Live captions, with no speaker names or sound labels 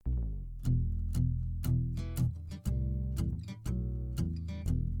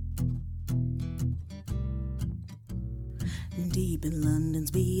deep in London's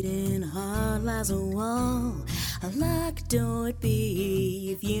beating heart lies a wall. A locked door it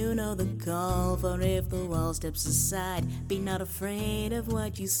be if you know the call. For if the wall steps aside, be not afraid of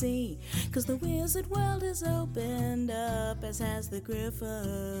what you see, 'cause the wizard world is opened up, as has the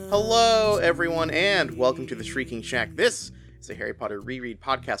griffin. Hello, everyone, and welcome to the Shrieking Shack. This is a Harry Potter reread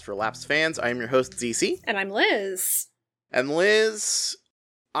podcast for lapsed fans. I am your host, ZC. And I'm Liz. And Liz,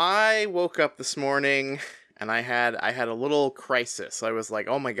 I woke up this morning and I had a little crisis. I was like,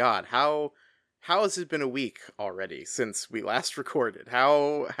 oh my god, how has it been a week already since we last recorded?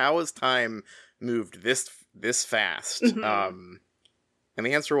 How has time moved this fast? Mm-hmm. And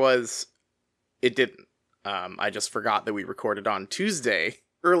the answer was, it didn't. I just forgot that we recorded on Tuesday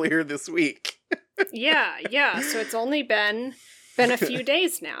earlier this week. Yeah. So it's only been a few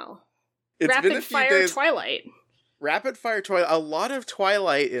days now. It's been a few days. Twilight. Rapid fire Twilight. A lot of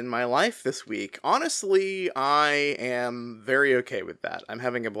Twilight in my life this week. Honestly, I am very okay with that. I'm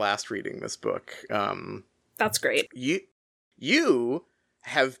having a blast reading this book. That's great. You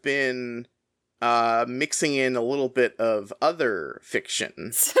have been mixing in a little bit of other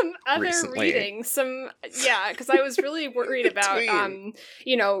fiction. Some other recently. reading. Because I was really worried about,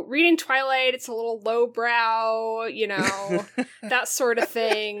 reading Twilight. It's a little lowbrow, that sort of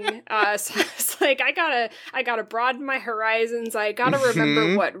thing. So it's like, I gotta broaden my horizons. I gotta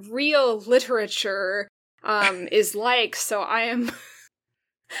remember what real literature is like. So I am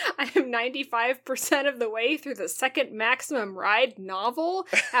 95% of the way through the second Maximum Ride novel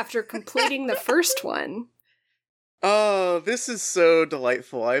after completing the first one. Oh, this is so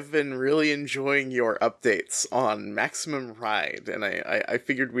delightful. I've been really enjoying your updates on Maximum Ride, and I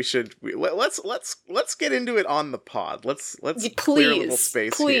figured let's get into it on the pod. Let's clear a little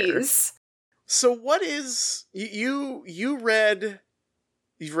space here. So what is you've read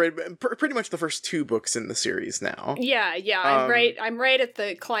pretty much the first two books in the series now. Yeah, I'm right at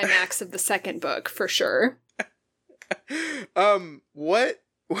the climax of the second book for sure. What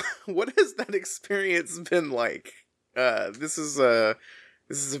has that experience been like? This is a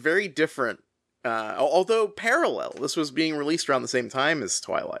very different, although parallel. This was being released around the same time as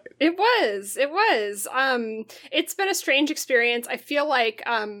Twilight. It was. It's been a strange experience. I feel like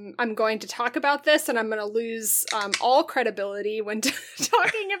I'm going to talk about this and I'm going to lose all credibility when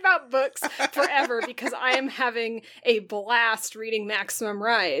talking about books forever, because I am having a blast reading Maximum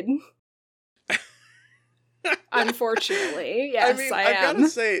Ride. Unfortunately, yes, I am. I've got to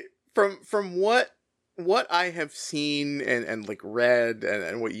say, from what I have seen and like read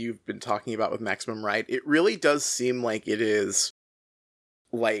and what you've been talking about with Maximum Ride, it really does seem like it is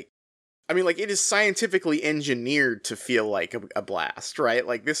it is scientifically engineered to feel like a blast, right?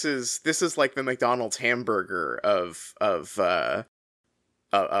 Like this is like the McDonald's hamburger of YA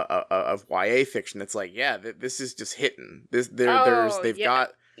fiction. It's like, yeah, this is just hitting. They've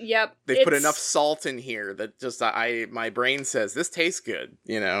put enough salt in here that just my brain says this tastes good,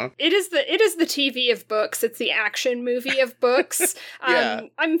 It is the TV of books. It's the action movie of books. Yeah.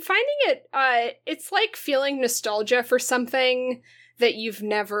 I'm finding it it's like feeling nostalgia for something that you've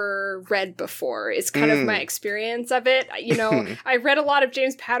never read before is kind of my experience of it. I read a lot of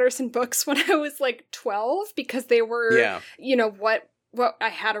James Patterson books when I was like 12 because they were what I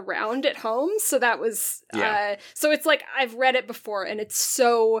had around at home. So that was, so it's like, I've read it before and it's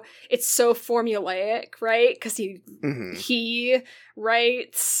so formulaic, right? Cause he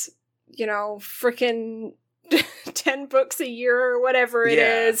writes, frickin' 10 books a year or whatever it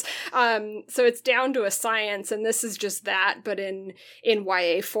is. So it's down to a science, and this is just that, but in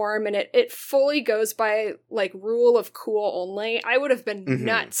YA form, and it fully goes by like rule of cool only. I would have been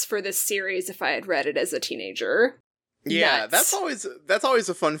nuts for this series if I had read it as a teenager. Yeah, Nuts. that's always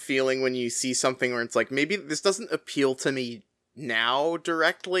a fun feeling when you see something where it's like, maybe this doesn't appeal to me now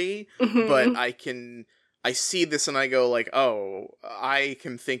directly, but I see this and I go like, oh, I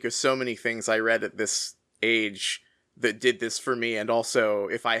can think of so many things I read at this age that did this for me, and also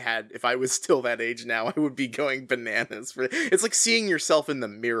if I was still that age now, I would be going bananas for it. It's like seeing yourself in the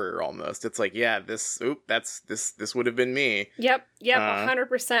mirror almost. It's like, yeah, this would have been me. Yep,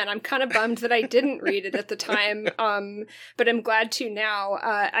 100%. I'm kind of bummed that I didn't read it at the time, but I'm glad to now.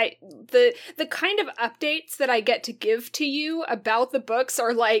 The kind of updates that I get to give to you about the books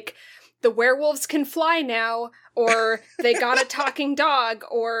are like, the werewolves can fly now, or they got a talking dog,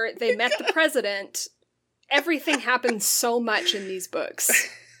 or they met the president. Everything happens so much in these books.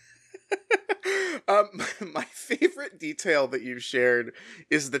 My favorite detail that you've shared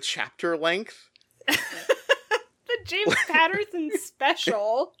is the chapter length. The James Patterson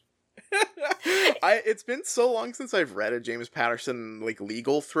special. It's been so long since I've read a James Patterson like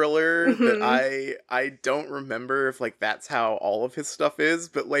legal thriller that I don't remember if like that's how all of his stuff is,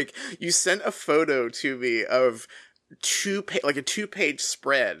 but like you sent a photo to me of a 2-page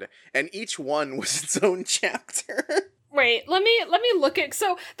spread, and each one was its own chapter. Wait, let me look at,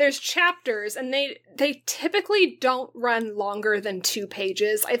 so there's chapters, and they typically don't run longer than 2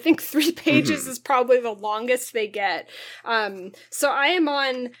 pages. I think 3 pages is probably the longest they get. So I am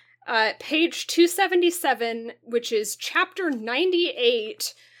on page 277, which is chapter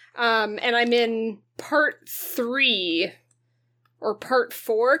 98, and I'm in part 3 or part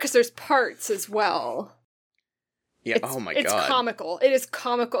 4, because there's parts as well. Yeah, oh my god. It's comical. It is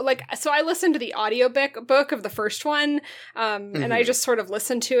comical. Like, so I listened to the audiobook of the first one, and I just sort of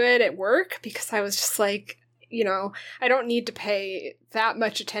listened to it at work because I was just like, you know, I don't need to pay that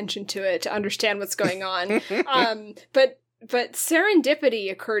much attention to it to understand what's going on. But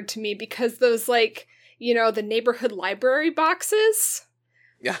serendipity occurred to me because those, like, you know, the neighborhood library boxes.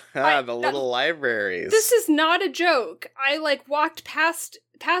 Yeah, the little libraries. This is not a joke. I, like, walked past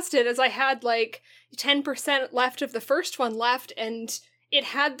it as I had, like, 10% left of the first one left, and it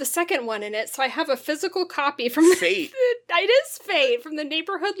had the second one in it, so I have a physical copy from Fate. It is Fate from the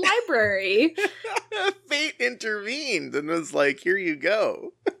neighborhood library. Fate intervened and was like, here you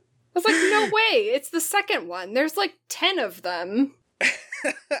go. I was like, no way, it's the second one. There's like 10 of them.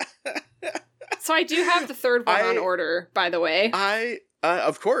 So I do have the third one on order, by the way.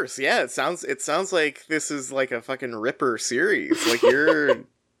 Of course, yeah, it sounds like this is like a fucking Ripper series. Like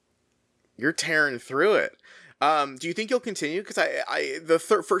you're tearing through it. Do you think you'll continue? Because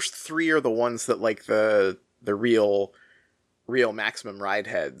the first 3 are the ones that like the real Maximum Ride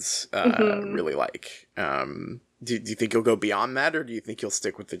heads really like. Do you think you'll go beyond that, or do you think you'll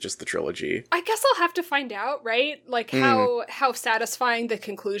stick with just the trilogy? I guess I'll have to find out, right? Like how satisfying the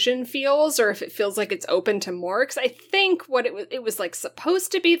conclusion feels, or if it feels like it's open to more. Because I think what it was like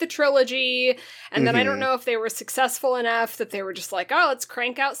supposed to be the trilogy, and then I don't know if they were successful enough that they were just like, oh, let's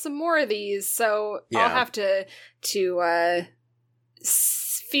crank out some more of these. So I'll have to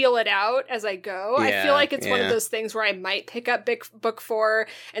feel it out as I go. I feel like it's one of those things where I might pick up book 4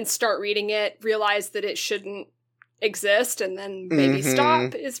 and start reading it, realize that it shouldn't exist, and then maybe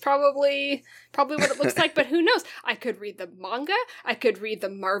stop is probably what it looks like. But who knows? I could read the manga, I could read the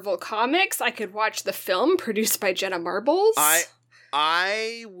Marvel comics, I could watch the film produced by Jenna Marbles.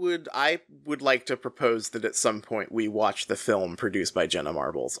 I would like to propose that at some point we watch the film produced by Jenna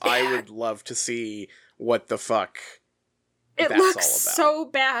Marbles. I would love to see what the fuck it looks so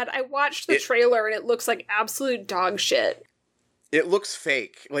bad. I watched the trailer and it looks like absolute dog shit. It looks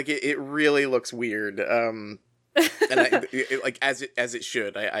fake. Like it really looks weird. And like as it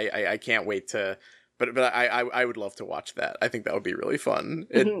should. I can't wait to. But I would love to watch that. I think that would be really fun.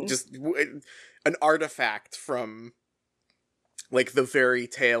 An artifact from like the very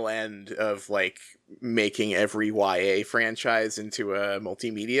tail end of like making every YA franchise into a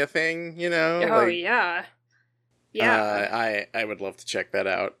multimedia thing. You know? Oh yeah. Yeah. I would love to check that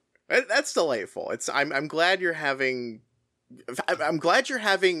out. That's delightful. I'm glad you're having. I'm glad you're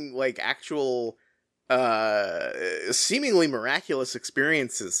having like actual. Seemingly miraculous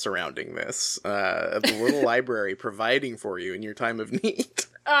experiences surrounding this. The little library providing for you in your time of need.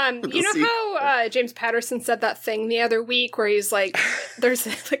 You know how James Patterson said that thing the other week where he's like, there's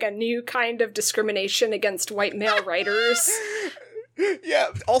like a new kind of discrimination against white male writers? Yeah,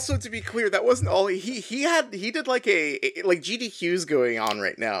 also to be clear, that wasn't all he did like like GDQ's going on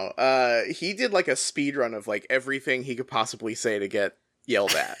right now. He did like a speed run of like everything he could possibly say to get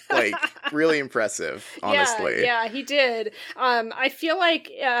yelled at. Like really impressive, honestly. Yeah, he did. I feel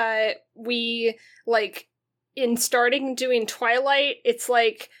like we like in starting doing Twilight, it's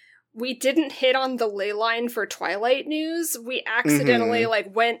like we didn't hit on the ley line for Twilight news. We accidentally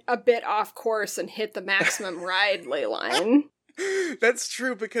like went a bit off course and hit the Maximum Ride ley line. That's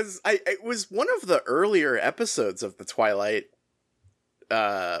true, because it was one of the earlier episodes of the Twilight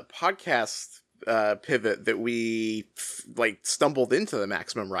podcast pivot that we like stumbled into the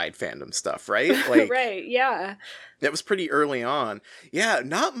Maximum Ride fandom stuff, right? Like, right, yeah. That was pretty early on. Yeah,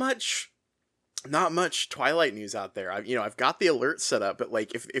 not much Twilight news out there. I've got the alert set up, but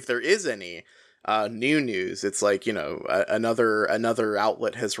like if there is any new news, it's like, another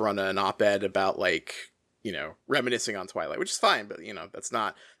outlet has run an op-ed about like, reminiscing on Twilight, which is fine, but that's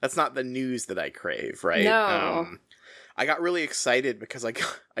not the news that I crave, right? No. I got really excited because I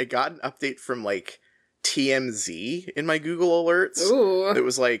got an update from like TMZ in my Google alerts. Ooh. It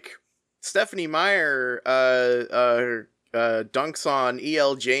was like Stephanie Meyer dunks on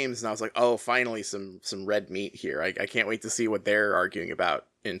E.L. James, and I was like, oh, finally some red meat here. I can't wait to see what they're arguing about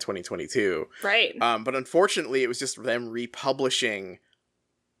in 2022. Right. But unfortunately, it was just them republishing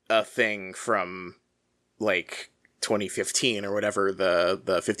a thing from, like, 2015 or whatever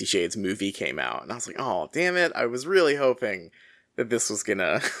the 50 Shades movie came out. And I was like, oh, damn it. I was really hoping that this was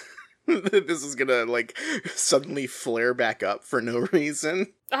gonna... that this was gonna, like, suddenly flare back up for no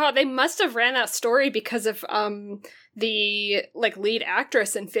reason. Oh, they must have ran that story because of, the, like, lead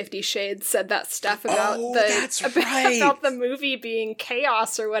actress in 50 Shades said that stuff about about the movie being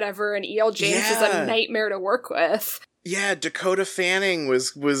chaos or whatever, and E.L. James is a nightmare to work with. Yeah, Dakota Fanning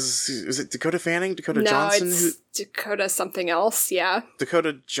was it Dakota Fanning? Dakota Johnson? No, it's Dakota something else, yeah.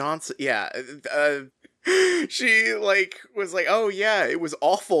 Dakota Johnson, yeah. She, like, was like, oh yeah, it was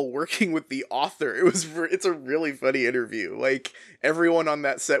awful working with the author. It's a really funny interview. Like, everyone on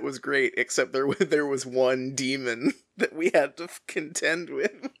that set was great, except there was one demon that we had to contend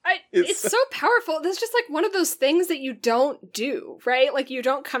with. It's so powerful. That's just, like, one of those things that you don't do, right? Like, you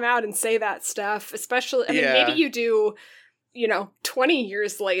don't come out and say that stuff, especially, I mean, maybe you do, 20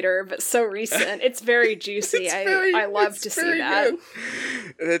 years later, but so recent. It's very juicy. I love to see that.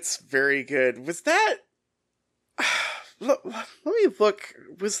 It's very good. Was that... let me look.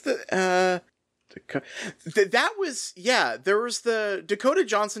 Was that was, yeah, there was the Dakota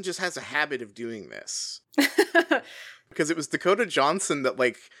Johnson just has a habit of doing this. Because it was Dakota Johnson that,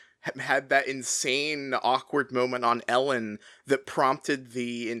 like, had that insane awkward moment on Ellen that prompted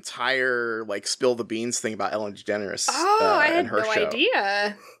the entire, like, spill the beans thing about Ellen DeGeneres. Oh, I had no show.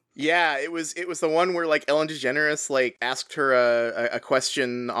 Idea. Yeah, it was the one where, like, Ellen DeGeneres, like, asked her a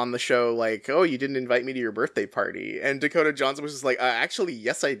question on the show, like, oh, you didn't invite me to your birthday party. And Dakota Johnson was just like, actually,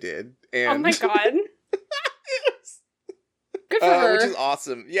 yes, I did. And oh my god. Good for her. Which is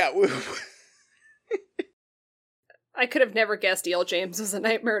awesome. Yeah. I could have never guessed E.L. James was a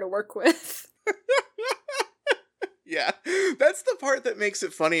nightmare to work with. Yeah. That's the part that makes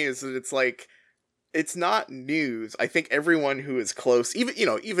it funny, is that it's like, it's not news. I think everyone who is close,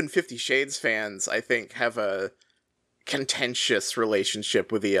 even 50 Shades fans, I think, have a contentious relationship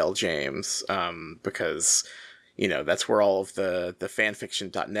with E.L. James, because, that's where all of the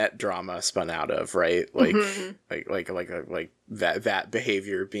fanfiction.net drama spun out of, right? Like, like that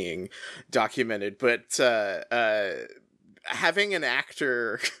behavior being documented. But having an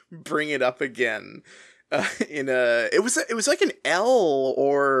actor bring it up again it was like an Elle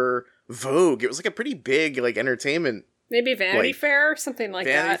or Vogue. It was like a pretty big, like, entertainment, maybe Vanity Fair, something like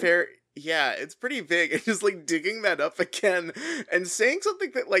Vanity that. Fair. Yeah, it's pretty big. And just, like, digging that up again and saying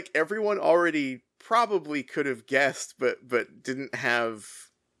something that, like, everyone already probably could have guessed, but didn't have,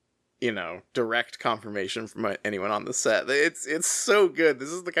 direct confirmation from anyone on the set. It's so good. This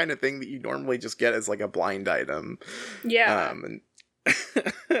is the kind of thing that you normally just get as, like, a blind item. Yeah.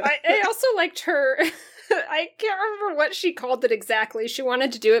 I also liked her. I can't remember what she called it exactly. She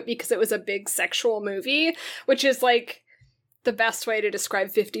wanted to do it because it was a big sexual movie, which is, like, the best way to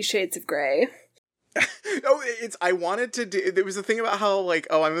describe 50 Shades of Grey. I wanted to do, there was a thing about how, like,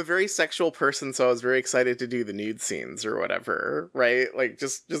 oh, I'm a very sexual person, so I was very excited to do the nude scenes or whatever, right? Like,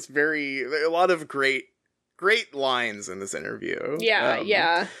 just very, a lot of great lines in this interview.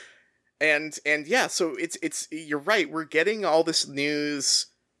 Yeah. And yeah, so it's, you're right, we're getting all this news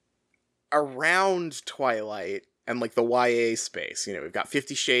around Twilight and, like, the YA space. We've got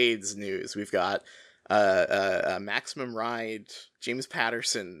 50 Shades news, we've got Maximum Ride, James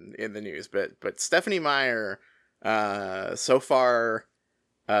Patterson in the news, but Stephanie Meyer so far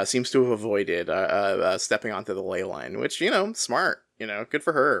seems to have avoided stepping onto the ley line, which, smart, good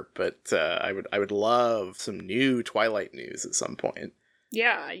for her. But I would love some new Twilight news at some point.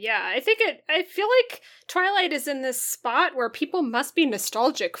 Yeah. I feel like Twilight is in this spot where people must be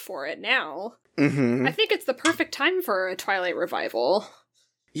nostalgic for it now. Mm-hmm. I think it's the perfect time for a Twilight revival.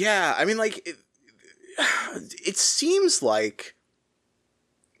 Yeah, I mean, like, it seems like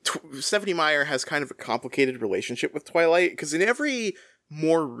Stephanie Meyer has kind of a complicated relationship with Twilight, because in every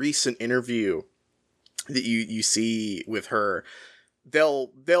more recent interview that you see with her,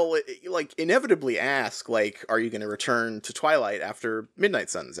 they'll like inevitably ask, like, are you going to return to Twilight after Midnight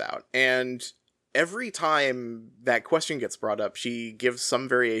Sun's out? And every time that question gets brought up, she gives some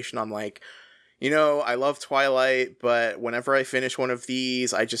variation on, like, I love Twilight, but whenever I finish one of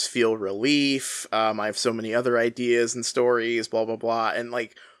these, I just feel relief. I have so many other ideas and stories, blah, blah, blah. And,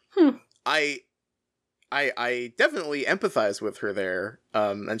 like, I definitely empathize with her there.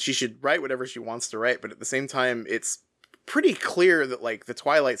 And she should write whatever she wants to write. But at the same time, it's pretty clear that, like, the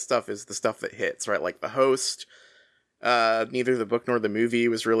Twilight stuff is the stuff that hits, right? Like, The Host, neither the book nor the movie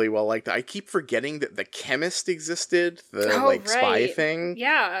was really well liked. I keep forgetting that The Chemist existed, spy thing.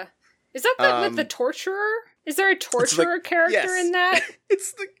 Yeah. Is that with the torturer? Is there a torturer character in that?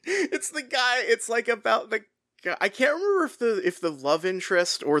 It's the guy. It's like about the guy. I can't remember if the love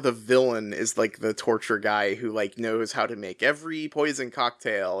interest or the villain is like the torture guy who like knows how to make every poison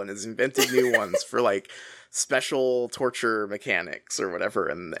cocktail and has invented new ones for like special torture mechanics or whatever,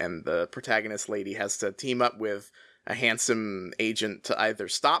 and the protagonist lady has to team up with a handsome agent to either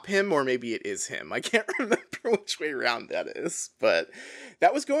stop him or maybe it is him. I can't remember which way around that is, but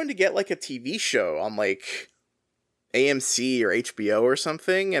that was going to get like a TV show on like AMC or HBO or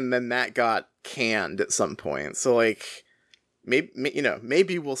something, and then that got canned at some point. So like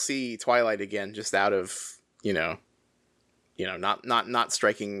maybe we'll see Twilight again just out of not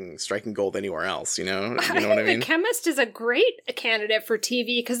striking gold anywhere else, you know what I mean? The Chemist is a great candidate for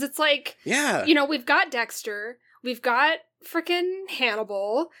TV because it's like, we've got Dexter, we've got frickin'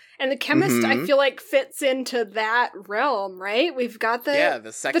 Hannibal, and the Chemist, I feel like, fits into that realm, right? We've got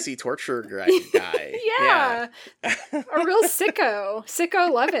the sexy torture guy. Yeah. A real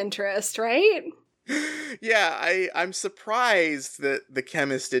sicko love interest, right? Yeah, I'm surprised that the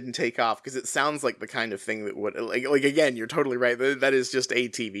Chemist didn't take off, because it sounds like the kind of thing that would like again, you're totally right. That is just a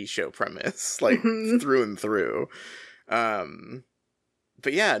TV show premise, like through and through.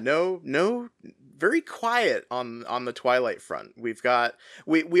 But yeah, no, very quiet on the Twilight front. We've got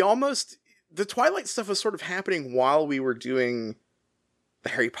we almost, the Twilight stuff was sort of happening while we were doing the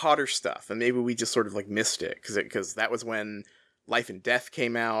Harry Potter stuff, and maybe we just sort of like missed it because that was when Life and Death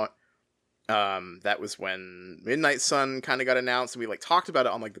came out. That was when Midnight Sun kind of got announced, and we like talked about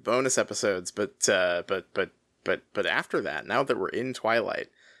it on like the bonus episodes. But after that, now that we're in Twilight,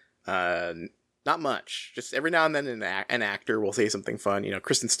 not much. Just every now and then an actor will say something fun.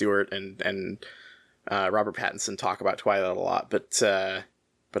 Kristen Stewart and Robert Pattinson talk about Twilight a lot. But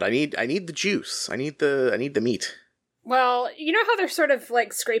I need the juice. I need the meat. Well, you know how they're sort of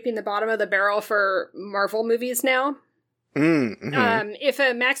like scraping the bottom of the barrel for Marvel movies now? If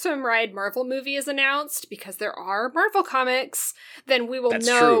a Maximum Ride Marvel movie is announced, because there are Marvel comics, then we will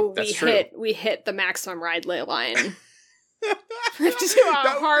we hit the Maximum Ride ley line. We have to do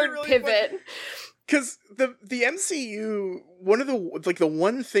a hard really pivot. Because the MCU, one of the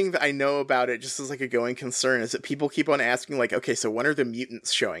one thing that I know about it, just as like a going concern, is that people keep on asking like, okay, so when are the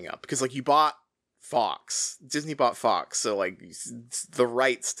mutants showing up? Because like Disney bought Fox, so like the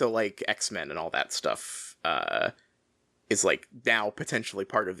rights to like X-Men and all that stuff, is like now potentially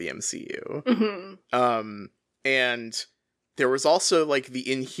part of the MCU. And there was also like the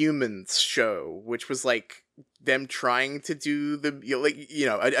Inhumans show, which was like them trying to do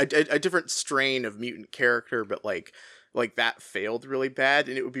a different strain of mutant character, but like that failed really bad.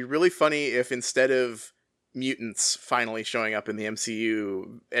 And it would be really funny if instead of mutants finally showing up in the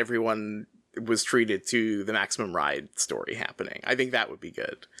MCU, everyone was treated to the Maximum Ride story happening. I think that would be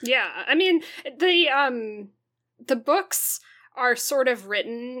good. Yeah, I mean, the books are sort of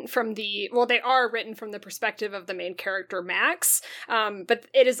written from they are written from the perspective of the main character, Max, but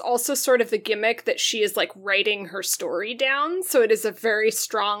it is also sort of the gimmick that she is, like, writing her story down, so it is a very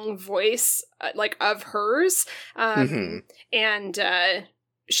strong voice, like, of hers, and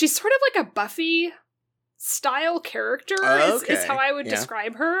she's sort of like a Buffy style character is how I would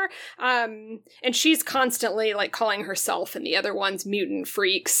describe her, and she's constantly, like, calling herself and the other ones mutant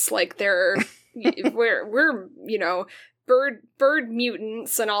freaks, like, they're... we're bird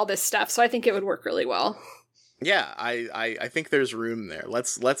mutants and all this stuff, so I think it would work really well. Yeah, I think there's room there.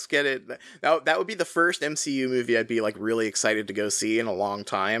 Let's get it. That would be the first MCU movie I'd be like really excited to go see in a long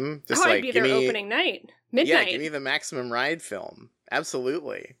time. Just I'd be there opening night, midnight. Yeah, give me the Maximum Ride film.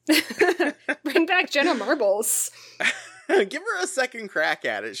 Absolutely. Bring back Jenna Marbles. Give her a second crack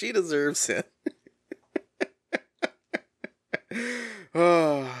at it. She deserves it.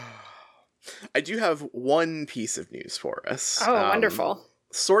 Oh. I do have one piece of news for us. Oh, wonderful.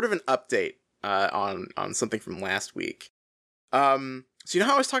 Sort of an update on something from last week. So you know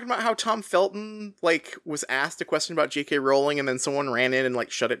how I was talking about how Tom Felton, like, was asked a question about J.K. Rowling and then someone ran in and,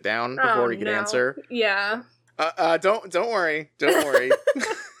 like, shut it down before he could answer? Yeah. Don't worry. Don't worry.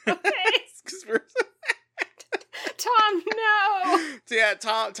 Okay. Tom, no! So yeah,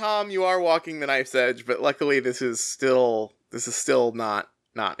 Tom, you are walking the knife's edge, but luckily this is still not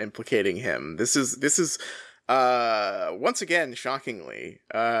implicating him. This is once again, shockingly,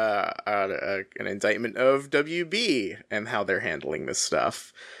 an indictment of WB and how they're handling this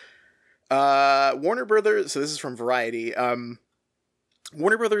stuff. Warner Brothers, so this is from Variety,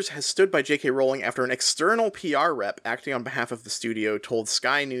 Warner Brothers has stood by J.K. Rowling after an external PR rep acting on behalf of the studio told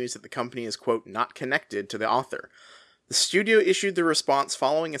Sky News that the company is, quote, not connected to the author. The studio issued the response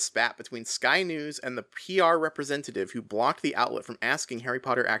following a spat between Sky News and the PR representative who blocked the outlet from asking Harry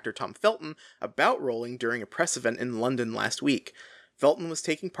Potter actor Tom Felton about Rowling during a press event in London last week. Felton was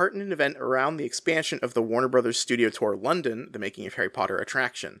taking part in an event around the expansion of the Warner Brothers Studio Tour London, the Making of Harry Potter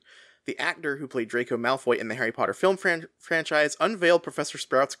attraction. The actor who played Draco Malfoy in the Harry Potter film franchise unveiled Professor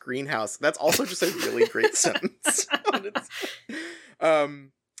Sprout's greenhouse. That's also just a really great sentence.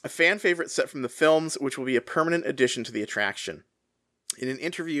 A fan favorite set from the films, which will be a permanent addition to the attraction. In an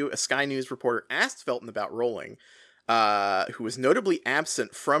interview, a Sky News reporter asked Felton about Rowling, who was notably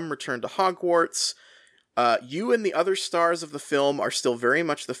absent from Return to Hogwarts. You and the other stars of the film are still very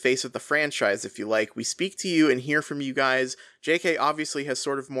much the face of the franchise, if you like. We speak to you and hear from you guys. JK obviously has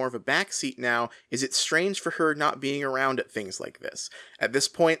sort of more of a backseat now. Is it strange for her not being around at things like this? At this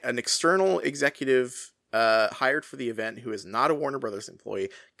point, an external executive hired for the event, who is not a Warner Brothers employee,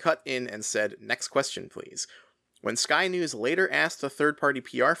 cut in and said, "Next question, please." When Sky News later asked a third-party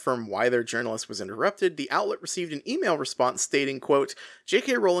PR firm why their journalist was interrupted, the outlet received an email response stating, quote,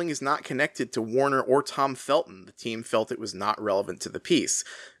 "J.K. Rowling is not connected to Warner or Tom Felton. The team felt it was not relevant to the piece."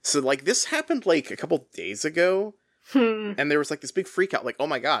 So, this happened, a couple days ago, and there was, this big freak out, oh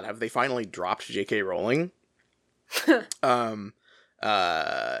my god, have they finally dropped J.K. Rowling?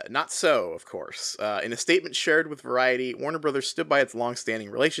 Not so, of course. In a statement shared with Variety, Warner Brothers stood by its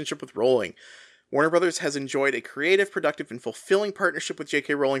long-standing relationship with Rowling. Warner Brothers has enjoyed a creative, productive, and fulfilling partnership with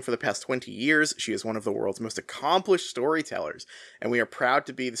J.K. Rowling for the past 20 years. She is one of the world's most accomplished storytellers, and we are proud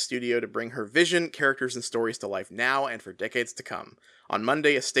to be the studio to bring her vision, characters, and stories to life now and for decades to come. On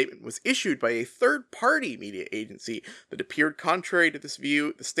Monday, a statement was issued by a third-party media agency that appeared contrary to this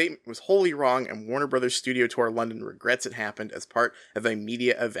view. The statement was wholly wrong, and Warner Brothers Studio Tour London regrets it happened as part of a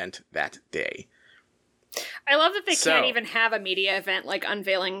media event that day. I love that they can't even have a media event like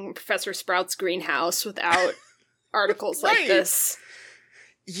unveiling Professor Sprout's greenhouse without articles like this.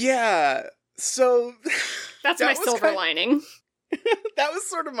 Yeah, so... That's my silver lining. That was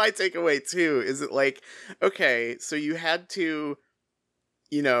sort of my takeaway, too, is it okay, so you had to,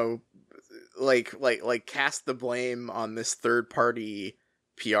 cast the blame on this third-party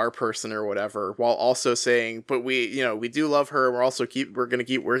PR person or whatever, while also saying, but we do love her, we're gonna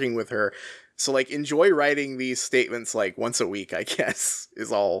keep working with her. So, enjoy writing these statements, once a week, I guess,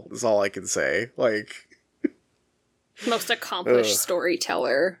 is all I can say. Most accomplished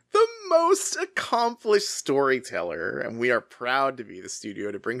storyteller. The most accomplished storyteller, and we are proud to be the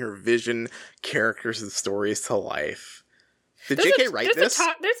studio to bring her vision, characters, and stories to life. Did JK write this?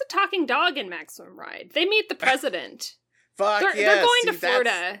 There's a talking dog in Maximum Ride. They meet the president. Fuck, they're going to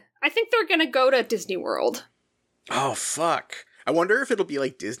Florida. I think they're going to go to Disney World. Oh, fuck. I wonder if it'll be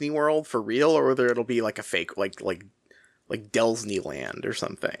Disney World for real, or whether it'll be a fake, like Disneyland or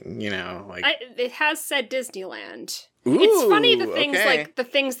something, It has said Disneyland. Ooh, it's funny the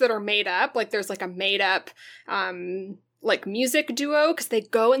things that are made up, there's a made up music duo because they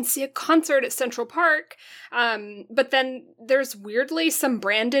go and see a concert at Central Park, but then there's weirdly some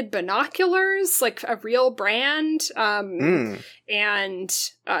branded binoculars, a real brand, and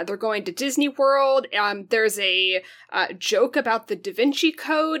they're going to Disney World. There's a joke about the Da Vinci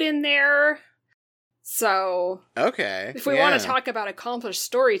Code in there. So, okay, if we want to talk about accomplished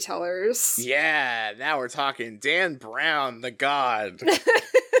storytellers, yeah, now we're talking Dan Brown, the god.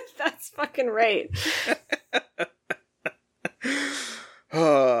 That's fucking right.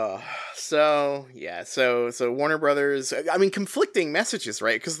 So Warner Brothers, conflicting messages,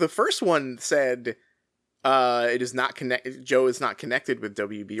 right? Because the first one said it is not connected. Joe is not connected with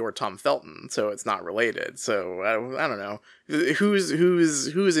WB or Tom Felton, so it's not related. So I don't know who's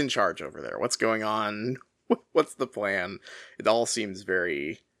in charge over there. What's going on? What's the plan? It all seems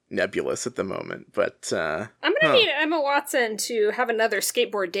very nebulous at the moment, but I'm gonna need Emma Watson to have another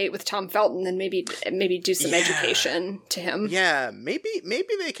skateboard date with Tom Felton and maybe do some education to him. Yeah, maybe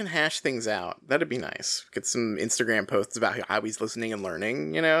they can hash things out. That'd be nice. Get some Instagram posts about how he's listening and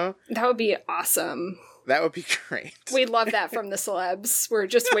learning, That would be awesome. That would be great. We love that from the celebs. We're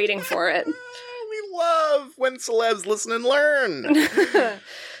just waiting for it. We love when celebs listen and learn.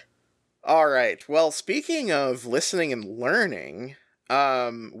 All right. Well, speaking of listening and learning,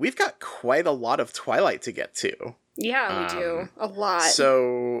 we've got quite a lot of Twilight to get to. Yeah, we do. A lot.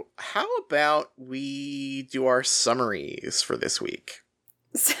 So how about we do our summaries for this week?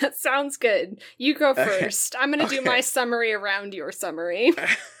 Sounds good. You go first. I'm going to do my summary around your summary.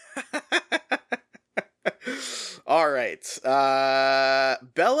 All right.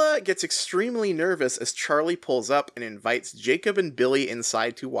 Bella gets extremely nervous as Charlie pulls up and invites Jacob and Billy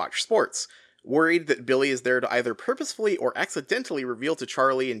inside to watch sports. Worried that Billy is there to either purposefully or accidentally reveal to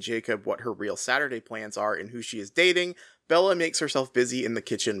Charlie and Jacob what her real Saturday plans are and who she is dating, Bella makes herself busy in the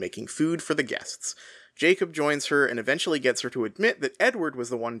kitchen making food for the guests. Jacob joins her and eventually gets her to admit that Edward was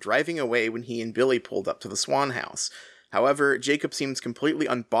the one driving away when he and Billy pulled up to the Swan house. However, Jacob seems completely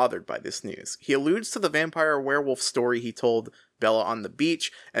unbothered by this news. He alludes to the vampire werewolf story he told Bella on the beach,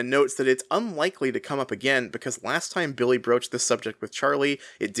 and notes that it's unlikely to come up again because last time Billy broached this subject with Charlie,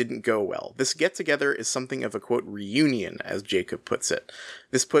 it didn't go well. This get-together is something of a, quote, reunion, as Jacob puts it.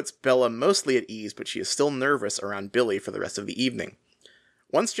 This puts Bella mostly at ease, but she is still nervous around Billy for the rest of the evening.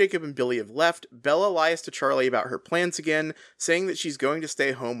 Once Jacob and Billy have left, Bella lies to Charlie about her plans again, saying that she's going to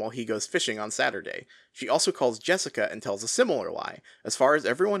stay home while he goes fishing on Saturday. She also calls Jessica and tells a similar lie. As far as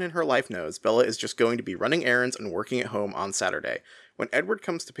everyone in her life knows, Bella is just going to be running errands and working at home on Saturday. When Edward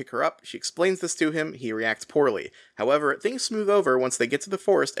comes to pick her up, she explains this to him. He reacts poorly. However, things smooth over once they get to the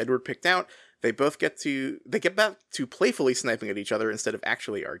forest Edward picked out. They get back to playfully sniping at each other instead of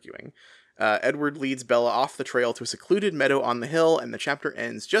actually arguing. Edward leads Bella off the trail to a secluded meadow on the hill, and the chapter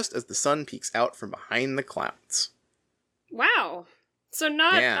ends just as the sun peeks out from behind the clouds. Wow. So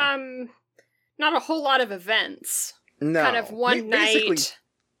not a whole lot of events. No. Kind of one night.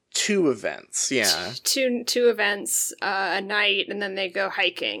 Two events, yeah. Two events a night, and then they go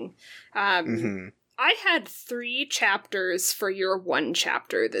hiking. I had 3 chapters for your 1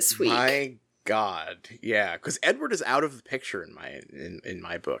 chapter this week. My God, yeah, because Edward is out of the picture in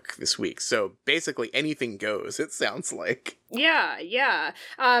my book this week, so basically anything goes, it sounds like. Yeah.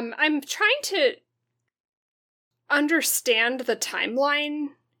 I'm trying to understand the timeline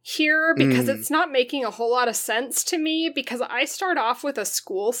here because it's not making a whole lot of sense to me, because I start off with a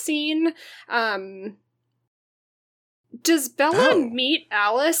school scene. Does Bella meet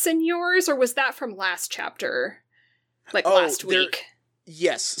Alice in yours, or was that from last chapter? Last week?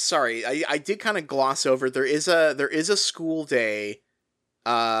 Yes, sorry. I did kind of gloss over. There is a school day,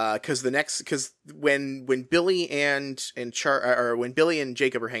 because when Billy and when Billy and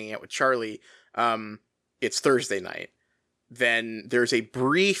Jacob are hanging out with Charlie, it's Thursday night. Then there's a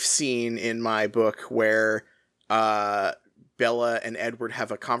brief scene in my book where Bella and Edward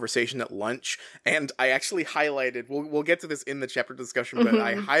have a conversation at lunch, and I actually highlighted, we'll get to this in the chapter discussion, but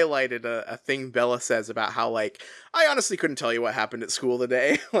I highlighted a thing Bella says about how, like, I honestly couldn't tell you what happened at school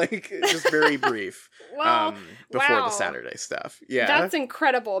today, like, just very brief, before the Saturday stuff. Yeah. That's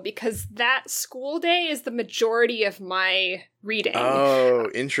incredible, because that school day is the majority of my reading.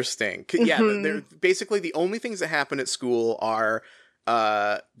 Oh, interesting. Yeah, they're basically the only things that happen at school are,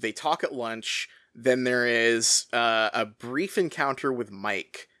 they talk at lunch. Then there is a brief encounter with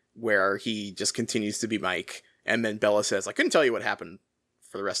Mike where he just continues to be Mike. And then Bella says, I couldn't tell you what happened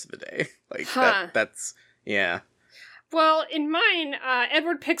for the rest of the day. That's, yeah. Well, in mine,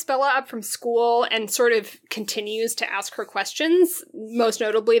 Edward picks Bella up from school and sort of continues to ask her questions. Most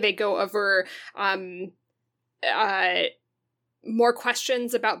notably, they go over more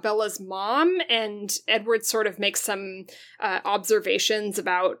questions about Bella's mom, and Edward sort of makes some observations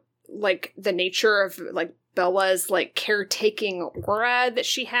about, like, the nature of, like, Bella's, like, caretaking aura that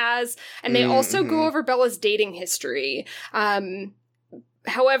she has. And they also go over Bella's dating history.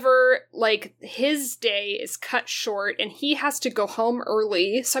 However, like, his day is cut short and he has to go home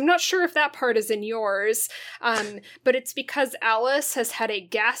early. So I'm not sure if that part is in yours. But it's because Alice has had a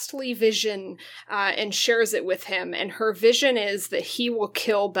ghastly vision and shares it with him. And her vision is that he will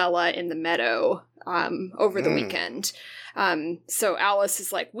kill Bella in the meadow over the weekend. So Alice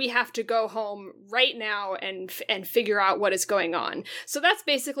is like, we have to go home right now and figure out what is going on. So that's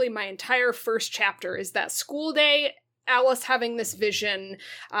basically my entire first chapter, is that school day, Alice having this vision,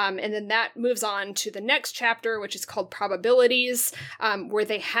 and then that moves on to the next chapter, which is called Probabilities, where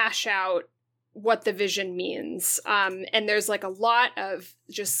they hash out what the vision means. And there's, like, a lot of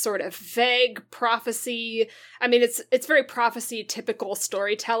just sort of vague prophecy. I mean, it's very prophecy typical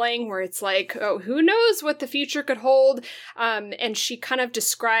storytelling, where it's like, oh, who knows what the future could hold? And she kind of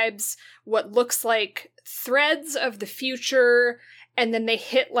describes what looks like threads of the future, and then they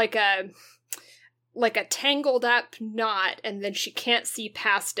hit like a tangled up knot, and then she can't see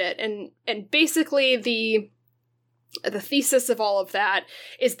past it. And basically the thesis of all of that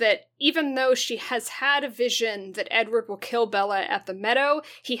is that even though she has had a vision that Edward will kill Bella at the meadow,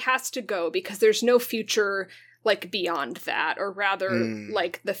 he has to go because there's no future, like, beyond that. Or rather,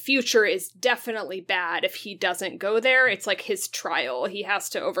 like, the future is definitely bad if he doesn't go there. It's like his trial. He has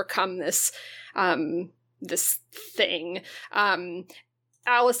to overcome this thing.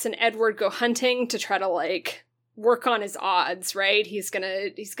 Alice and Edward go hunting to try to, like, work on his odds, right? He's gonna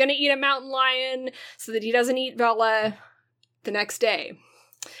eat a mountain lion so that he doesn't eat Bella the next day.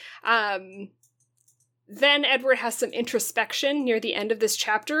 Then Edward has some introspection near the end of this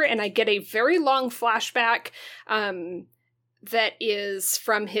chapter, and I get a very long flashback that is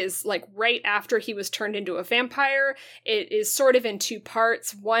from his, like, right after he was turned into a vampire. It is sort of in two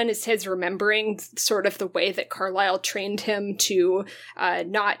parts. One is his remembering sort of the way that Carlisle trained him to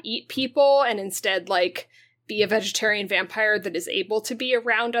not eat people and instead, like, be a vegetarian vampire that is able to be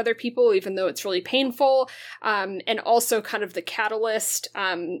around other people, even though it's really painful. And also kind of the catalyst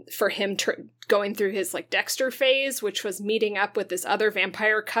for him going through his, like, Dexter phase, which was meeting up with this other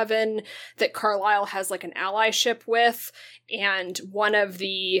vampire coven that Carlisle has, like, an allyship with. And one of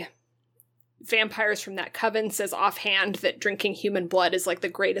the vampires from that coven says offhand that drinking human blood is, like, the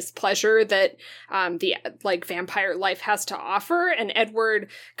greatest pleasure that the, like, vampire life has to offer. And Edward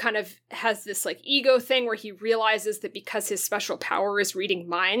kind of has this, like, ego thing where he realizes that because his special power is reading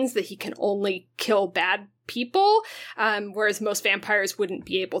minds, that he can only kill bad people, whereas most vampires wouldn't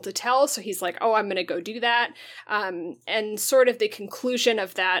be able to tell. So he's like, oh, I'm gonna go do that. And sort of the conclusion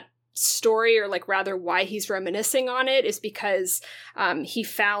of that story, or, like, rather why he's reminiscing on it, is because he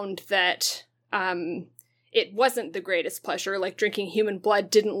found that it wasn't the greatest pleasure. Like, drinking human blood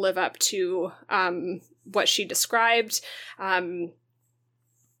didn't live up to what she described.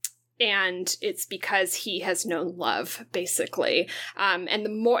 And it's because he has known love, basically. And the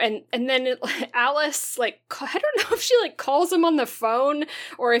more, and then Alice, like, I don't know if she, like, calls him on the phone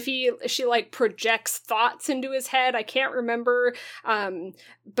or if she like projects thoughts into his head. I can't remember.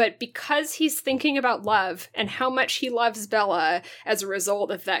 But because he's thinking about love and how much he loves Bella as a result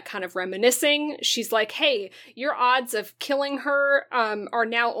of that kind of reminiscing, she's like, hey, your odds of killing her are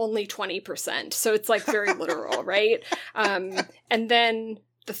now only 20%. So it's, like, very literal, right? And then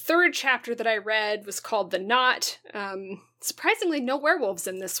the third chapter that I read was called The Knot. Surprisingly, no werewolves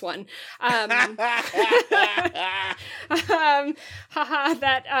in this one. The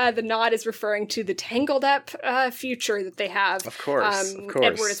Knot is referring to the tangled up future that they have. Of course.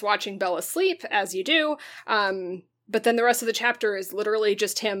 Edward is watching Bella sleep, as you do. But then the rest of the chapter is literally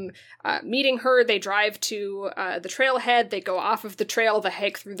just him meeting her. They drive to the trailhead. They go off of the trail. They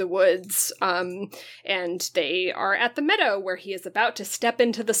hike through the woods. And they are at the meadow where he is about to step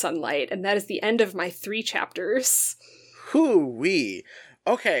into the sunlight. And that is the end of my 3 chapters. Hoo-wee.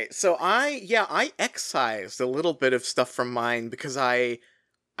 Okay, so I excised a little bit of stuff from mine because I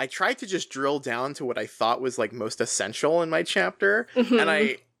tried to just drill down to what I thought was, like, most essential in my chapter. Mm-hmm.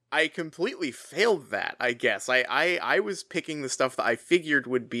 And I completely failed that, I guess. I was picking the stuff that I figured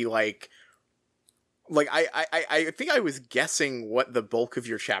would be, like I think I was guessing what the bulk of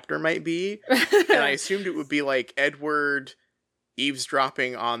your chapter might be. And I assumed it would be, like, Edward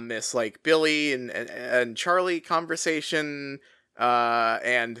eavesdropping on this, like, Billy and Charlie conversation,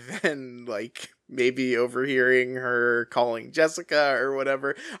 and then, like, this overhearing her calling Jessica or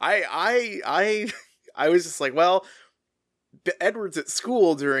whatever. I was just like, well, Edward's at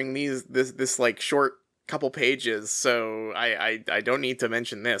school during this like short couple pages, so I don't need to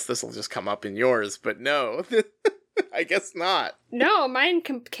mention this. This will just come up in yours, but no, I guess not. No, mine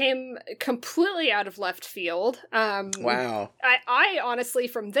came completely out of left field. Wow. I honestly,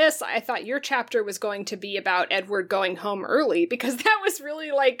 from this, I thought your chapter was going to be about Edward going home early, because that was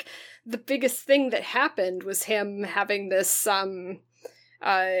really, like, the biggest thing that happened was him having this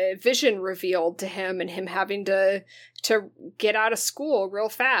vision revealed to him and him having to get out of school real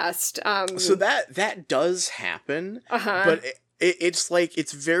fast. So that does happen, but it's like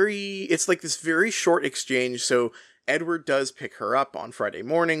this very short exchange. So Edward does pick her up on Friday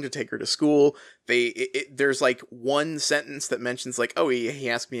morning to take her to school. There's, like, one sentence that mentions, like, oh, he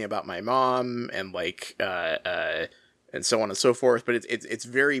asked me about my mom and, like, and so on and so forth, but it's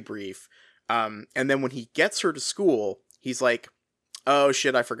very brief. And then when he gets her to school, he's like, oh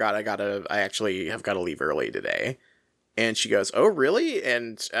shit, I forgot, I actually have got to leave early today. And she goes, oh really?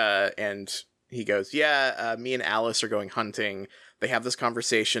 And he goes, yeah, me and Alice are going hunting. They have this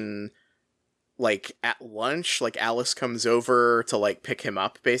conversation, like, at lunch. Like, Alice comes over to, like, pick him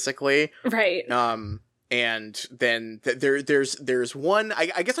up, basically. Right. And then there's one,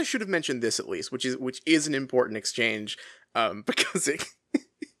 I guess I should have mentioned this at least, which is an important exchange, because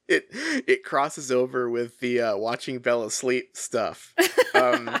it crosses over with the watching Bella sleep stuff,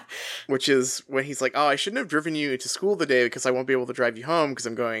 which is when he's like, oh, I shouldn't have driven you to school today because I won't be able to drive you home because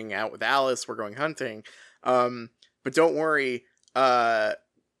I'm going out with Alice. We're going hunting. But don't worry. I'm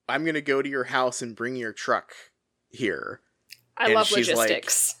going to go to your house and bring your truck here. I love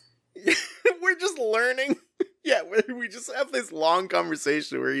logistics. Like, we're just learning. Yeah, we just have this long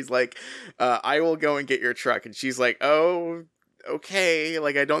conversation where he's like, I will go and get your truck. And she's like, oh, okay,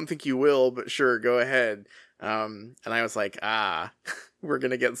 like, I don't think you will, but sure, go ahead. And I was like, we're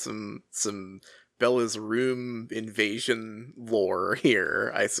gonna get some Bella's room invasion lore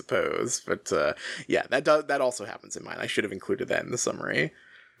here, I suppose. But yeah, that also happens in mine. I should have included that in the summary.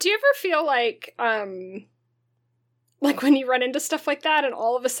 Do you ever feel like when you run into stuff like that, and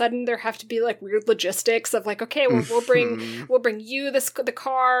all of a sudden there have to be like weird logistics of like, okay, well we'll bring you the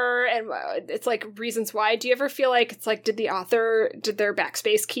car, and it's like reasons why. Do you ever feel like it's like did their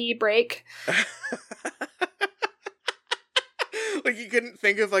backspace key break? Like you couldn't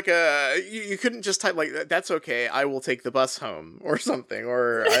think of like you couldn't just type like that's okay, I will take the bus home or something,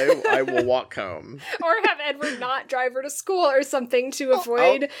 or I will walk home, or have Edward not drive her to school or something to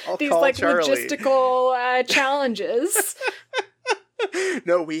avoid I'll these like Charlie. Logistical challenges.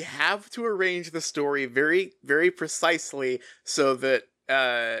 No, we have to arrange the story very, very precisely so that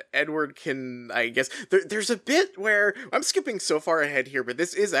Edward can, I guess, there's a bit where I'm skipping so far ahead here, but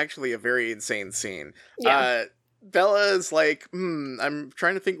this is actually a very insane scene. Yeah. Bella's like, I'm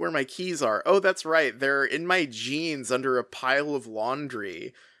trying to think where my keys are. Oh, that's right. They're in my jeans under a pile of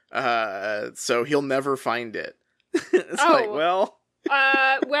laundry. So he'll never find it. It's like, well,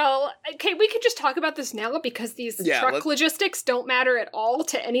 okay, we could just talk about this now because these truck logistics don't matter at all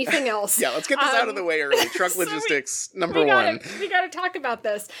to anything else. Yeah, let's get this out of the way early. Truck logistics, number one. We gotta talk about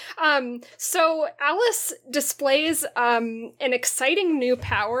this. So Alice displays an exciting new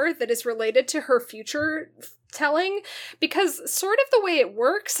power that is related to her future telling, because sort of the way it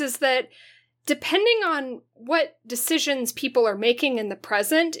works is that depending on what decisions people are making in the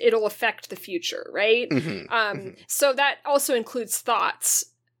present, it'll affect the future, right? So that also includes thoughts.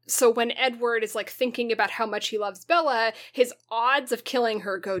 So when Edward is like thinking about how much he loves Bella, his odds of killing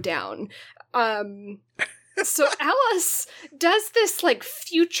her go down. So Alice does this like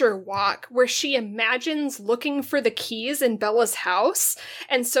future walk where she imagines looking for the keys in Bella's house.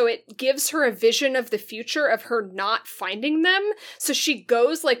 And so it gives her a vision of the future of her not finding them. So she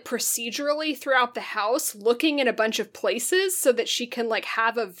goes like procedurally throughout the house looking in a bunch of places so that she can like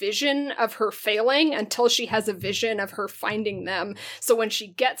have a vision of her failing until she has a vision of her finding them. So when she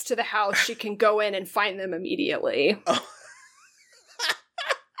gets to the house, she can go in and find them immediately. Oh.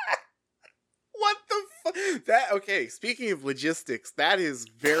 What the okay, speaking of logistics, that is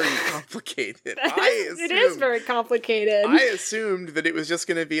very complicated. It is very complicated. I assumed that it was just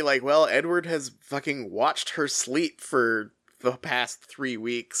going to be like, well, Edward has fucking watched her sleep for the past 3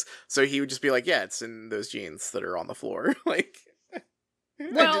 weeks, so he would just be like, yeah, it's in those jeans that are on the floor. Like,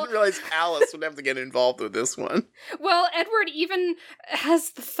 well, I didn't realize Alice would have to get involved with this one. Well, Edward even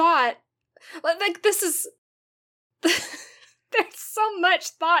has the thought, like, this is... There's so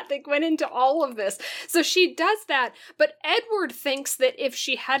much thought that went into all of this. So she does that, but Edward thinks that if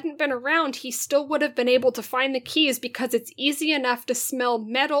she hadn't been around, he still would have been able to find the keys because it's easy enough to smell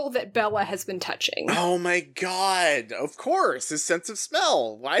metal that Bella has been touching. Oh my god, of course, his sense of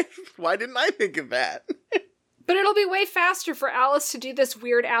smell. Why didn't I think of that? But it'll be way faster for Alice to do this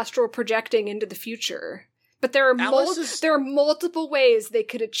weird astral projecting into the future. But there are multiple ways they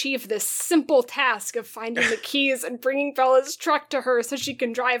could achieve this simple task of finding the keys and bringing Bella's truck to her so she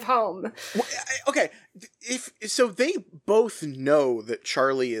can drive home. Well, okay, so they both know that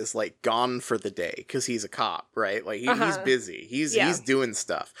Charlie is like gone for the day because he's a cop, right? Like he's busy. He's doing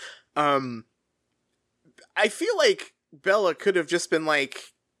stuff. I feel like Bella could have just been like,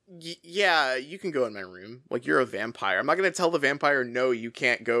 yeah, you can go in my room. Like, you're a vampire. I'm not going to tell the vampire, no, you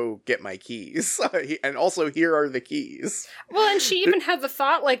can't go get my keys. And also, here are the keys. Well, and she even had the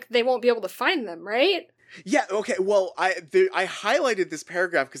thought, like, they won't be able to find them, right? Yeah, okay, well, I highlighted this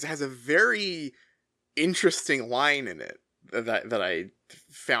paragraph because it has a very interesting line in it that I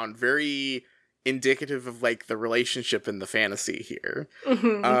found very indicative of, like, the relationship and the fantasy here.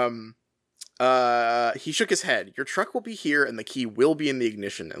 He shook his head. Your truck will be here and the key will be in the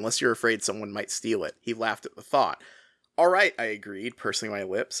ignition, unless you're afraid someone might steal it. He laughed at the thought. All right, I agreed, pursing my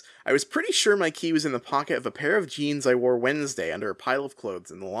lips. I was pretty sure my key was in the pocket of a pair of jeans I wore Wednesday under a pile of clothes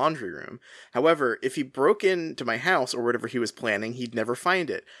in the laundry room. However, if he broke into my house or whatever he was planning, he'd never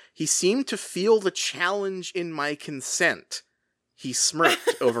find it. He seemed to feel the challenge in my consent. He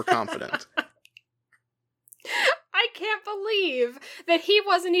smirked, overconfident. I can't believe that he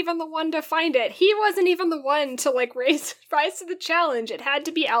wasn't even the one to find it. He wasn't even the one to, like, rise to the challenge. It had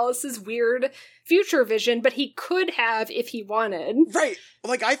to be Alice's weird future vision, but he could have if he wanted. Right.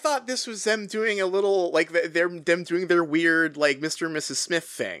 Like, I thought this was them doing a little, like, them doing their weird, like, Mr. and Mrs. Smith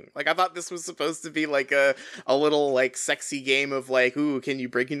thing. Like, I thought this was supposed to be, like, a little, like, sexy game of, like, ooh, can you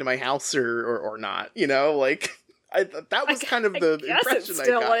break into my house or not? You know, like... that was kind of the impression I got. It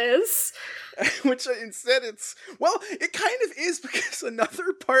still is. Which instead it kind of is, because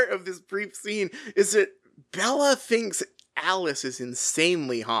another part of this brief scene is that Bella thinks Alice is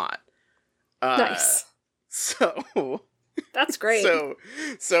insanely hot. Nice. So that's great.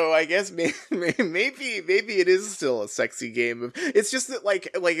 So I guess maybe it is still a sexy game. It's just that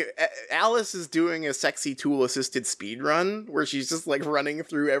like Alice is doing a sexy tool assisted speed run where she's just like running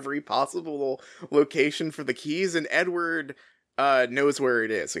through every possible location for the keys, and Edward knows where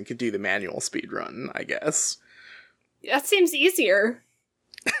it is and can do the manual speed run, I guess. That seems easier.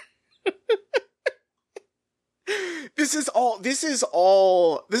 This is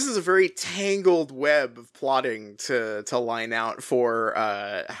a very tangled web of plotting to line out for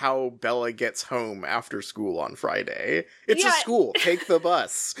how Bella gets home after school on Friday. It's a school. Take the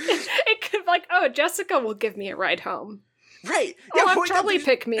bus. It could like, oh, Jessica will give me a ride home. Right. Oh, have Charlie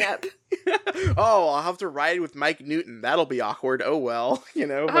pick me up. Oh, I'll have to ride with Mike Newton. That'll be awkward. Oh, well, you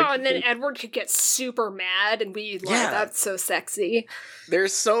know. Oh, and then Edward could get super mad and be like, that's so sexy.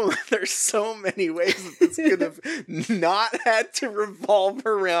 There's so many ways that this could have not had to revolve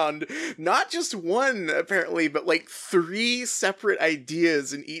around not just one, apparently, but like 3 separate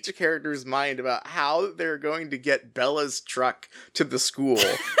ideas in each character's mind about how they're going to get Bella's truck to the school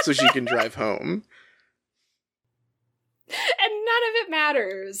so she can drive home. And none of it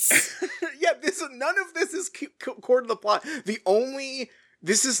matters. Yeah, none of this is core to the plot. The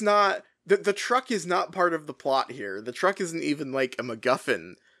truck is not part of the plot here. The truck isn't even like a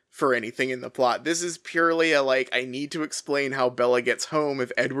MacGuffin for anything in the plot. This is purely a like, I need to explain how Bella gets home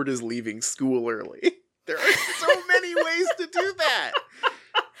if Edward is leaving school early. There are so many ways to do that.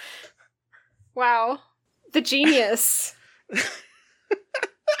 Wow. The genius.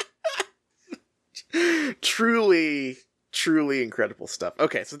 Truly incrediable stuff.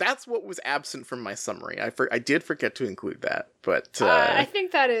 Okay, so that's what was absent from my summary. I did forget to include that, but I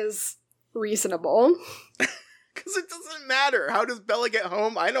think that is reasonable. Because it doesn't matter. How does Bella get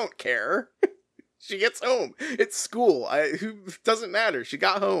home? I don't care. She gets home. It's school. Who doesn't matter. She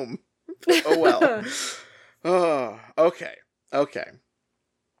got home. Oh well. Oh, okay.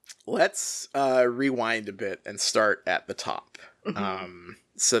 Let's rewind a bit and start at the top. Mm-hmm.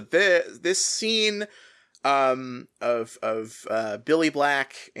 So this scene of Billy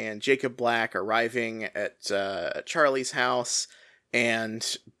Black and Jacob Black arriving at Charlie's house,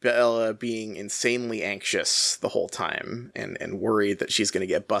 and Bella being insanely anxious the whole time and worried that she's going to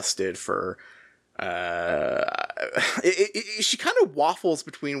get busted for she kind of waffles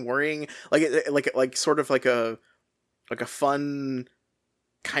between worrying like sort of like a fun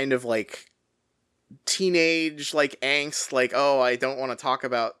kind of like teenage like angst, like, oh, I don't want to talk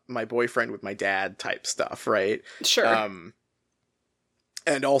about my boyfriend with my dad type stuff, right? Sure.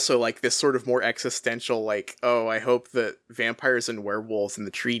 And also like this sort of more existential, like, oh, I hope that vampires and werewolves in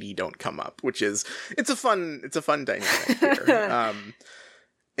the treaty don't come up, which is it's a fun dynamic here.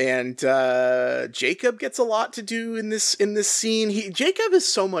 And Jacob gets a lot to do in this scene. Jacob is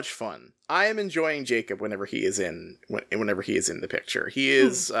so much fun. I am enjoying Jacob whenever he is in the picture. He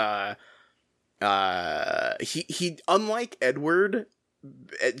is he unlike Edward,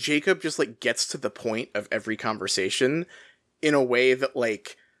 Jacob just like gets to the point of every conversation in a way that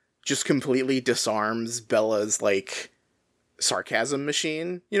like just completely disarms Bella's like sarcasm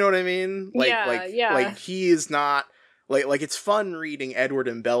machine. You know what I mean? Like he is not like it's fun reading Edward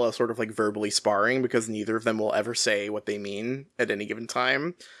and Bella sort of like verbally sparring because neither of them will ever say what they mean at any given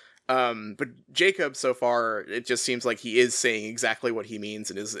time. But Jacob, so far, it just seems like he is saying exactly what he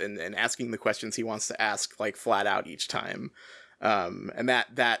means and asking the questions he wants to ask, like, flat out each time. And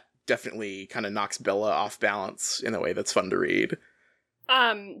that definitely kind of knocks Bella off balance in a way that's fun to read.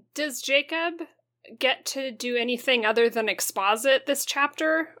 Does Jacob get to do anything other than exposit this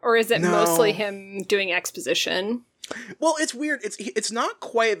chapter? Or is it mostly him doing exposition? Well, it's weird. It's not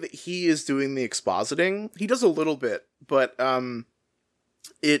quite that he is doing the expositing. He does a little bit, but,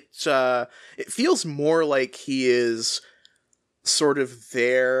 it feels more like he is sort of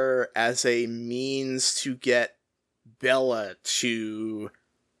there as a means to get Bella to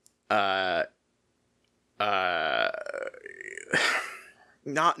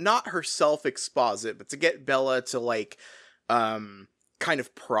not herself exposit, but to get Bella to like kind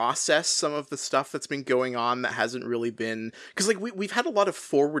of process some of the stuff that's been going on that hasn't really been, because like we've had a lot of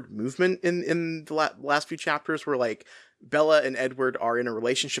forward movement in the last few chapters where like Bella and Edward are in a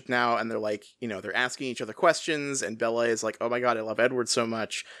relationship now, and they're like, you know, they're asking each other questions, and Bella is like, oh my god, I love Edward so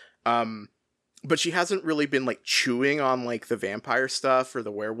much. But she hasn't really been like chewing on like the vampire stuff or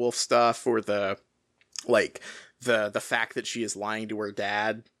the werewolf stuff or the like the fact that she is lying to her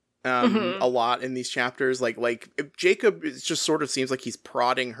dad a lot in these chapters. Like Jacob is just sort of seems like he's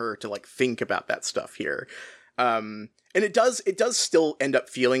prodding her to like think about that stuff here. And And it does still end up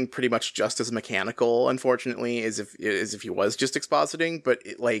feeling pretty much just as mechanical, unfortunately, as if he was just expositing, but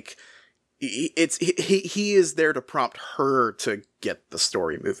he is there to prompt her to get the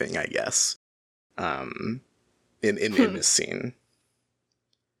story moving, I guess. In this scene.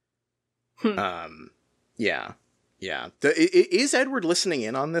 Yeah. Is Edward listening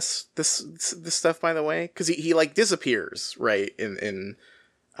in on this stuff, by the way? Because he like disappears, right, in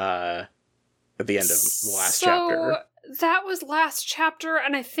at the end of the last chapter. That was last chapter,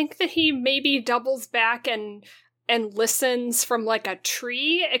 and I think that he maybe doubles back and listens from like a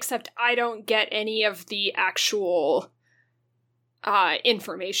tree, except I don't get any of the actual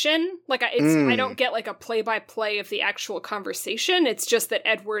information. Like I don't get like a play-by-play of the actual conversation. It's just that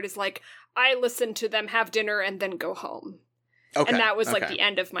Edward is like, I listen to them have dinner and then go home. Okay. And that was like the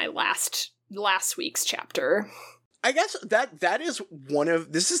end of my last week's chapter. I guess that is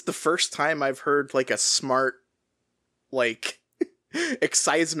this is the first time I've heard like a smart like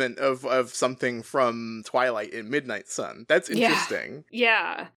excisement of something from Twilight and Midnight Sun. That's interesting.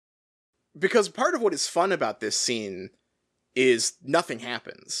 Yeah. Because part of what is fun about this scene is nothing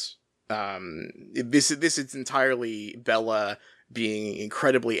happens. This is entirely Bella being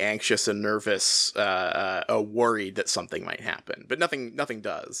incredibly anxious and nervous, worried that something might happen, but nothing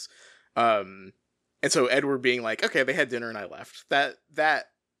does. And so Edward being like, okay, they had dinner and I left. That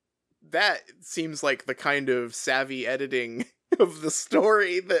seems like the kind of savvy editing of the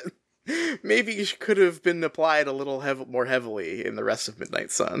story that maybe could have been applied a little more heavily in the rest of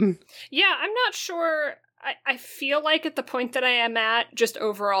Midnight Sun. Yeah, I'm not sure. I feel like at the point that I am at, just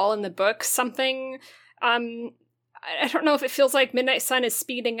overall in the book, something, I don't know if it feels like Midnight Sun is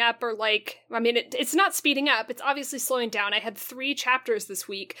speeding up or like, I mean, it's not speeding up. It's obviously slowing down. I had 3 chapters this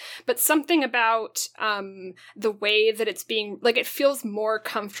week, but something about the way that it's being, like, it feels more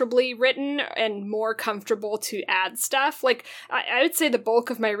comfortably written and more comfortable to add stuff. Like, I would say the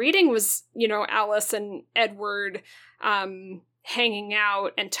bulk of my reading was, Alice and Edward hanging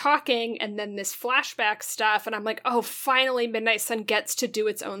out and talking, and then this flashback stuff, and I'm like, oh, finally Midnight Sun gets to do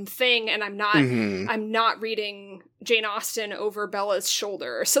its own thing, and I'm not reading Jane Austen over Bella's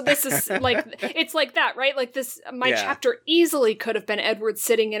shoulder. So this is like, it's like that, right? Like this, my chapter easily could have been Edward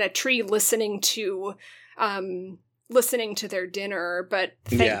sitting in a tree listening to their dinner, but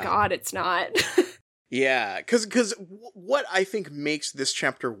thank God it's not. Yeah, because what I think makes this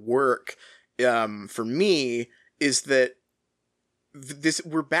chapter work for me is that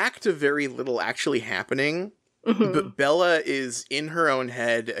we're back to very little actually happening, but Bella is in her own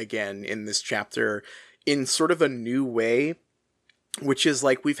head again in this chapter in sort of a new way, which is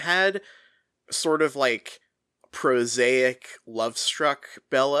like we've had sort of like prosaic love-struck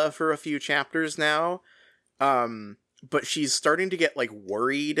Bella for a few chapters now, but she's starting to get like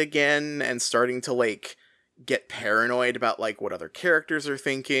worried again and starting to like get paranoid about like what other characters are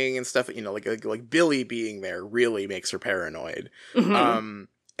thinking and stuff, like Billy being there really makes her paranoid. And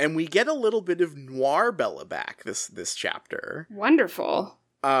we get a little bit of noir Bella back this chapter. Wonderful.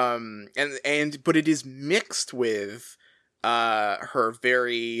 But it is mixed with her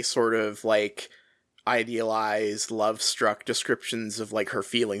very sort of like idealized love-struck descriptions of like her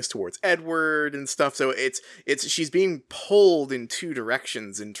feelings towards Edward and stuff. So it's she's being pulled in 2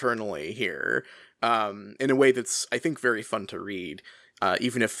 directions internally here. In a way that's, I think, very fun to read,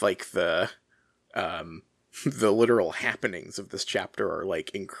 even if, like, the literal happenings of this chapter are,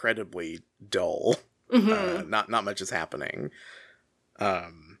 like, incredibly dull. Not much is happening.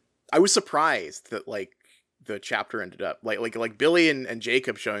 I was surprised that, like, the chapter ended up, like Billy and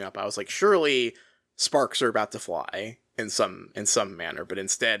Jacob showing up, I was like, surely sparks are about to fly in some manner, but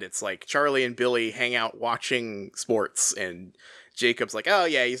instead it's, like, Charlie and Billy hang out watching sports, and Jacob's like, oh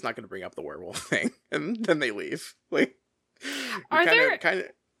yeah, he's not going to bring up the werewolf thing, and then they leave. Like, are there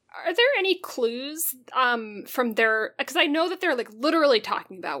any clues from their? Because I know that they're like literally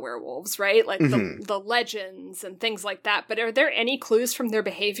talking about werewolves, right? Like the legends and things like that. But are there any clues from their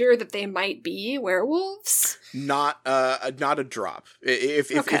behavior that they might be werewolves? Not a drop.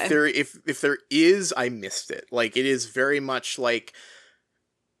 If there is, I missed it. Like, it is very much like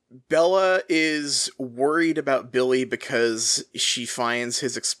Bella is worried about Billy because she finds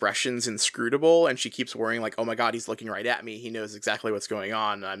his expressions inscrutable, and she keeps worrying like, oh my god, he's looking right at me. He knows exactly what's going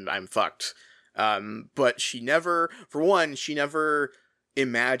on. I'm fucked. But she never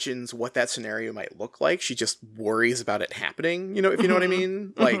imagines what that scenario might look like. She just worries about it happening, if you know what I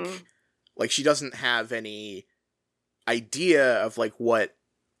mean? Like she doesn't have any idea of like what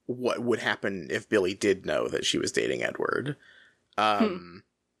would happen if Billy did know that she was dating Edward.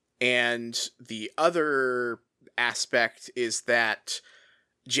 And the other aspect is that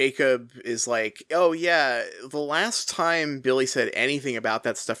Jacob is like, oh yeah, the last time Billy said anything about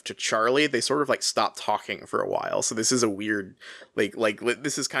that stuff to Charlie, they sort of like stopped talking for a while. So this is a weird,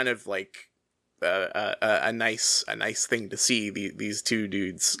 this is kind of like a nice thing to see these two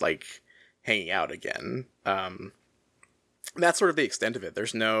dudes like hanging out again. That's sort of the extent of it.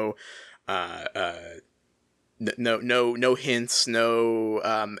 There's no hints,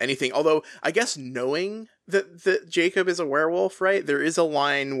 no anything. Although I guess knowing that Jacob is a werewolf, right? There is a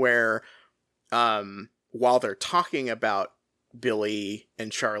line where, while they're talking about Billy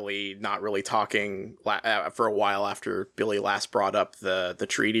and Charlie not really talking for a while after Billy last brought up the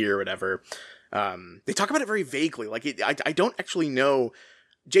treaty or whatever, they talk about it very vaguely. Like I don't actually know.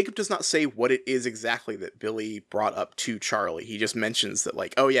 Jacob does not say what it is exactly that Billy brought up to Charlie. He just mentions that,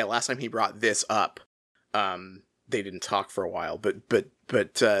 like, oh yeah, last time he brought this up, they didn't talk for a while. But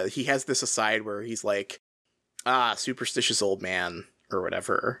he has this aside where he's like, superstitious old man or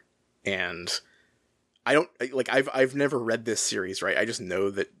whatever. And I don't like, I've never read this series, right? I just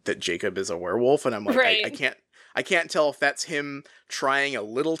know that Jacob is a werewolf, and I'm like, right. I can't tell if that's him trying a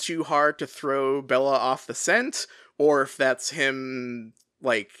little too hard to throw Bella off the scent, or if that's him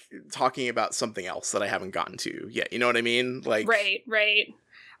like talking about something else that I haven't gotten to yet. You know what I mean? Like, right.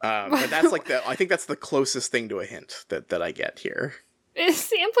 But that's like I think that's the closest thing to a hint that I get here. Is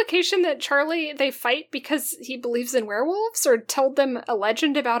the implication that Charlie, they fight because he believes in werewolves, or told them a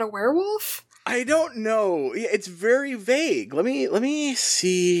legend about a werewolf? I don't know. It's very vague. Let me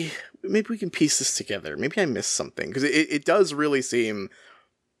see. Maybe we can piece this together. Maybe I missed something, because it does really seem.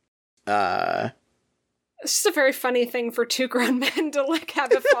 It's just a very funny thing for two grown men to like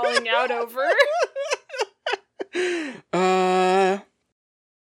have a falling out over.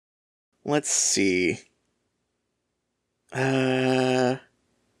 Let's see.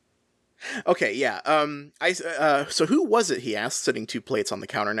 Okay, yeah. So who was it, he asked, sitting 2 plates on the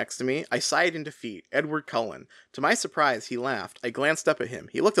counter next to me. I sighed in defeat. Edward Cullen. To my surprise, he laughed. I glanced up at him.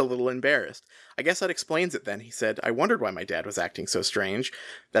 He looked a little embarrassed. I guess that explains it then, he said. I wondered why my dad was acting so strange.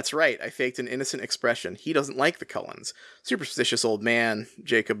 That's right, I faked an innocent expression. He doesn't like the Cullens. Superstitious old man,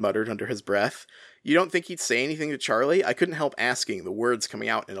 Jacob muttered under his breath. You don't think he'd say anything to Charlie? I couldn't help asking, the words coming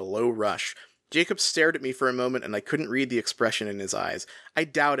out in a low rush. Jacob stared at me for a moment, and I couldn't read the expression in his eyes. I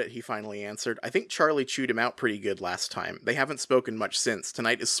doubt it, he finally answered. I think Charlie chewed him out pretty good last time. They haven't spoken much since.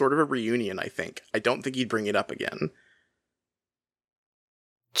 Tonight is sort of a reunion, I think. I don't think he'd bring it up again.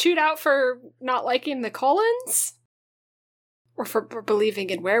 Chewed out for not liking the Cullens? Or for believing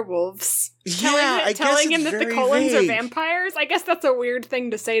in werewolves? Yeah, telling him that the Cullens are vampires? I guess that's a weird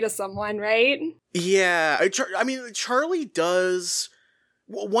thing to say to someone, right? Yeah, Charlie does...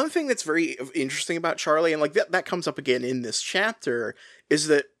 One thing that's very interesting about Charlie, and like that comes up again in this chapter, is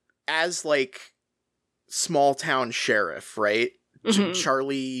that as like small town sheriff, right? Mm-hmm.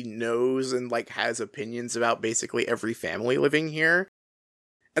 Charlie knows and like has opinions about basically every family living here.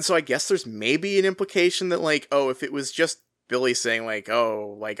 And so I guess there's maybe an implication that like, oh, if it was just Billy saying like,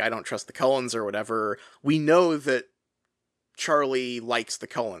 oh, like I don't trust the Cullens or whatever, we know that Charlie likes the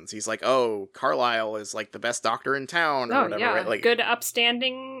Cullens. He's like, oh, Carlisle is like the best doctor in town or whatever. Yeah. Right? Like, good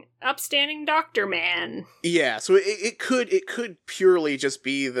upstanding doctor man. Yeah, so it could purely just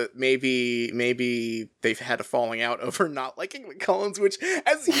be that maybe they've had a falling out over not liking the Cullens, which,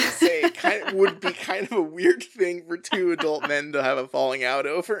 as you say, would be kind of a weird thing for 2 adult men to have a falling out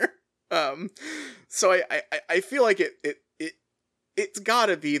over. So I feel like it's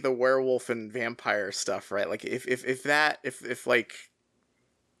gotta be the werewolf and vampire stuff, right? Like if like,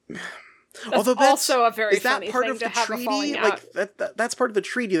 that's although that's also a very funny part thing of to the have treaty? a falling out. Like that's part of the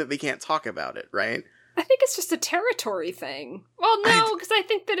treaty that they can't talk about it, right? I think it's just a territory thing. Well, no, because I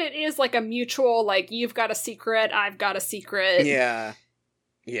think that it is like a mutual, like you've got a secret, I've got a secret. Yeah.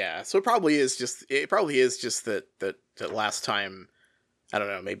 So it probably is just that last time. I don't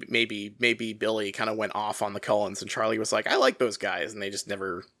know, maybe Billy kind of went off on the Cullens and Charlie was like, I like those guys, and they just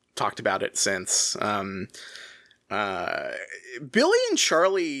never talked about it since. Billy and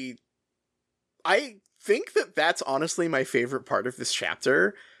Charlie, I think that's honestly my favorite part of this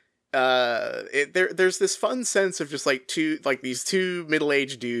chapter. There's this fun sense of just like these 2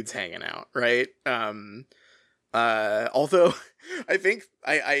 middle-aged dudes hanging out, right? Although I think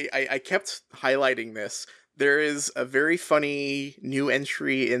I kept highlighting this. There is a very funny new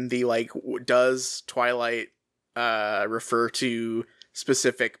entry in the, like, does Twilight refer to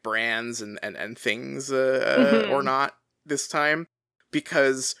specific brands and things or not this time?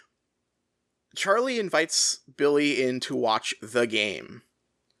 Because Charlie invites Billy in to watch The Game.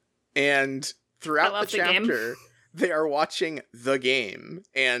 And throughout the chapter, they are watching the game,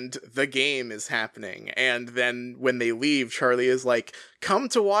 and the game is happening. And then when they leave, Charlie is like, come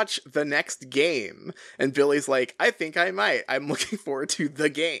to watch the next game. And Billy's like, I think I might. I'm looking forward to the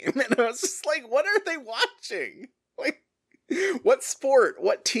game. And I was just like, what are they watching? Like, what sport?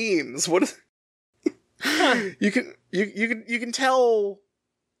 What teams? What is... You can tell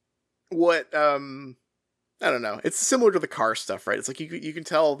what, I don't know. It's similar to the car stuff, right? It's like, you can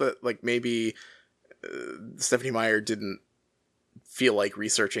tell that, like, maybe Stephanie Meyer didn't feel like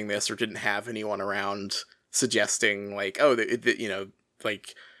researching this, or didn't have anyone around suggesting, like, oh, you know,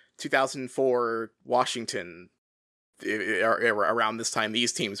 like 2004 Washington, around this time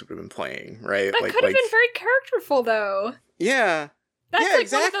these teams would have been playing, right? That could have been very characterful, though. Yeah. That's yeah, like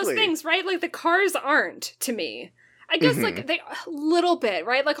exactly. one of those things, right? Like, the cars aren't, to me. I guess, like, they, a little bit,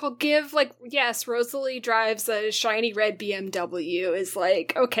 right? Like, I'll give, like, yes, Rosalie drives a shiny red BMW is,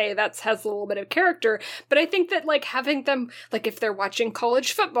 like, okay, that has a little bit of character. But I think that, like, having them, like, if they're watching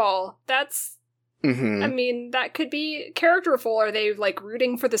college football, that's, I mean, that could be characterful. Are they, like,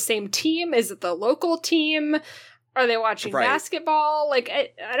 rooting for the same team? Is it the local team? Are they watching basketball? Like,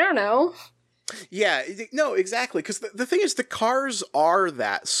 I don't know. Yeah, no, exactly. Because the thing is, the cars are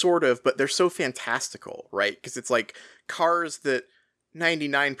that, sort of, but they're so fantastical, right? Because it's like cars that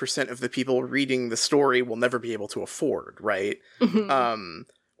 99% of the people reading the story will never be able to afford, right?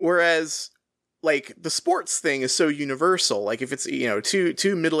 Whereas, like, the sports thing is so universal. Like, if it's, you know,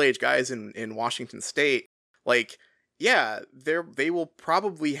 two middle-aged guys in Washington State, like, yeah, they will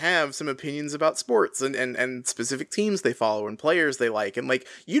probably have some opinions about sports and specific teams they follow and players they like. And, like,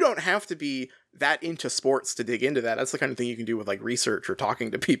 you don't have to be that into sports to dig into that. That's the kind of thing you can do with, like, research or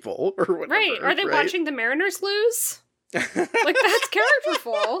talking to people or whatever. Right. Are they watching the Mariners lose? Like, that's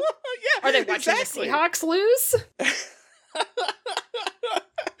characterful. Yeah. Are they watching the Seahawks lose?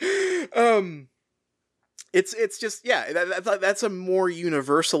 It's just, yeah, that's a more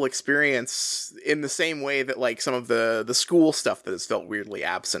universal experience, in the same way that, like, some of the school stuff that has felt weirdly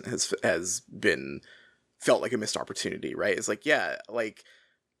absent has been felt like a missed opportunity, right? It's like, yeah, like,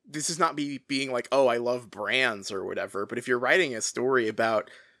 this is not being like, oh, I love brands or whatever, but if you're writing a story about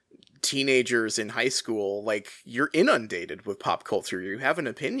teenagers in high school, like, you're inundated with pop culture, you have an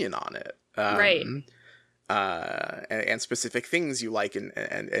opinion on it. Right. And specific things you like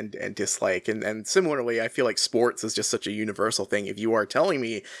and dislike. And similarly, I feel like sports is just such a universal thing. If you are telling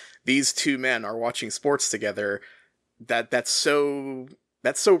me these two men are watching sports together, that's so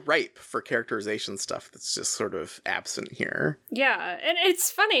ripe for characterization stuff that's just sort of absent here. Yeah, and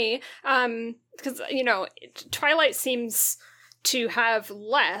it's funny, because, you know, Twilight seems to have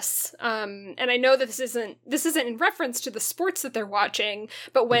less, and I know that this isn't in reference to the sports that they're watching,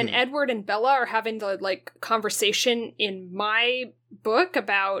 but when Edward and Bella are having the, like, conversation in my book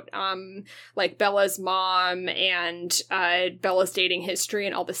about, like, Bella's mom and Bella's dating history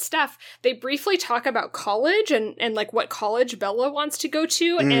and all this stuff, they briefly talk about college and like, what college Bella wants to go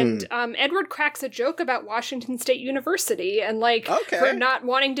to, and Edward cracks a joke about Washington State University and, like, her not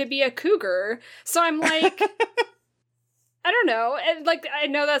wanting to be a cougar. So I'm like... I don't know. And, like, I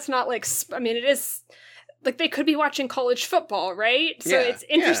know that's not, like, I mean, it is, like, they could be watching college football, right? So it's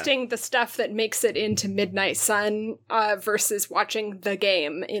interesting, the stuff that makes it into Midnight Sun versus watching the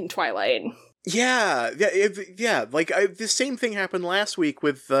game in Twilight. Yeah. Like, the same thing happened last week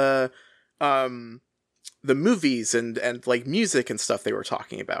with the movies and like, music and stuff they were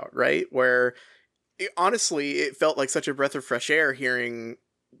talking about, right? Where, honestly, it felt like such a breath of fresh air hearing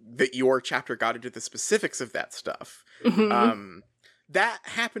that your chapter got into the specifics of that stuff. That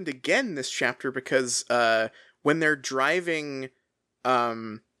happened again this chapter because when they're driving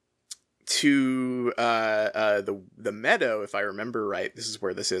to the meadow, if I remember right, this is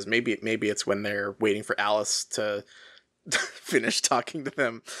where this is. Maybe it's when they're waiting for Alice to finish talking to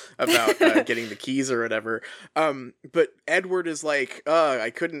them about getting the keys or whatever. But Edward is like, I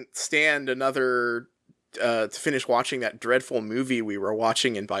couldn't stand another to finish watching that dreadful movie we were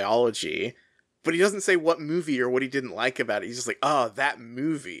watching in biology. But he doesn't say what movie or what he didn't like about it. He's just like, oh, that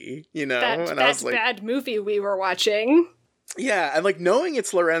movie, you know? That bad movie we were watching. Yeah, and, like, knowing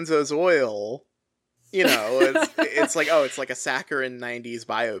it's Lorenzo's Oil, you know, it's like, oh, it's like a saccharine 90s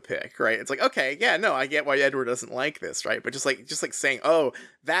biopic, right? It's like, okay, yeah, no, I get why Edward doesn't like this, right? But just like saying, oh,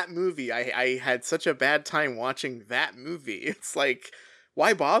 that movie, I had such a bad time watching that movie. It's like,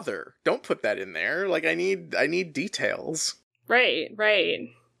 why bother? Don't put that in there. Like, I need details. Right.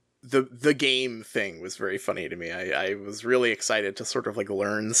 The game thing was very funny to me. I was really excited to sort of, like,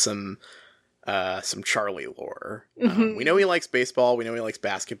 learn some Charlie lore. We know he likes baseball. We know he likes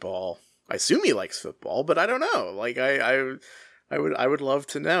basketball. I assume he likes football, but I don't know. Like, I I would love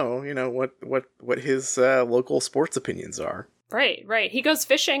to know, you know, what his local sports opinions are. Right. He goes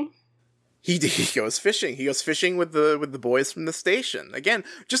fishing. He goes fishing. He goes fishing with the boys from the station. Again,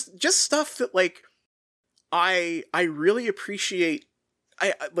 just stuff that like I really appreciate.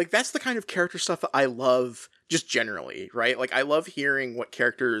 I like that's the kind of character stuff that I love just generally, right? Like I love hearing what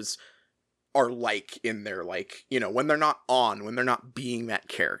characters are like in their, like, you know, when they're not being that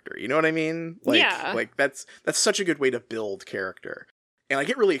character. You know what I mean? Like, yeah. Like that's such a good way to build character. And I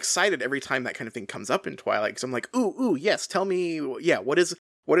get really excited every time that kind of thing comes up in Twilight, because I'm like, ooh, yes, tell me, yeah, what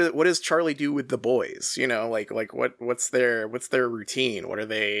does Charlie do with the boys? You know, like what's their routine? What are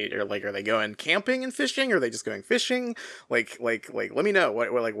they going camping and fishing? Or are they just going fishing? Like let me know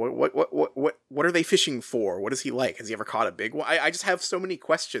what are they fishing for? What is he like? Has he ever caught a big one? I just have so many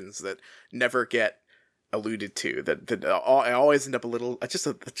questions that never get alluded to that I always end up a little just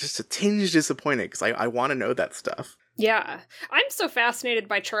a tinge disappointed, because I want to know that stuff. Yeah, I'm so fascinated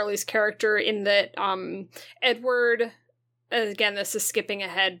by Charlie's character in that Edward. Again, this is skipping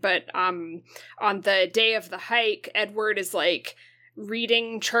ahead, but on the day of the hike, Edward is like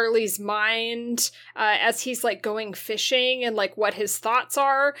reading Charlie's mind as he's like going fishing and like what his thoughts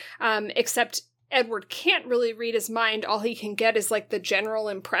are. Except Edward can't really read his mind. All he can get is like the general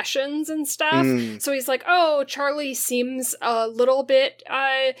impressions and stuff. So he's like, oh, Charlie seems a little bit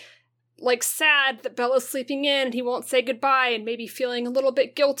like sad that Bella's sleeping in and he won't say goodbye, and maybe feeling a little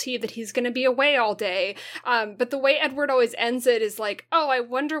bit guilty that he's going to be away all day. But the way Edward always ends it is like, oh, I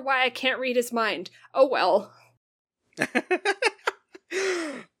wonder why I can't read his mind. Oh, well.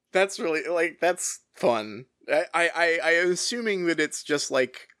 That's really, like, that's fun. I am assuming that it's just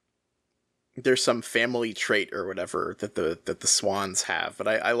like there's some family trait or whatever that the Swans have. But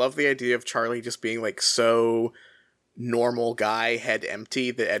I love the idea of Charlie just being like so normal guy, head empty,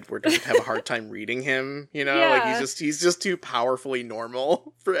 that Edward doesn't have a hard time reading him, you know? Yeah. Like he's just too powerfully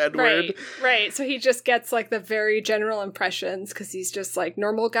normal for Edward. Right. So he just gets like the very general impressions because he's just like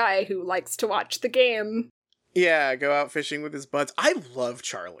normal guy who likes to watch the game. Yeah, go out fishing with his buds. I love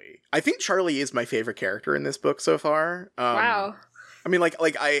Charlie. I think Charlie is my favorite character in this book so far. Wow. I mean,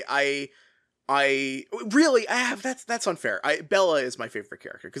 I really, that's unfair. Bella is my favorite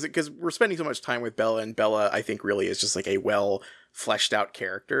character because we're spending so much time with Bella, and Bella, I think, really is just like a well fleshed out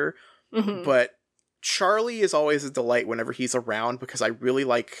character. Mm-hmm. But Charlie is always a delight whenever he's around, because I really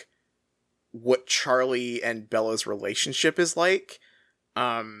like what Charlie and Bella's relationship is like.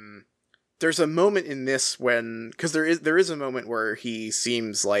 There's a moment in this because there is a moment where he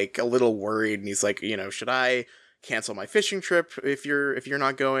seems like a little worried, and he's like, you know, should I cancel my fishing trip if you're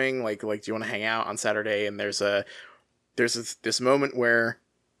not going? Like, do you want to hang out on Saturday? And there's this moment where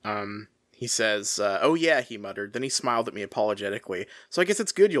he says, oh yeah, he muttered. Then he smiled at me apologetically. So I guess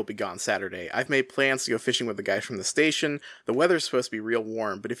it's good you'll be gone Saturday. I've made plans to go fishing with the guys from the station. The weather's supposed to be real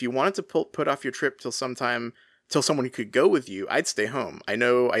warm, but if you wanted to put off your trip till someone who could go with you, I'd stay home. I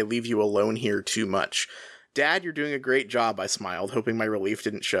know I leave you alone here too much. Dad, you're doing a great job, I smiled, hoping my relief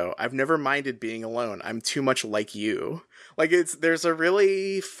didn't show. I've never minded being alone. I'm too much like you. Like, there's a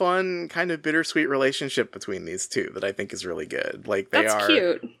really fun, kind of bittersweet relationship between these two that I think is really good. Like, That's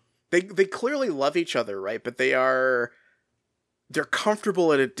cute. They clearly love each other, right? But they're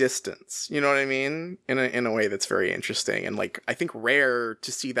comfortable at a distance. You know what I mean? In a way that's very interesting. And, like, I think rare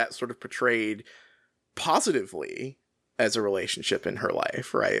to see that sort of portrayed positively as a relationship in her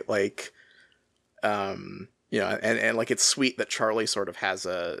life, right? Like, you know, and like, it's sweet that Charlie sort of has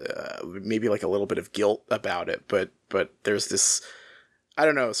maybe like a little bit of guilt about it, but there's this, I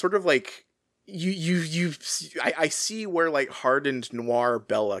don't know, sort of like I see where like hardened noir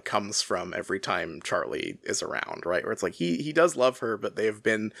Bella comes from every time Charlie is around, right? Where it's like he does love her, but they have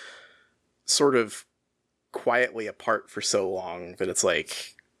been sort of quietly apart for so long that it's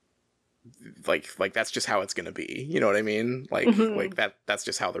like that's just how it's gonna be. You know what I mean? Like, mm-hmm. like that's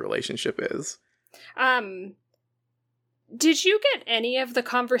just how the relationship is. Did you get any of the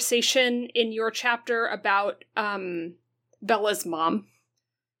conversation in your chapter about Bella's mom?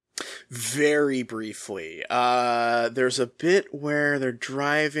 Very briefly. There's a bit where they're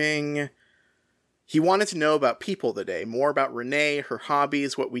driving. He wanted to know about people today, more about Renee, her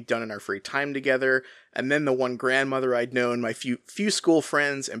hobbies, what we'd done in our free time together, and then the one grandmother I'd known, my few school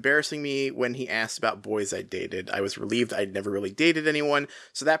friends, embarrassing me when he asked about boys I'd dated. I was relieved I'd never really dated anyone,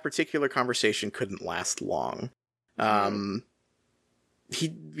 so that particular conversation couldn't last long. Not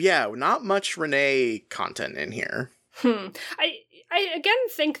much Renee content in here. I again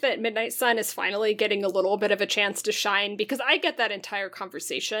think that Midnight Sun is finally getting a little bit of a chance to shine, because I get that entire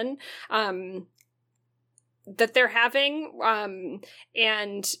conversation. that they're having,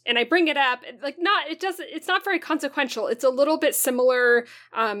 and I bring it up, like, it's not very consequential. It's a little bit similar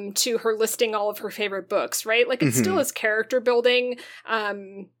to her listing all of her favorite books, right? Like, it still is character building,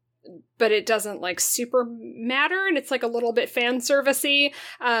 but it doesn't, like, super matter, and it's, like, a little bit fan servicey.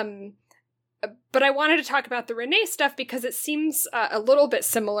 But I wanted to talk about the Renee stuff because it seems a little bit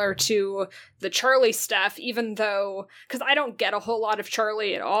similar to the Charlie stuff, even though, because I don't get a whole lot of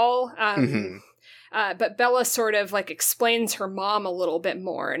Charlie at all. But Bella sort of, like, explains her mom a little bit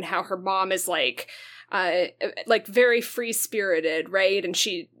more, and how her mom is, like very free-spirited, right? And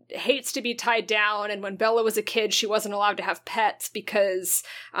she hates to be tied down, and when Bella was a kid, she wasn't allowed to have pets because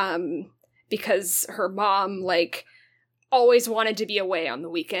her mom, like, always wanted to be away on the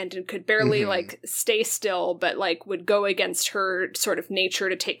weekend and could barely like stay still, but like would go against her sort of nature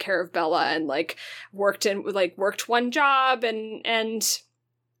to take care of Bella, and like worked one job and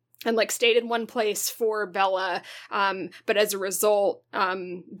like stayed in one place for Bella. But as a result,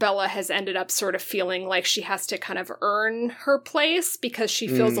 Bella has ended up sort of feeling like she has to kind of earn her place because she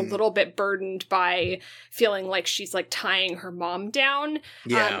feels a little bit burdened by feeling like she's like tying her mom down.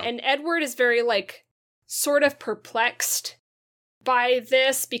 Yeah. And Edward is very like sort of perplexed by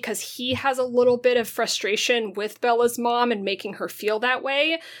this because he has a little bit of frustration with Bella's mom and making her feel that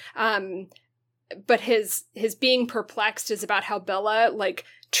way. But his being perplexed is about how Bella, like,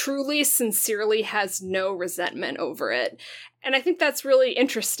 truly, sincerely has no resentment over it. And I think that's really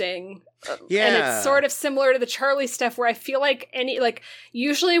interesting. Yeah. And it's sort of similar to the Charlie stuff where I feel like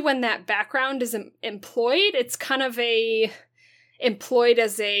usually when that background is employed, it's kind of employed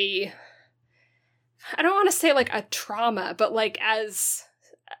as a, I don't want to say like a trauma, but like as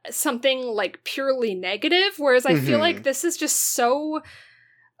something like purely negative. Whereas I feel like this is just so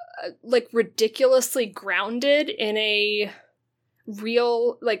like ridiculously grounded in a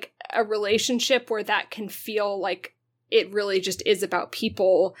real, like a relationship where that can feel like it really just is about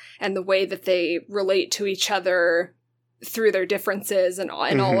people and the way that they relate to each other through their differences and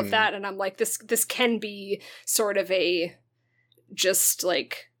all of that. And I'm like, this can be sort of a just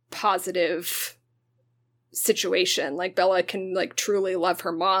like positive situation. Like Bella can like truly love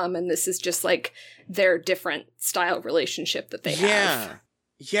her mom, and this is just like their different style relationship that they have.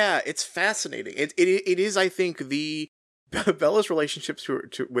 Yeah, it's fascinating. It is, I think, Bella's relationships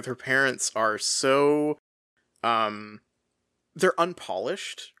with her parents are so, they're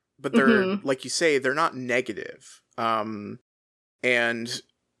unpolished, but they're, like you say, they're not negative. And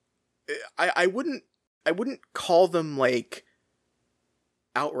I wouldn't call them like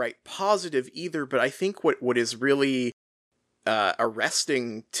outright positive either, but I think what is really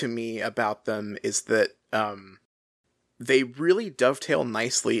arresting to me about them is that they really dovetail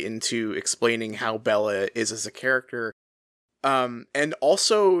nicely into explaining how Bella is as a character, and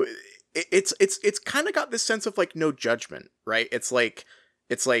also it's kind of got this sense of like no judgment, right? It's like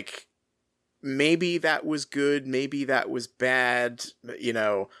maybe that was good, maybe that was bad, you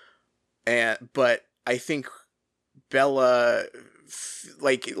know, but I think Bella,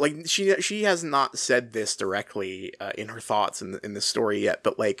 like she has not said this directly in her thoughts in the story yet,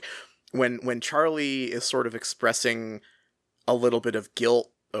 but like when Charlie is sort of expressing a little bit of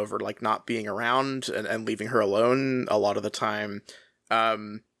guilt over like not being around and leaving her alone a lot of the time,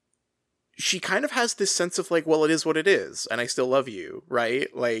 she kind of has this sense of like, well, it is what it is, and I still love you, right?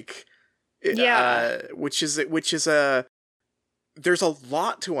 Like, which is there's a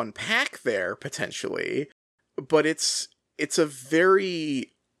lot to unpack there potentially, but it's a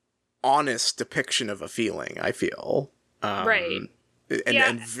very honest depiction of a feeling, I feel. Right.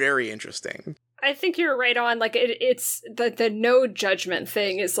 And very interesting. I think you're right on. Like, it's the no judgment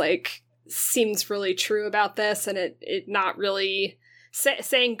thing is like, seems really true about this, and it not really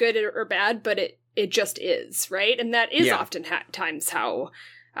saying good or bad, but it just is, right? And that is often times how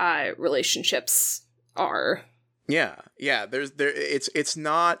relationships are. Yeah.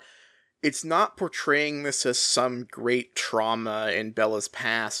 It's not portraying this as some great trauma in Bella's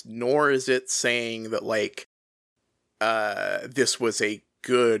past, nor is it saying that like this was a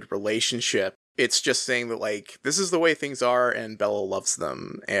good relationship. It's just saying that like this is the way things are, and Bella loves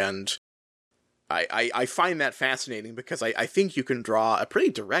them, and I find that fascinating because I think you can draw a pretty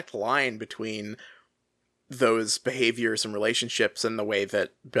direct line between those behaviors and relationships and the way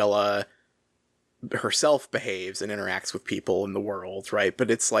that Bella herself behaves and interacts with people in the world, right? But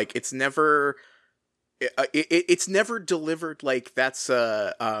it's like it's never delivered like that's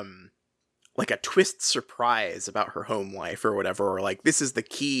like a twist surprise about her home life or whatever, or like this is the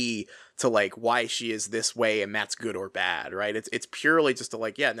key to like why she is this way and that's good or bad, right? It's purely just to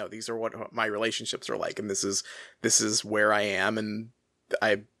like, these are what my relationships are like, and this is where I am, and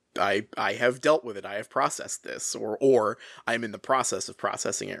I have dealt with it. I have processed this, or I'm in the process of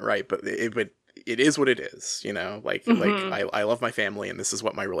processing it, right? But it is what it is, you know? Like, I love my family, and this is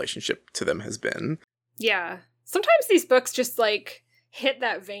what my relationship to them has been. Yeah. Sometimes these books just, like, hit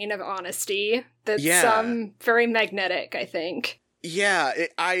that vein of honesty that's very magnetic, I think. Yeah,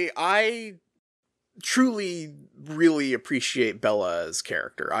 I truly really appreciate Bella's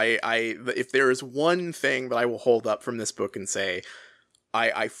character. If there is one thing that I will hold up from this book and say,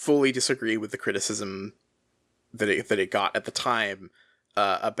 I fully disagree with the criticism that it got at the time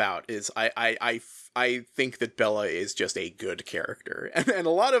about is I think that Bella is just a good character, and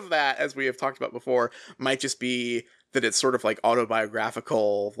a lot of that, as we have talked about before, might just be that it's sort of like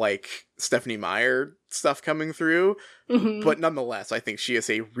autobiographical, like Stephenie Meyer stuff coming through. But nonetheless, I think she is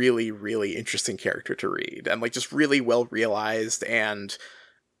a really, really interesting character to read, and like just really well realized, and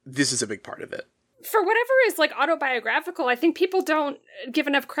this is a big part of it. For whatever is like autobiographical, I think people don't give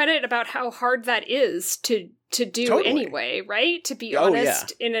enough credit about how hard that is to do anyway, right? To be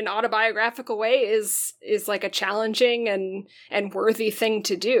honest in an autobiographical way is like a challenging and worthy thing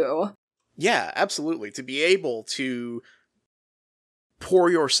to do. Yeah, absolutely. To be able to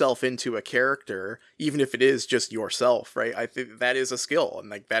pour yourself into a character, even if it is just yourself, right? I think that is a skill, and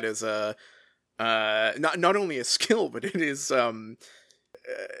like that is a not only a skill, but it is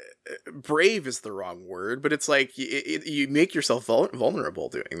brave is the wrong word, but it's like you make yourself vulnerable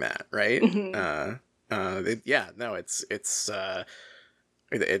doing that, right? I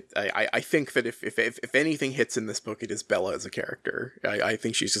think that if anything hits in this book, it is Bella as a character. I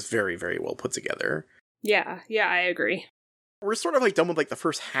think she's just very, very well put together. Yeah, I agree. We're sort of like done with like the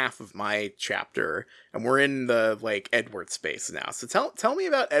first half of my chapter, and we're in the like Edward space now. So tell me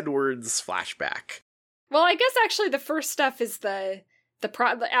about Edward's flashback. Well, I guess actually the first stuff is the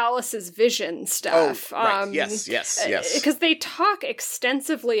Alice's vision stuff. Oh, right. Yes. Because they talk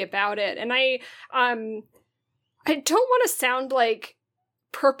extensively about it, and I don't want to sound like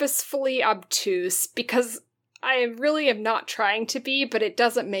purposefully obtuse, because I really am not trying to be, but it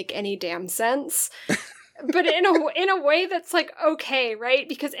doesn't make any damn sense. But in a way that's like, okay, right?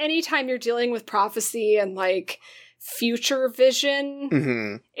 Because anytime you're dealing with prophecy and like future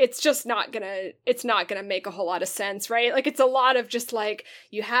vision, it's just not gonna make a whole lot of sense, right? Like, it's a lot of just like,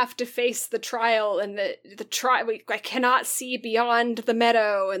 you have to face the trial, and the trial, I cannot see beyond the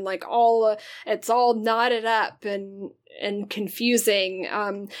meadow, and like it's all knotted up and confusing.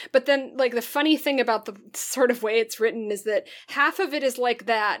 But then like the funny thing about the sort of way it's written is that half of it is like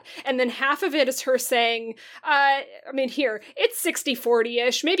that, and then half of it is her saying, here, it's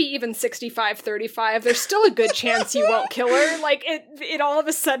 60-40-ish, maybe even 65-35. There's still a good chance you won't kill her. Like, it all of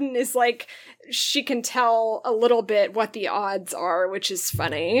a sudden is like, she can tell a little bit what the odds are, which is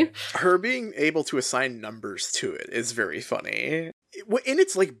funny. Her being able to assign numbers to it is very funny. In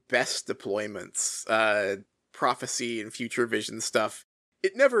its like best deployments, prophecy and future vision stuff,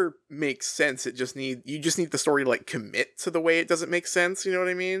 it never makes sense. You just need the story to like commit to the way it doesn't make sense. You know what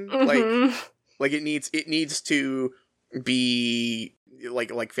I mean? Like it needs to be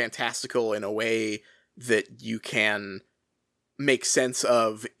like fantastical in a way that you can make sense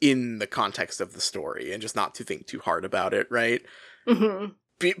of in the context of the story, and just not to think too hard about it, right?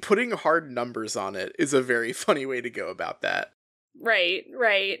 Putting hard numbers on it is a very funny way to go about that. Right.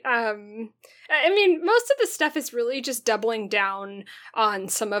 I mean, most of the stuff is really just doubling down on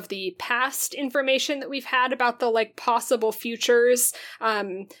some of the past information that we've had about the like possible futures.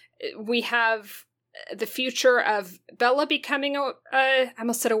 We have the future of Bella becoming I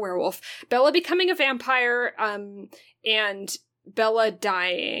almost said a werewolf. Bella becoming a vampire, and Bella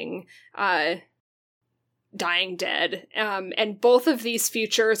dying dead. And both of these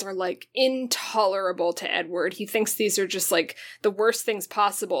futures are like intolerable to Edward. He thinks these are just like the worst things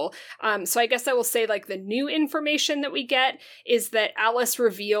possible. So I guess I will say like the new information that we get is that Alice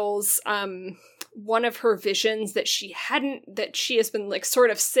reveals one of her visions that she has been like sort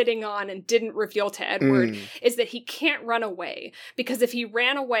of sitting on and didn't reveal to Edward, is that he can't run away, because if he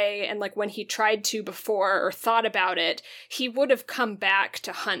ran away and like when he tried to before or thought about it, he would have come back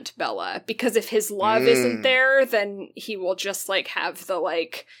to hunt Bella, because if his love isn't there, then he will just like have the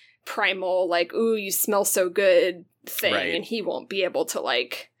like primal like, ooh, you smell so good thing, right. And he won't be able to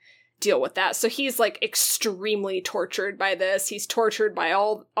like deal with that. So he's like extremely tortured by this. He's tortured by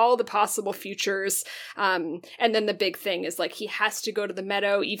all the possible futures. And then the big thing is like he has to go to the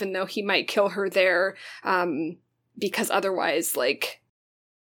meadow, even though he might kill her there, because otherwise like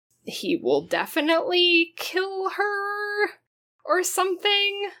he will definitely kill her or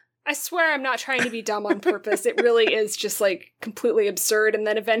something. I swear I'm not trying to be dumb on purpose. It really is just like completely absurd. And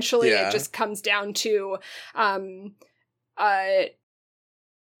then eventually it just comes down to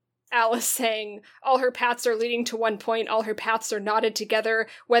Alice saying all her paths are leading to one point, all her paths are knotted together,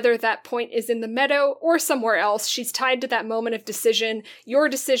 whether that point is in the meadow or somewhere else. She's tied to that moment of decision, your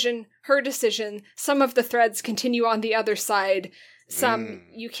decision, her decision. Some of the threads continue on the other side. Some,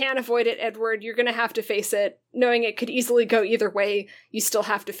 you can't avoid it, Edward. You're going to have to face it. Knowing it could easily go either way, you still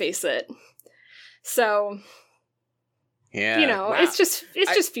have to face it. So, yeah, wow. it's just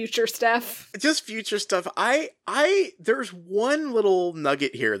future stuff. Just future stuff. There's one little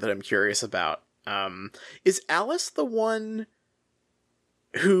nugget here that I'm curious about. Is Alice the one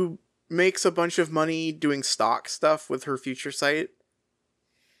who makes a bunch of money doing stock stuff with her future site?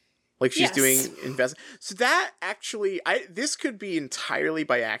 Like she's doing investment. So that actually, this could be entirely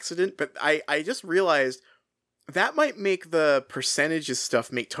by accident, but I just realized that might make the percentages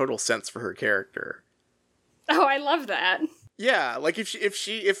stuff make total sense for her character. Oh, I love that. Yeah, like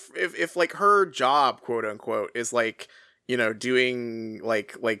if like her job, quote unquote, is like, doing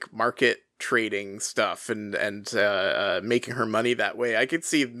like market trading stuff and making her money that way, I could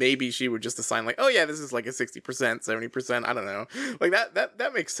see maybe she would just assign like, oh yeah, this is like a 60%, 70%, I don't know. Like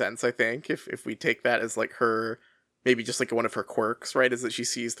that makes sense, I think, if we take that as like her, maybe just like one of her quirks, right, is that she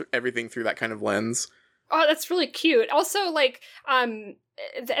sees everything through that kind of lens. Oh, that's really cute. Also, like,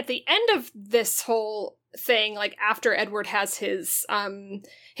 at the end of this whole thing, like after Edward has his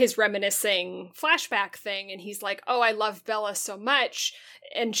reminiscing flashback thing, and he's like, oh, I love Bella so much,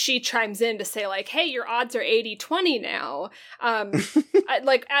 and she chimes in to say like, hey, your odds are 80-20 now.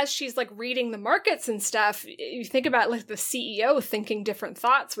 Like as she's like reading the markets and stuff, you think about like the CEO thinking different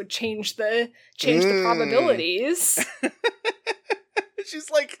thoughts would change the probabilities.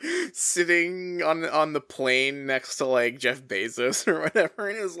 She's like sitting on the plane next to like Jeff Bezos or whatever,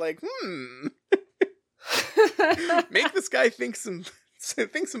 and it was like, make this guy think some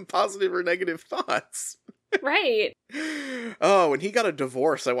positive or negative thoughts. Right. Oh, when he got a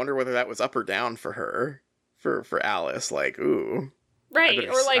divorce, I wonder whether that was up or down for her, for Alice. Like, ooh. Right,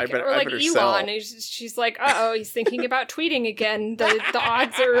 or like Elon, she's like, uh-oh, he's thinking about tweeting again. The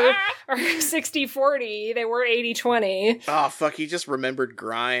odds are 60-40. They were 80-20. Oh, fuck, he just remembered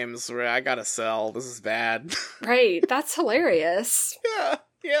Grimes. I gotta sell. This is bad. Right, that's hilarious. Yeah.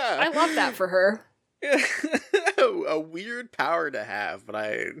 I love that for her. Yeah. A weird power to have, but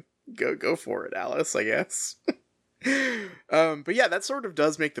I go for it, Alice, I guess. But yeah, that sort of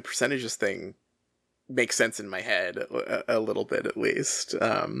does make the percentages thing make sense in my head a little bit, at least.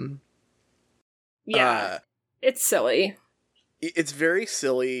 It's silly. It's very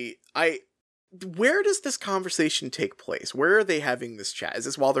silly. Where does this conversation take place? Where are they having this chat? Is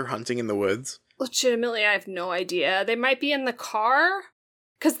this while they're hunting in the woods? Legitimately, I have no idea. They might be in the car,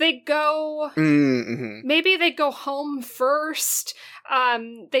 because they go... Mm-hmm. Maybe they go home first.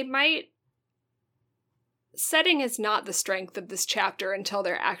 They might... Setting is not the strength of this chapter until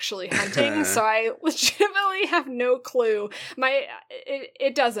they're actually hunting, so I legitimately have no clue.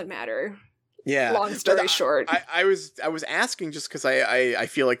 It doesn't matter. Yeah. Long story short. I was asking just because I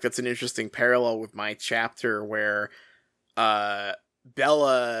feel like that's an interesting parallel with my chapter where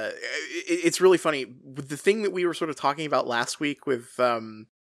Bella... It's really funny. The thing that we were sort of talking about last week with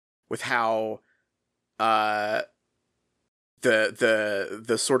how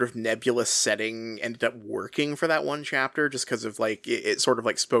the sort of nebulous setting ended up working for that one chapter just because of like it sort of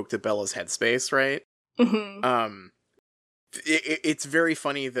like spoke to Bella's headspace, right? Mm-hmm. It's very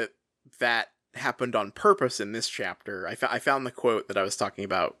funny that happened on purpose in this chapter. I found the quote that I was talking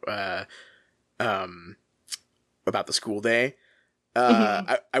about the school day.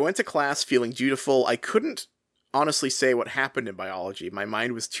 I went to class feeling dutiful. I couldn't honestly say what happened in biology. My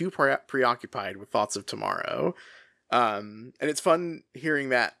mind was too preoccupied with thoughts of tomorrow. And it's fun hearing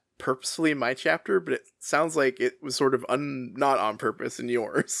that purposefully in my chapter, but it sounds like it was sort of not on purpose in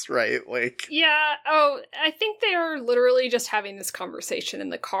yours, right? Like, yeah. Oh, I think they are literally just having this conversation in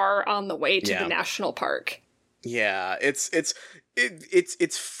the car on the way to the national park. Yeah, it's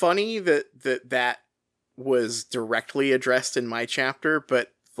funny that was directly addressed in my chapter,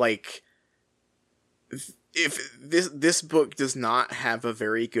 but like, if this book does not have a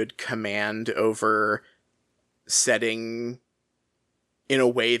very good command over setting in a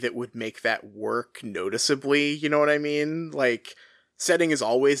way that would make that work noticeably, you know what I mean? Like, setting is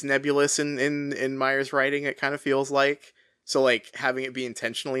always nebulous in Meyer's writing, it kind of feels like. So, like, having it be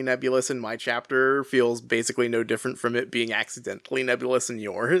intentionally nebulous in my chapter feels basically no different from it being accidentally nebulous in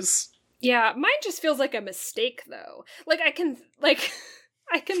yours. Yeah, mine just feels like a mistake, though. Like, I can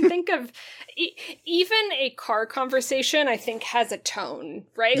think of even a car conversation, I think, has a tone,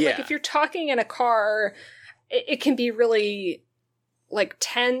 right? Yeah. Like, if you're talking in a car, it can be really like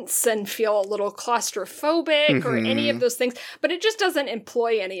tense and feel a little claustrophobic or any of those things, but it just doesn't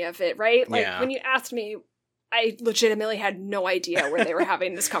employ any of it, right? Like when you asked me, I legitimately had no idea where they were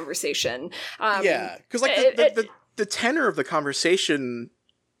having this conversation. Because like the tenor of the conversation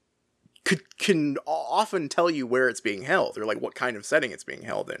can often tell you where it's being held or like what kind of setting it's being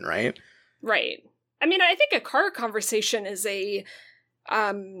held in, right? Right. I mean, I think a car conversation is it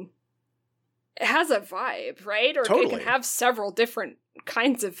has a vibe, right? Or totally. It can have several different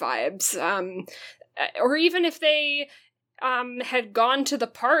kinds of vibes. Or even if they had gone to the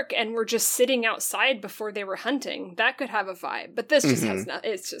park and were just sitting outside before they were hunting, that could have a vibe. But this just has not.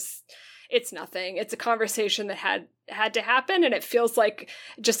 It's nothing. It's a conversation that had to happen, and it feels like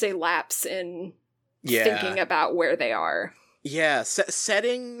just a lapse in thinking about where they are. Yeah,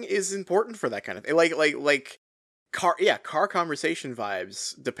 setting is important for that kind of thing. Like car conversation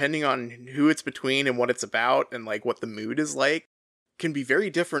vibes, depending on who it's between and what it's about and like what the mood is like, can be very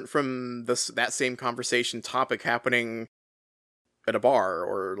different from that same conversation topic happening at a bar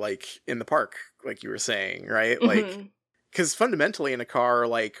or like in the park, like you were saying, right? Like, because fundamentally in a car,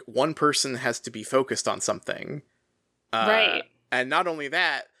 like one person has to be focused on something, right? And not only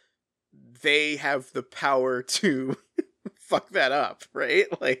that, they have the power to fuck that up, right?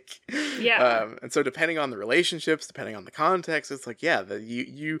 Like, and so depending on the relationships, depending on the context, it's like,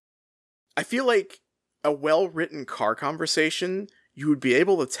 I feel like a well-written car conversation, you would be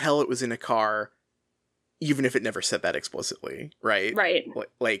able to tell it was in a car, even if it never said that explicitly, right? Right.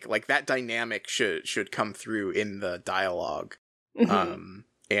 Like that dynamic should come through in the dialogue. And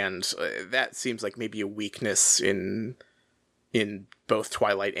that seems like maybe a weakness in both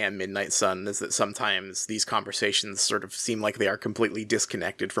Twilight and Midnight Sun, is that sometimes these conversations sort of seem like they are completely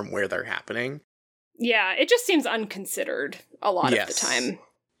disconnected from where they're happening. Yeah, it just seems unconsidered a lot of the time.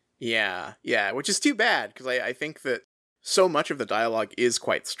 Yeah, which is too bad, because I think that so much of the dialogue is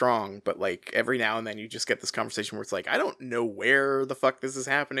quite strong, but like every now and then you just get this conversation where it's like, I don't know where the fuck this is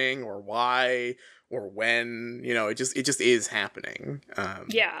happening or why or when, it just is happening.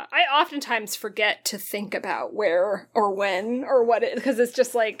 I oftentimes forget to think about where or when or what because it's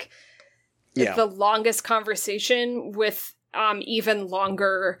just like the longest conversation with even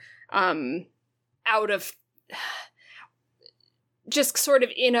longer out of just sort of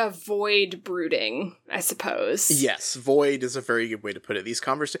in a void brooding, I suppose. Yes, void is a very good way to put it. These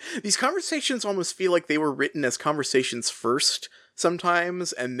conversations almost feel like they were written as conversations first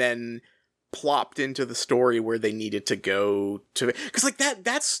sometimes, and then plopped into the story where they needed to go to. Because like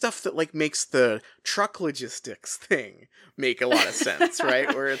that's stuff that like makes the truck logistics thing make a lot of sense,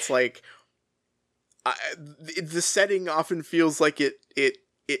 right? Where it's like the setting often feels like it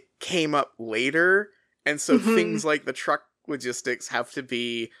came up later, and so things like the truck logistics have to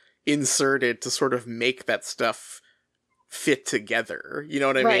be inserted to sort of make that stuff fit together. You know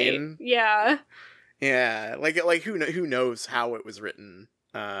what I mean? Yeah. Yeah. Like who knows how it was written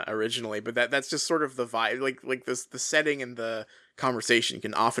originally, but that's just sort of the vibe. Like this, the setting and the conversation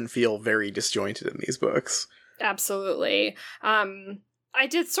can often feel very disjointed in these books. Absolutely. I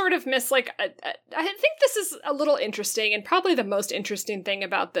did sort of miss, like, I think this is a little interesting, and probably the most interesting thing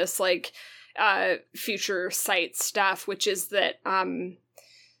about this, like, future sight stuff, which is that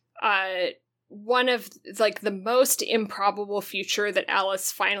one of like the most improbable future that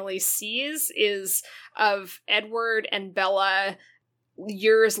Alice finally sees is of Edward and Bella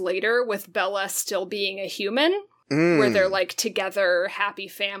years later, with Bella still being a human, where they're like together, happy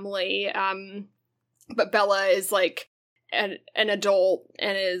family, but Bella is like an adult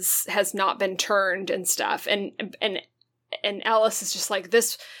and has not been turned and stuff, and Alice is just like,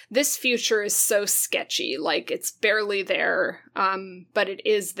 this future is so sketchy, like it's barely there, but it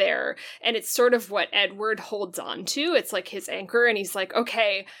is there, and it's sort of what Edward holds on to. It's like his anchor, and he's like,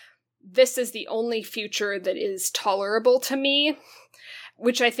 okay, this is the only future that is tolerable to me,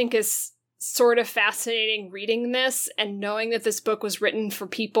 which I think is sort of fascinating reading this and knowing that this book was written for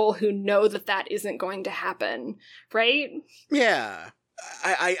people who know that that isn't going to happen, right? Yeah.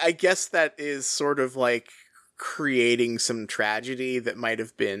 I guess that is sort of like creating some tragedy that might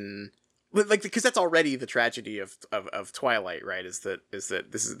have been like, because that's already the tragedy of Twilight, right? Is that this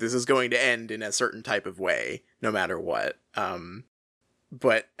is going to end in a certain type of way, no matter what.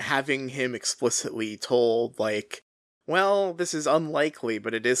 But having him explicitly told, like, well, this is unlikely,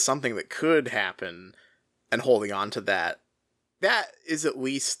 but it is something that could happen, and holding on to that is at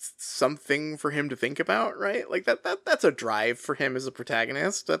least something for him to think about, right? Like that's a drive for him as a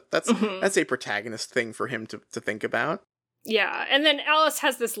protagonist. That's a protagonist thing for him to think about. Yeah, and then Alice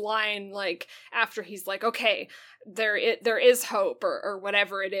has this line, like, after he's like, okay, there is hope, or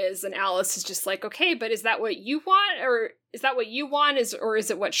whatever it is, and Alice is just like, okay, but is that what you want, or is that what you want, or is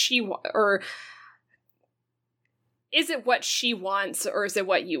it what she or is it what she wants, or is it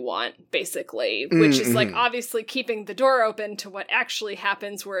what you want, basically? Which is, like, obviously keeping the door open to what actually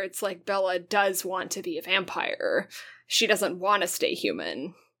happens, where it's like Bella does want to be a vampire. She doesn't want to stay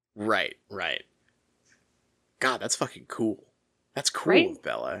human. Right. God, that's fucking cool. That's cool, right?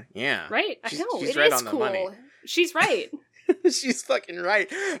 Bella. Yeah. Right, I know. She's it right is on the cool. money. She's right. She's fucking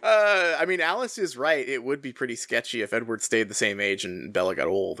right. I mean, Alice is right. It would be pretty sketchy if Edward stayed the same age and Bella got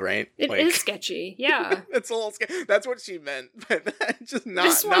old, right? It is sketchy, yeah. It's a little sketchy. That's what she meant, but just not.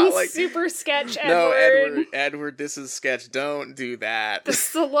 This not one's like super sketch, Edward. No, Edward, this is sketch. Don't do that. This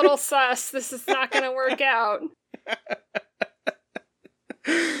is a little sus. This is not going to work out.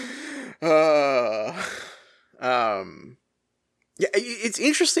 Yeah, it's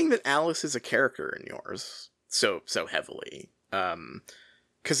interesting that Alice is a character in yours so heavily.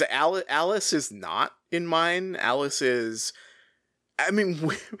 Because Alice is not in mine. Alice is. I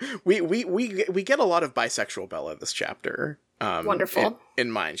mean, we get a lot of bisexual Bella this chapter. Wonderful.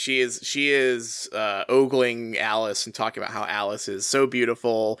 In mine, she is ogling Alice and talking about how Alice is so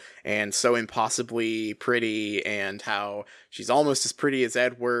beautiful and so impossibly pretty, and how she's almost as pretty as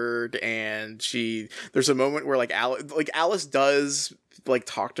Edward. And there's a moment where Alice does like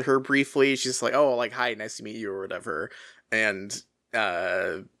talk to her briefly. She's like, "Oh, like, hi, nice to meet you," or whatever, and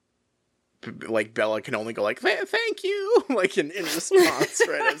like Bella can only go like, "Thank you," like in response,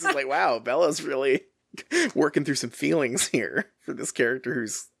 right? It's just like, wow, Bella's really working through some feelings here for this character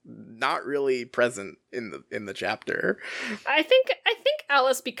who's not really present in the chapter. I think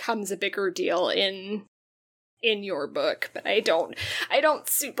Alice becomes a bigger deal in your book, but I don't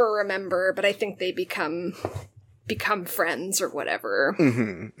super remember, but I think they become friends or whatever.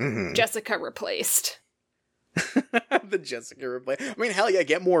 Jessica replaced. The Jessica replay. I mean, hell yeah,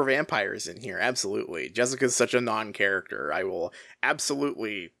 get more vampires in here. Absolutely. Jessica's such a non-character. I will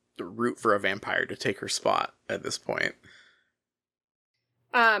absolutely root for a vampire to take her spot at this point.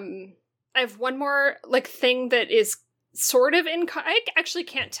 I have one more like thing that is sort of I actually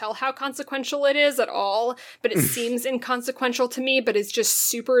can't tell how consequential it is at all, but it seems inconsequential to me, but it's just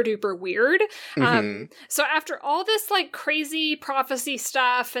super duper weird. So after all this like crazy prophecy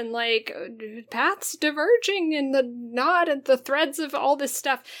stuff and like paths diverging and the knot and the threads of all this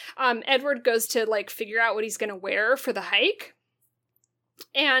stuff, Edward goes to like figure out what he's going to wear for the hike.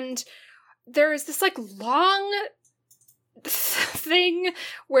 And there's this like long thing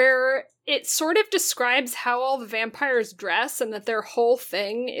where it sort of describes how all the vampires dress, and that their whole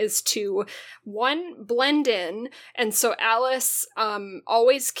thing is to, one, blend in, and so Alice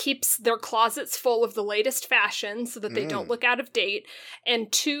always keeps their closets full of the latest fashion so that they don't look out of date,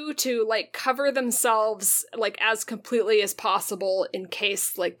 and two, to like cover themselves like as completely as possible in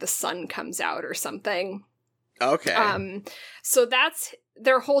case like the sun comes out or something. Okay. So that's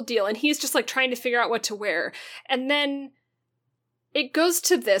their whole deal, and he's just like trying to figure out what to wear. And then it goes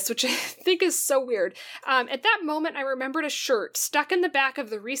to this, which I think is so weird. At that moment, I remembered a shirt stuck in the back of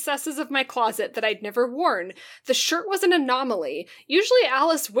the recesses of my closet that I'd never worn. The shirt was an anomaly. Usually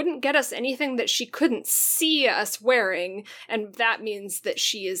Alice wouldn't get us anything that she couldn't see us wearing, and that means that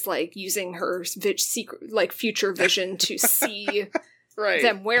she is like using her secret, like future vision to see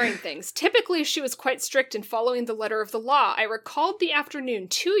them wearing things. Typically, she was quite strict in following the letter of the law. I recalled the afternoon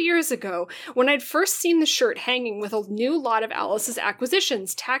 2 years ago when I'd first seen the shirt hanging with a new lot of Alice's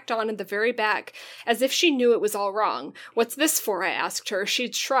acquisitions tacked on in the very back, as if she knew it was all wrong. "What's this for?" I asked her.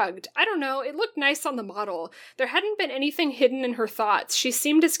 She'd shrugged. "I don't know. It looked nice on the model." There hadn't been anything hidden in her thoughts. She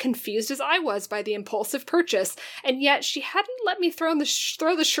seemed as confused as I was by the impulsive purchase, and yet she hadn't let me throw the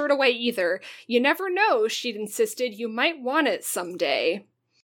shirt away either. "You never know," she'd insisted. "You might want it someday."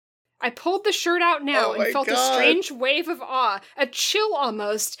 I pulled the shirt out now and felt a strange wave of awe, a chill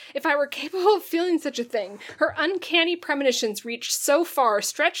almost, if I were capable of feeling such a thing. Her uncanny premonitions reached so far,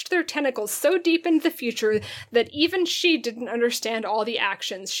 stretched their tentacles so deep into the future, that even she didn't understand all the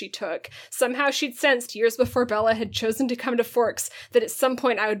actions she took. Somehow she'd sensed, years before Bella had chosen to come to Forks, that at some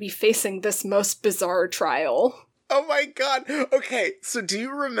point I would be facing this most bizarre trial. Oh my god. Okay, so do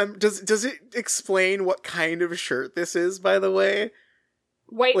you remember, does it explain what kind of shirt this is, by the way?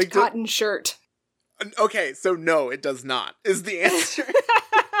 White like, cotton shirt. Okay, so no, it does not, is the answer.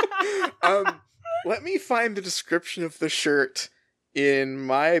 Let me find the description of the shirt in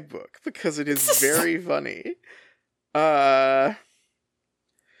my book, because it is very funny.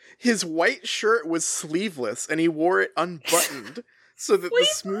 His white shirt was sleeveless, and he wore it unbuttoned. so that the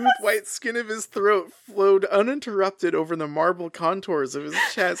smooth white skin of his throat flowed uninterrupted over the marble contours of his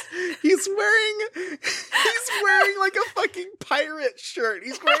chest. He's wearing like a fucking pirate shirt.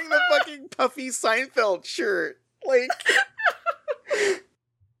 He's wearing the fucking puffy Seinfeld shirt. Like, oh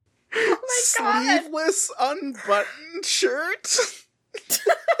my God. Sleeveless, unbuttoned shirt.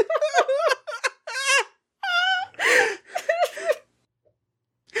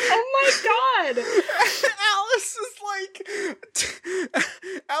 Oh my God.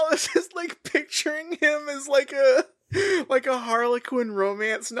 Alice is like picturing him as like a Harlequin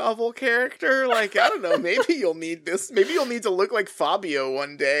romance novel character. Like, I don't know, maybe you'll need this. Maybe you'll need to look like Fabio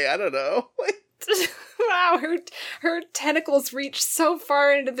one day. I don't know. Wow, her tentacles reach so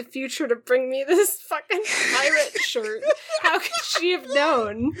far into the future to bring me this fucking pirate shirt. How could she have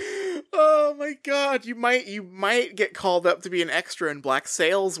known? Oh my God, you might get called up to be an extra in Black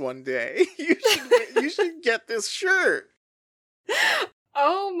Sails one day. You should get this shirt.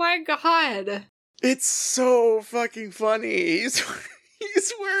 Oh my God. It's so fucking funny.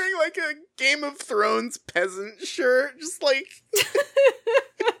 He's wearing like a Game of Thrones peasant shirt, just like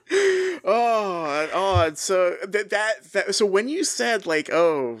so so when you said like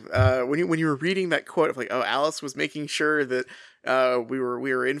when you were reading that quote of like, oh, Alice was making sure that we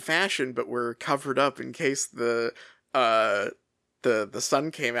were in fashion but we're covered up in case the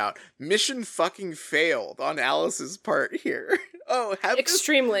sun came out. Mission fucking failed on Alice's part here. Oh, have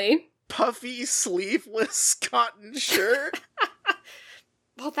extremely this puffy sleeveless cotton shirt.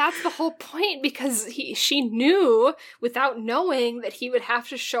 Well, that's the whole point, because she knew without knowing that he would have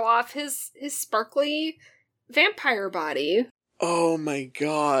to show off his sparkly vampire body. Oh my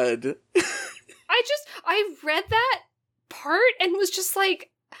God. I read that part and was just like,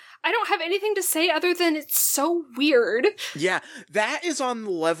 I don't have anything to say other than it's so weird. Yeah, that is on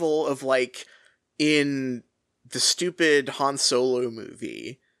the level of like in the stupid Han Solo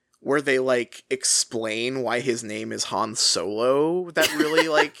movie, where they, like, explain why his name is Han Solo. That really,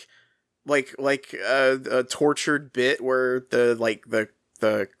 like a tortured bit where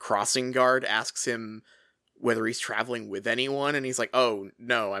the crossing guard asks him whether he's traveling with anyone, and he's like, oh,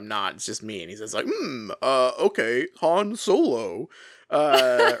 no, I'm not, it's just me. And he says, like, okay, Han Solo,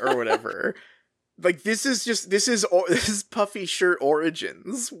 or whatever. Like, this is Puffy Shirt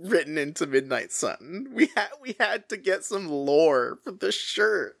Origins written into Midnight Sun. We had to get some lore for the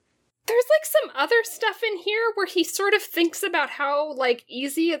shirt. There's, like, some other stuff in here where he sort of thinks about how, like,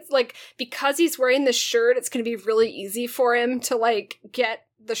 easy it's, like, because he's wearing this shirt, it's going to be really easy for him to, like, get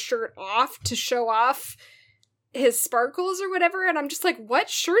the shirt off to show off his sparkles or whatever, and I'm just like, what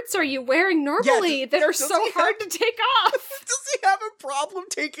shirts are you wearing normally that are so hard to take off? Does he have a problem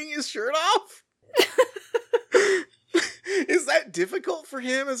taking his shirt off? Is that difficult for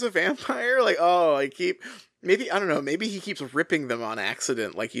him as a vampire? Like, maybe, I don't know, maybe he keeps ripping them on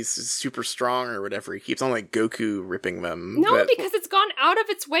accident, like he's super strong or whatever. He keeps on, like, Goku ripping them. No, because it's gone out of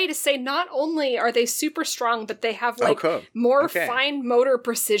its way to say not only are they super strong, but they have, like, more fine motor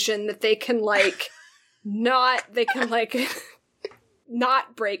precision that they can, like, not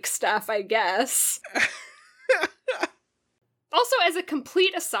break stuff, I guess. Also, as a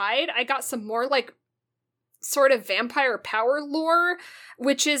complete aside, I got some more, like, sort of vampire power lore,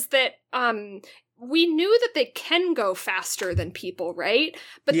 which is that, we knew that they can go faster than people, right?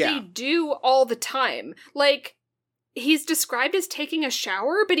 But they do all the time. Like, he's described as taking a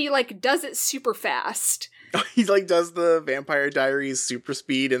shower, but he, like, does it super fast. He, like, does the Vampire Diaries super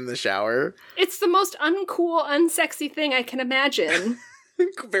speed in the shower. It's the most uncool, unsexy thing I can imagine.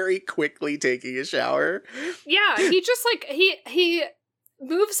 Very quickly taking a shower. Yeah, he just, like, he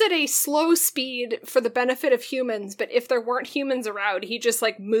moves at a slow speed for the benefit of humans, but if there weren't humans around, he just,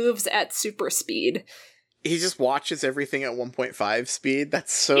 like, moves at super speed. He just watches everything at 1.5 speed?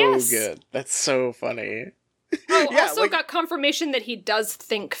 That's so good. That's so funny. Oh, yeah, also got confirmation that he does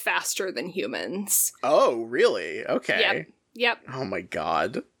think faster than humans. Oh, really? Okay. Yep. Oh my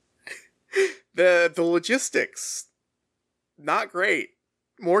God. The logistics, not great.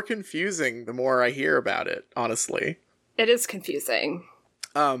 More confusing the more I hear about it, honestly. It is confusing.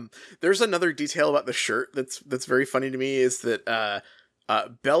 There's another detail about the shirt that's very funny to me, is that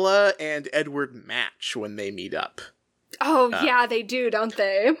Bella and Edward match when they meet up. Oh yeah, they do, don't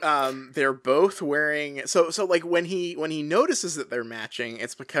they? They're both wearing so like when he notices that they're matching,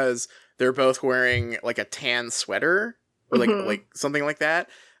 it's because they're both wearing like a tan sweater or like something like that.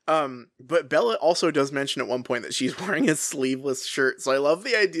 But Bella also does mention at one point that she's wearing a sleeveless shirt, so I love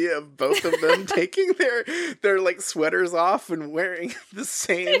the idea of both of them taking their like sweaters off and wearing the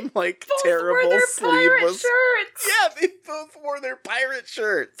same like terrible sleeveless shirts. Yeah, they both wore their pirate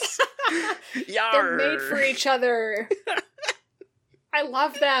shirts. They're made for each other. I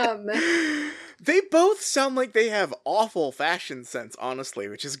love them. They both sound like they have awful fashion sense, honestly,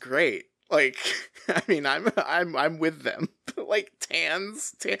 which is great. Like, I mean, I'm with them. Like tan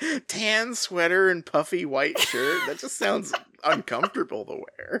sweater and puffy white shirt. That just sounds uncomfortable to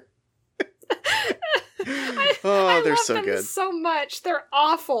wear. I they're love so them good. So much. They're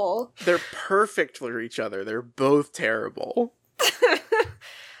awful. They're perfect for each other. They're both terrible.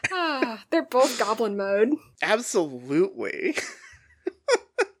 They're both goblin mode. Absolutely.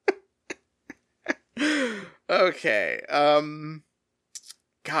 Okay.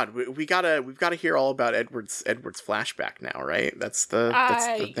 God, we've gotta hear all about Edward's flashback now, right? That's the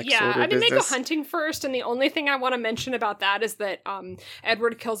next yeah. order I of mean, they go business. hunting first, and the only thing I want to mention about that is that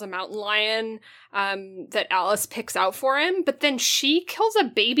Edward kills a mountain lion that Alice picks out for him, but then she kills a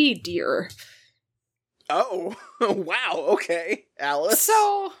baby deer. Oh, wow. Okay, Alice. So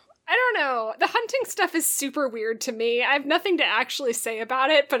I don't know. The hunting stuff is super weird to me. I have nothing to actually say about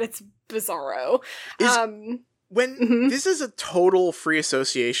it, but it's bizarro. This is a total free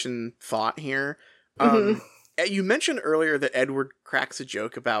association thought here. You mentioned earlier that Edward cracks a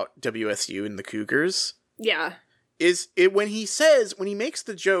joke about WSU and the Cougars. Yeah. Is it when he makes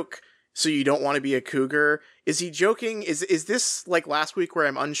the joke, so you don't want to be a cougar, is he joking? Is this like last week where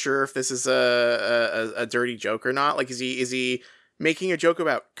I'm unsure if this is a dirty joke or not? Like, is he making a joke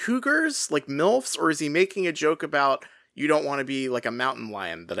about cougars, like MILFs, or is he making a joke about you don't want to be like a mountain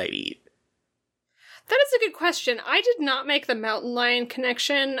lion that I'd eat? That is a good question. I did not make the mountain lion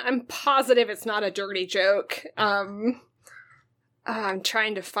connection. I'm positive it's not a dirty joke. I'm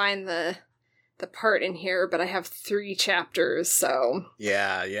trying to find the part in here, but I have 3 chapters, so...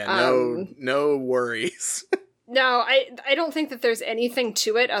 Yeah, no worries. No, I don't think that there's anything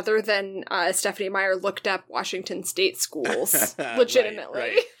to it other than Stephanie Meyer looked up Washington State schools, legitimately.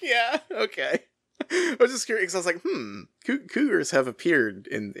 Right. Yeah, okay. I was just curious, because I was like, cougars have appeared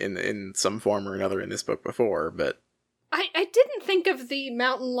in some form or another in this book before, but... I didn't think of the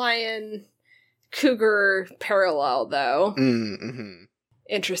mountain lion cougar parallel, though. Mm-hmm.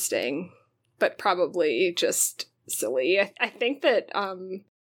 Interesting, but probably just silly. I think that,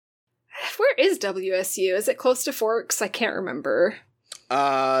 where is WSU? Is it close to Forks? I can't remember.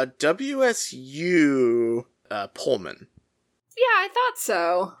 WSU, Pullman. Yeah, I thought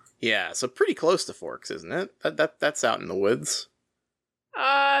so. Yeah, so pretty close to Forks, isn't it? That's out in the woods.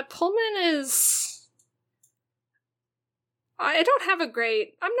 Pullman is... I don't have a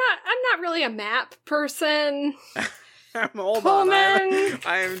great... I'm not really a map person. Hold Pullman,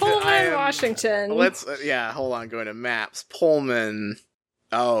 on. Pullman, Washington. Let's, hold on, going to maps. Pullman.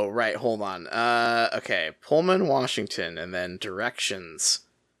 Oh, right, hold on. Okay, Pullman, Washington, and then directions.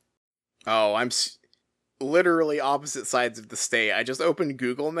 Oh, I'm literally opposite sides of the state. I just opened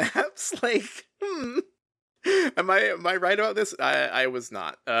Google Maps, like, Am I right about this? I was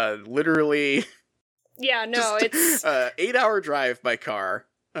not. Literally. Yeah, no, it's 8-hour drive by car,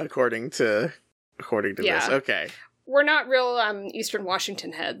 according to this. Okay. We're not real Eastern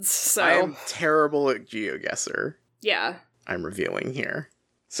Washington heads, so I am terrible at GeoGuessr. Yeah. I'm revealing here.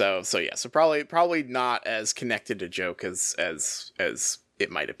 So probably not as connected to joke as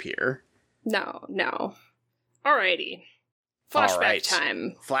it might appear. No. Alrighty. Flashback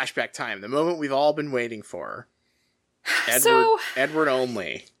time. Flashback time. The moment we've all been waiting for. Edward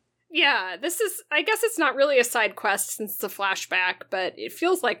only. Yeah, I guess it's not really a side quest since it's a flashback, but it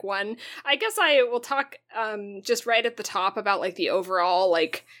feels like one. I guess I will talk just right at the top about like the overall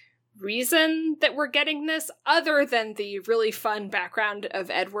like reason that we're getting this, other than the really fun background of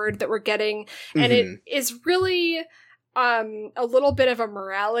Edward that we're getting. And it is really a little bit of a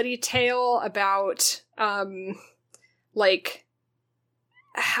morality tale about like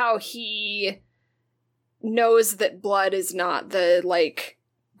how he knows that blood is not the like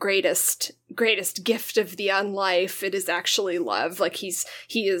greatest gift of the unlife. It is actually love. Like he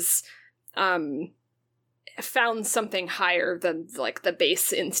is found something higher than like the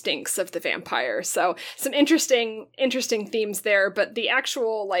base instincts of the vampire. So some interesting themes there, but the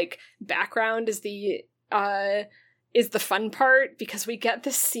actual like background is the fun part, because we get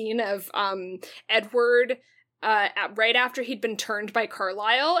this scene of Edward right after he'd been turned by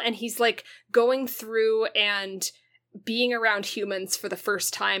Carlisle, and he's like going through and being around humans for the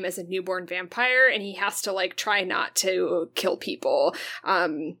first time as a newborn vampire, and he has to like try not to kill people.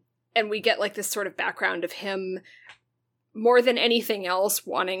 And we get like this sort of background of him more than anything else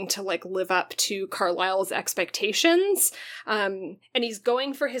wanting to like live up to Carlisle's expectations. And he's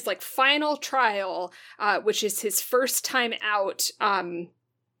going for his like final trial, which is his first time out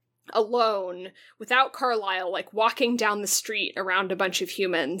alone without Carlisle, like walking down the street around a bunch of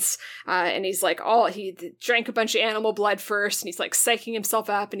humans. And he's like, he drank a bunch of animal blood first, and he's like psyching himself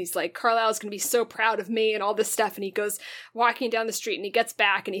up, and he's like, Carlisle's gonna be so proud of me and all this stuff. And he goes walking down the street, and he gets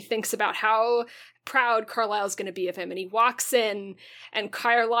back and he thinks about how proud Carlisle's gonna be of him. And he walks in, and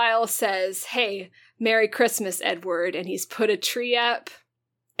Carlisle says, "Hey, Merry Christmas, Edward." And he's put a tree up,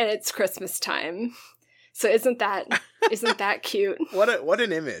 and it's Christmas time. So isn't that cute? What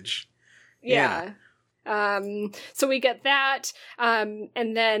an image. Yeah. So we get that. And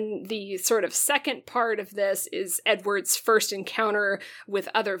then the sort of second part of this is Edward's first encounter with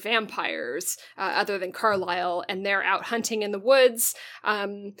other vampires, other than Carlisle, and they're out hunting in the woods.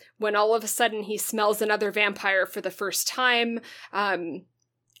 When all of a sudden he smells another vampire for the first time.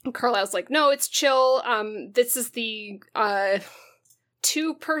 Carlisle's like, "No, it's chill. This is the,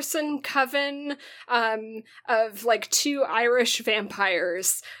 2-person coven of like 2 Irish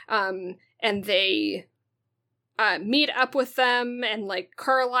vampires, and they meet up with them, and like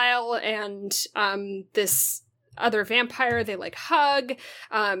Carlisle and this other vampire, they like hug,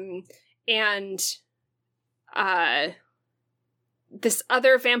 and this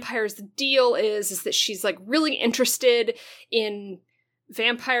other vampire's deal is that she's like really interested in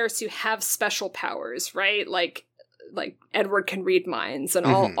vampires who have special powers, right? Like Edward can read minds and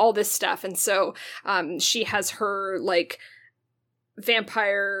all this stuff. And so she has her like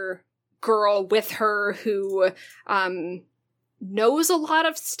vampire girl with her who knows a lot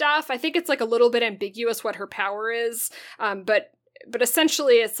of stuff. I think it's like a little bit ambiguous what her power is, but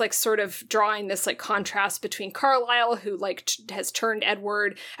essentially it's like sort of drawing this like contrast between Carlisle, who like has turned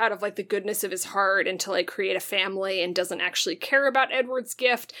Edward out of like the goodness of his heart and to like create a family and doesn't actually care about Edward's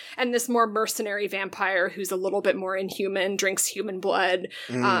gift, and this more mercenary vampire who's a little bit more inhuman, drinks human blood,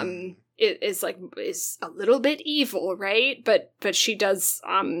 is a little bit evil, right? But she does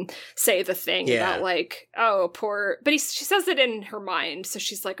say the thing about like, oh, poor, but she says it in her mind, so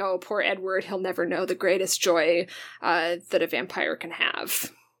she's like, oh, poor Edward, he'll never know the greatest joy that a vampire can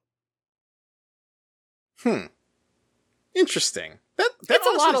have. Interesting.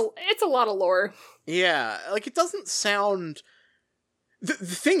 It's a lot of lore. Yeah, like it doesn't sound. The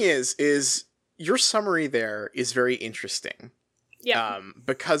thing is your summary there is very interesting. Yeah.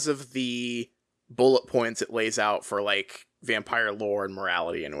 Because of the bullet points it lays out for like vampire lore and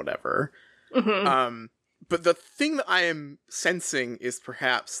morality and whatever. Mm-hmm. But the thing that I am sensing is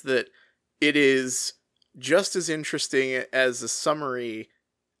perhaps that it is just as interesting as a summary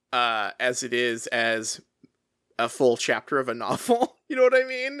as it is as a full chapter of a novel. You know what I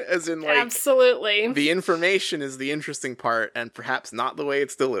mean? As in, like, absolutely, the information is the interesting part and perhaps not the way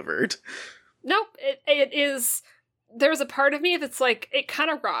it's delivered. Nope, it is. There's a part of me that's like, it kind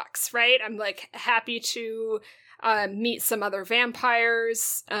of rocks, right? I'm like happy to meet some other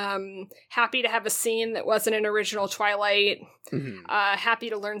vampires, happy to have a scene that wasn't an original Twilight, happy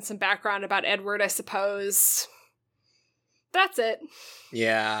to learn some background about Edward, I suppose. That's it.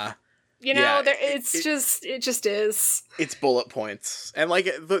 Yeah. You know, it just is. It's bullet points. And like,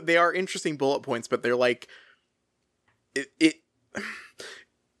 they are interesting bullet points, but they're like,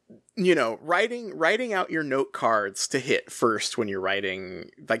 you know, writing out your note cards to hit first when you're writing,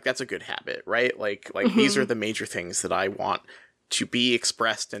 like, that's a good habit, right? Like these are the major things that I want to be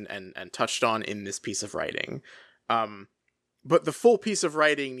expressed and touched on in this piece of writing. But the full piece of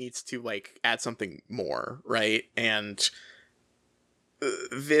writing needs to, like, add something more, right? And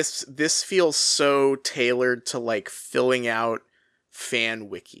this feels so tailored to, like, filling out fan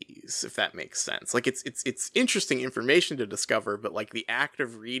wikis, if that makes sense. Like, it's interesting information to discover, but like the act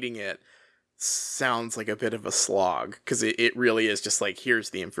of reading it sounds like a bit of a slog, because it really is just like,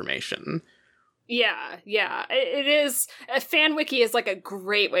 here's the information. Yeah, it is. A fan wiki is like a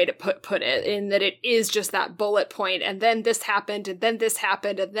great way to put it, in that it is just that bullet point, and then this happened, and then this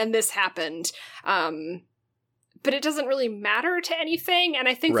happened, and then this happened. But it doesn't really matter to anything, and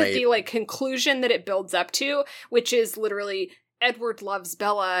I think that the like conclusion that it builds up to, which is literally Edward loves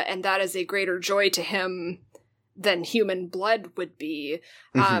Bella, and that is a greater joy to him than human blood would be.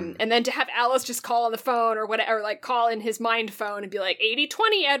 And then to have Alice just call on the phone or whatever, or like call in his mind phone and be like,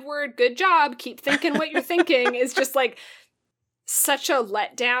 80-20, Edward, good job, keep thinking what you're thinking, is just like such a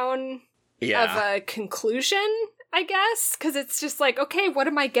letdown of a conclusion, I guess, because it's just like, okay, what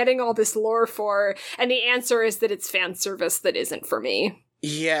am I getting all this lore for? And the answer is that it's fan service that isn't for me.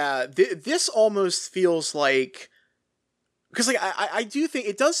 Yeah, this almost feels like, because like I do think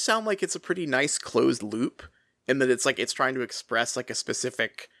it does sound like it's a pretty nice closed loop, in that it's like it's trying to express like a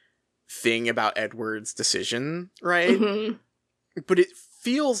specific thing about Edward's decision, right? But it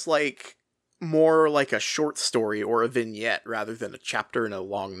feels like more like a short story or a vignette rather than a chapter in a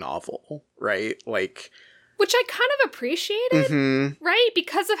long novel, right? Like, which I kind of appreciated, right?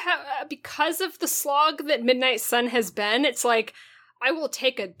 Because of the slog that Midnight Sun has been, it's like, I will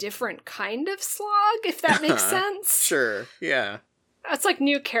take a different kind of slog, if that makes sense. Sure, yeah. It's like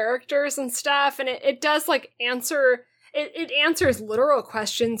new characters and stuff, and it does like answer, it answers literal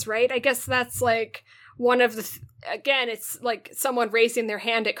questions, right? I guess that's like one of the, again, it's like someone raising their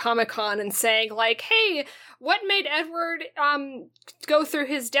hand at Comic-Con and saying like, hey, what made Edward go through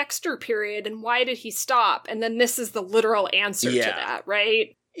his Dexter period and why did he stop? And then this is the literal answer to that,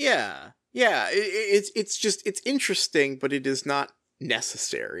 right? Yeah. Yeah, it's just, it's interesting, but it is not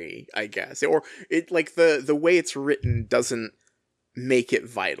necessary, I guess. Or it, like, the way it's written doesn't make it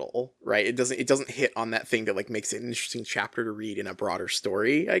vital, right? It doesn't hit on that thing that like makes it an interesting chapter to read in a broader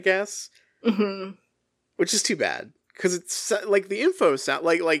story, I guess. Which is too bad, because it's like the info sound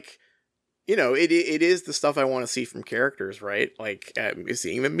like you know, it is the stuff I want to see from characters, right? Like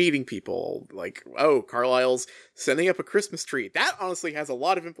seeing them meeting people, like, oh, Carlisle's setting up a Christmas tree. That honestly has a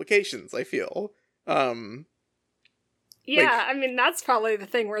lot of implications, I feel. Yeah, like, I mean, that's probably the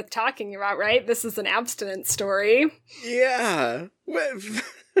thing worth talking about, right? This is an abstinence story. Yeah.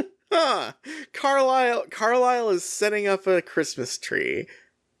 Carlisle is setting up a Christmas tree.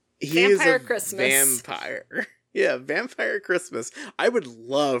 He Vampire is a Christmas. vampire. Yeah, Vampire Christmas. I would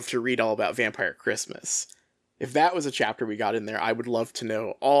love to read all about Vampire Christmas. If that was a chapter we got in there, I would love to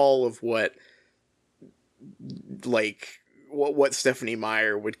know all of what Stephanie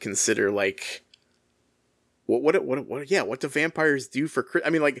Meyer would consider like what do vampires do for I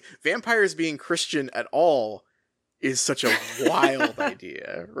mean, like, vampires being Christian at all is such a wild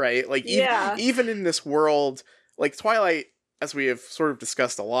idea, right? Like, even in this world, like Twilight, as we have sort of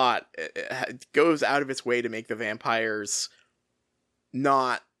discussed a lot, it goes out of its way to make the vampires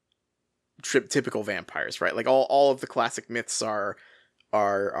not typical vampires, right? Like, all of the classic myths are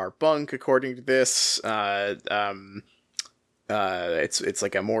bunk according to this. It's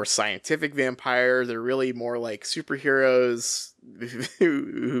like a more scientific vampire. They're really more like superheroes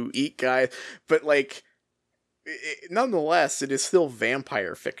who eat guys, but like, nonetheless, it is still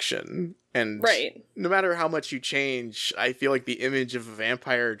vampire fiction. And no matter how much you change, I feel like the image of a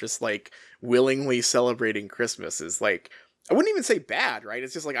vampire just like willingly celebrating Christmas is like, I wouldn't even say bad, right?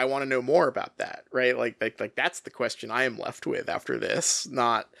 It's just like, I want to know more about that, right? Like that's the question I am left with after this,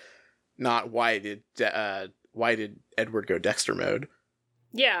 not why did Edward go Dexter mode?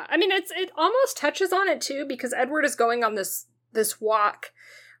 Yeah, I mean, it almost touches on it too, because Edward is going on this walk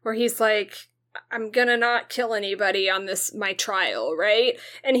where he's like, I'm gonna not kill anybody on my trial, right?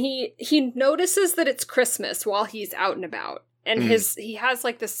 And he notices that it's Christmas while he's out and about. And he has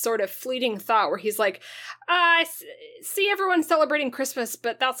like this sort of fleeting thought where he's like, I see everyone celebrating Christmas,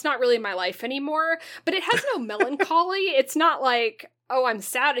 but that's not really my life anymore. But it has no melancholy. It's not like, oh, I'm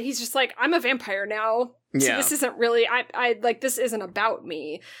sad. He's just like, I'm a vampire now. So this isn't really, I like, this isn't about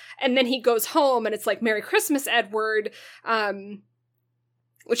me. And then he goes home and it's like, Merry Christmas, Edward.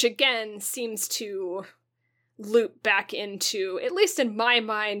 Which again seems to loop back into, at least in my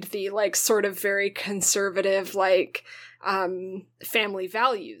mind, the like sort of very conservative, like, family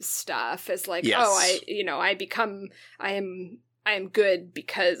values stuff as like, I am good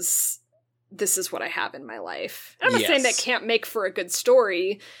because this is what I have in my life. I'm not saying that can't make for a good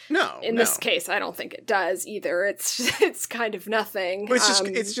story. No. In this case, I don't think it does either. It's kind of nothing. But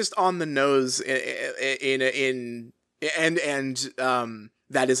it's just on the nose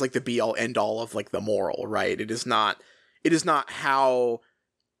that is like the be all end all of like the moral, right? It is not how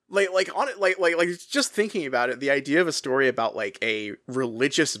just thinking about it, the idea of a story about like a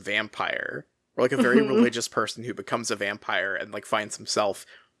religious vampire or like a very religious person who becomes a vampire and like finds himself,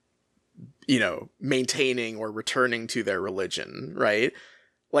 you know, maintaining or returning to their religion, right?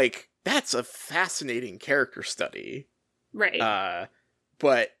 Like, that's a fascinating character study. Right.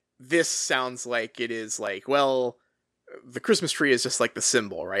 But this sounds like it is like, well, the Christmas tree is just like the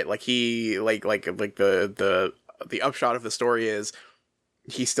symbol, right? Like he, like the upshot of the story is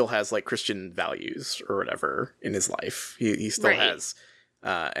he still has like Christian values or whatever in his life. He still has,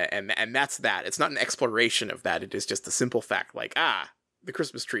 and that's that. It's not an exploration of that. It is just a simple fact, like, the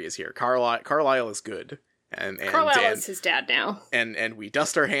Christmas tree is here. Carlisle is good. And Carlisle is his dad now. And we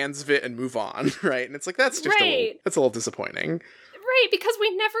dust our hands of it and move on, right? And it's like, that's just that's a little disappointing. Right, because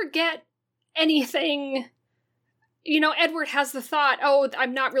we never get anything. You know, Edward has the thought, oh,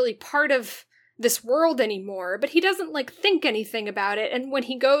 I'm not really part of this world anymore, but he doesn't like think anything about it. And when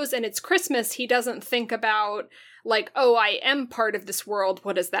he goes and it's Christmas, he doesn't think about like, oh, I am part of this world.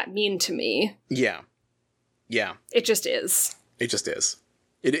 What does that mean to me? Yeah. It just is. It just is.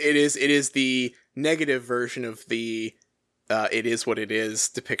 It is the negative version of the it is what it is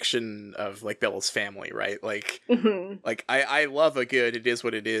depiction of like Bella's family, right? Like, like I love a good it is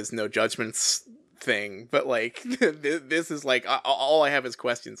what it is, no judgments thing, but like this is like all I have is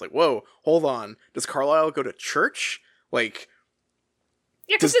questions. Like, whoa, hold on, does Carlisle go to church? Like,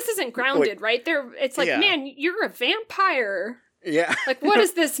 yeah, because this isn't grounded, right? It's like, man, you're a vampire. Yeah. Like, what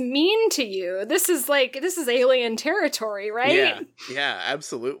does this mean to you? This is alien territory, right? Yeah,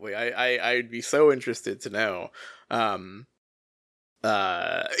 absolutely. I'd be so interested to know.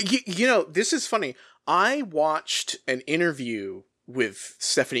 You know, this is funny. I watched an interview with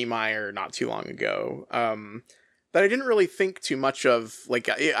Stephenie Meyer not too long ago, that I didn't really think too much of. Like,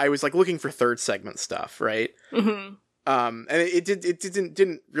 I was like looking for third segment stuff, right? Mm-hmm. And it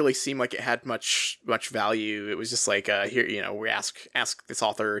didn't really seem like it had much value. It was just like, here, you know, we ask this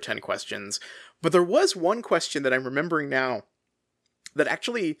author 10 questions. But there was one question that I'm remembering now that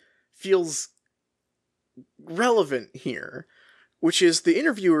actually feels relevant here, which is the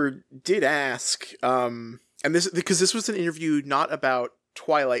interviewer did ask, and because this was an interview not about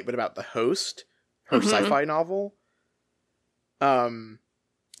Twilight, but about The Host, her sci-fi novel. And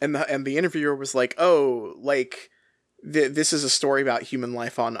the interviewer was like, oh, like, this is a story about human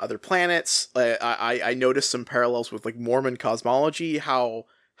life on other planets. I noticed some parallels with like Mormon cosmology. How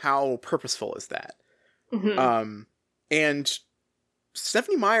purposeful is that? Mm-hmm. And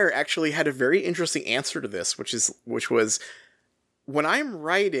Stephenie Meyer actually had a very interesting answer to this, which was, when I'm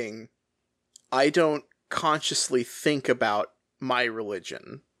writing, I don't consciously think about my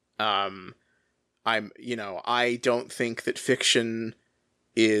religion. I don't think that fiction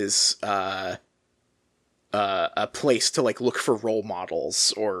is a place to like look for role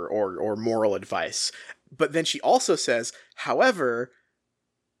models or moral advice. But then she also says, however,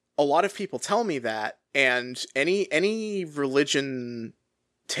 a lot of people tell me that, and any religious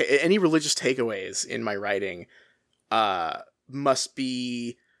takeaways in my writing must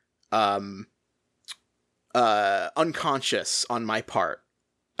be unconscious on my part,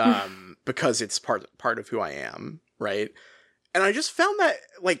 because it's part of who I am, right? And I just found that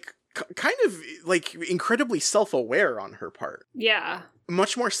like kind of like incredibly self-aware on her part. Yeah.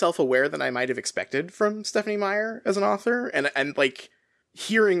 Much more self-aware than I might have expected from Stephenie Meyer as an author. And like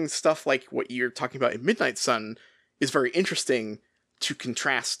hearing stuff like what you're talking about in Midnight Sun is very interesting to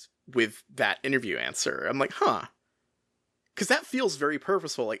contrast with that interview answer. I'm like, huh. Because that feels very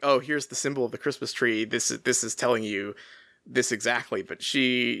purposeful. Like, oh, here's the symbol of the Christmas tree. This is telling you this exactly. But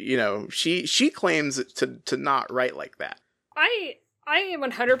she claims to not write like that. I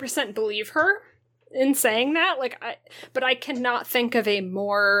 100% believe her in saying that. But I cannot think of a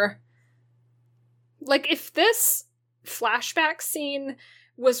more, like, if this flashback scene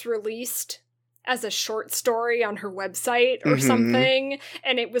was released as a short story on her website or something,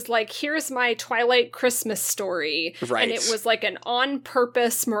 and it was like, here's my Twilight Christmas story, right, and it was like an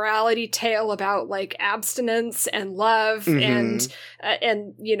on-purpose morality tale about like abstinence and love, and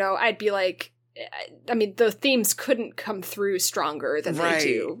you know, I'd be like, I mean, the themes couldn't come through stronger than they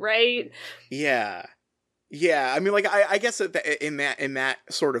do, right? Yeah. I mean, like, I guess in that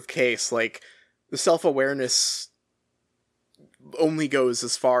sort of case, like, the self-awareness only goes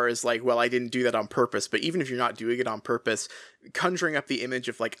as far as like, well, I didn't do that on purpose. But even if you're not doing it on purpose, conjuring up the image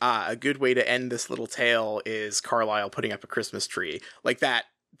of like, a good way to end this little tale is Carlisle putting up a Christmas tree, like that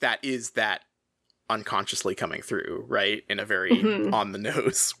is that unconsciously coming through, right, in a very on the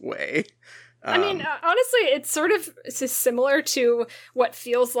nose way. I mean, honestly, it's similar to what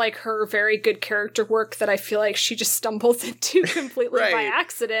feels like her very good character work that I feel like she just stumbles into completely by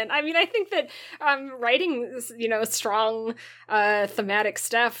accident. I mean, I think that writing, you know, strong thematic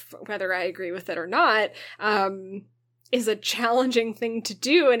stuff, whether I agree with it or not, is a challenging thing to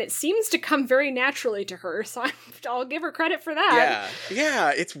do, and it seems to come very naturally to her. So I'll give her credit for that. Yeah,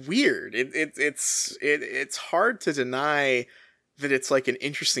 it's weird. It's hard to deny that it's like an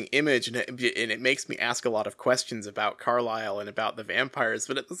interesting image, and it makes me ask a lot of questions about Carlisle and about the vampires,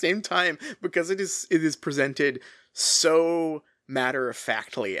 but at the same time, because it is presented so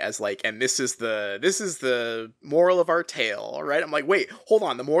matter-of-factly as like, and this is the moral of our tale, right? I'm like, wait, hold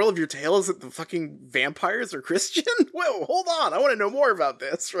on, the moral of your tale is that the fucking vampires are Christian? Whoa, hold on, I want to know more about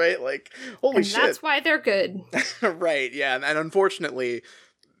this, right? Like, holy shit. And that's why they're good. Right, yeah, and unfortunately,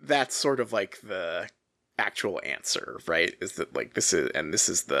 that's sort of like the actual answer, right? Is that like this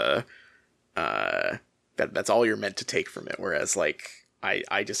is the that's all you're meant to take from it, whereas like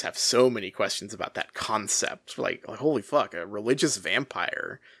I just have so many questions about that concept, like holy fuck, a religious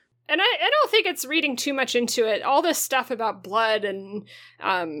vampire. And I don't think it's reading too much into it. All this stuff about blood and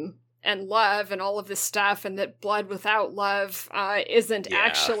and love and all of this stuff, and that blood without love isn't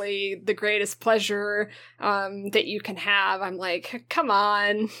actually the greatest pleasure that you can have. I'm like, come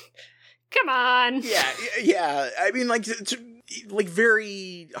on. Yeah. I mean, like, like,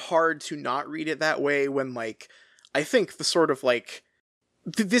 very hard to not read it that way when, like, I think the sort of, like,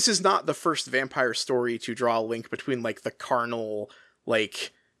 this is not the first vampire story to draw a link between, like, the carnal,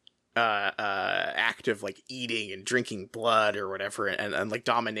 like, act of, like, eating and drinking blood or whatever, and like,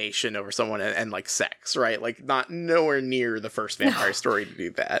 domination over someone and like, sex, right? Like, nowhere near the first vampire story to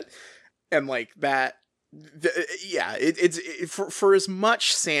do that. And, like, that, for as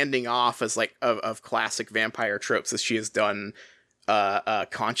much sanding off as, like, of classic vampire tropes as she has done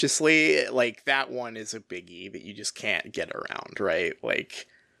consciously, like, that one is a biggie that you just can't get around, right? Like,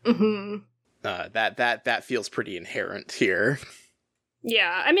 that feels pretty inherent here.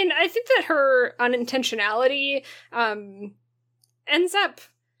 Yeah, I mean, I think that her unintentionality ends up...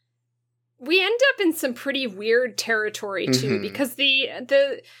 We end up in some pretty weird territory, too, because the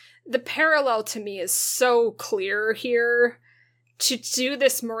parallel to me is so clear here to do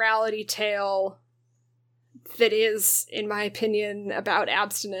this morality tale that is, in my opinion, about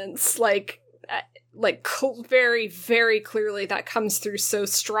abstinence. Very, very clearly that comes through so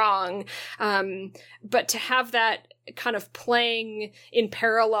strong. But to have that kind of playing in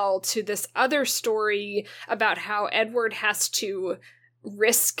parallel to this other story about how Edward has to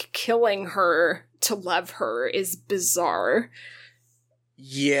risk killing her to love her is bizarre.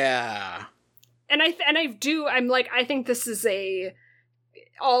 Yeah. And I think this is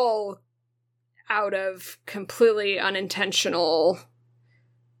all out of completely unintentional,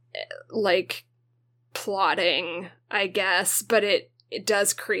 like, plotting, I guess, but it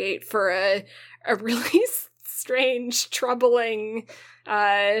does create for a really strange, troubling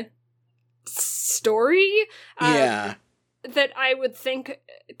story. That I would think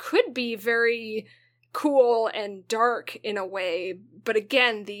could be very cool and dark in a way, but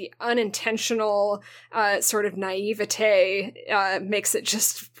again, the unintentional sort of naivete makes it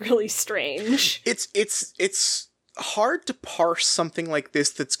just really strange. It's hard to parse something like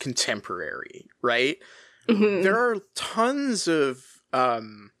this that's contemporary, right? There are tons of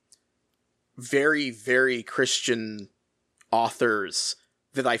very, very Christian authors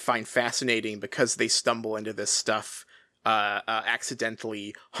that I find fascinating because they stumble into this stuff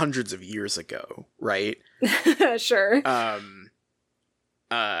accidentally hundreds of years ago, right? Sure.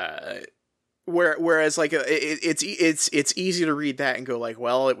 Whereas, like, it's easy to read that and go, like,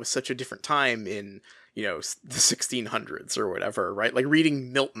 well, it was such a different time in, you know, the 1600s or whatever, right? Like,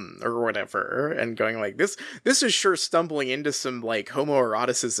 reading Milton or whatever and going, like, this is sure stumbling into some, like,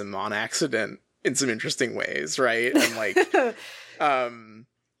 homoeroticism on accident in some interesting ways, right? And, like,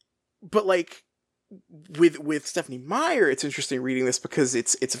 but, like, with Stephanie Meyer, it's interesting reading this because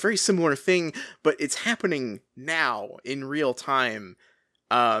it's a very similar thing, but it's happening now in real time.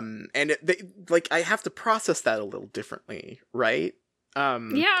 And I have to process that a little differently, right?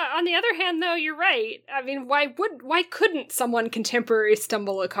 Yeah, on the other hand, though, you're right. I mean, why couldn't someone contemporary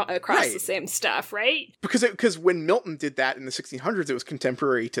stumble across the same stuff, right? Because when Milton did that in the 1600s, it was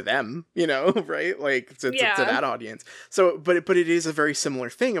contemporary to them, you know, right? Like, to that audience. So, but it is a very similar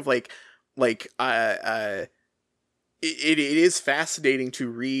thing of, it is fascinating to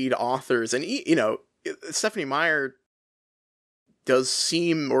read authors, and, you know, Stephanie Meyer does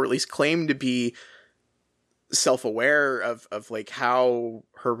seem, or at least claim to be, self-aware of like how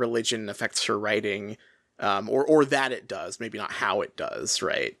her religion affects her writing, or that it does, maybe not how it does,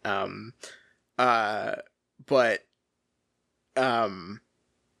 right? But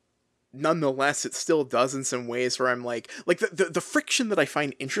nonetheless, it still does in some ways where I'm like the friction that I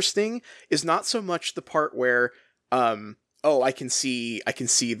find interesting is not so much the part where I can see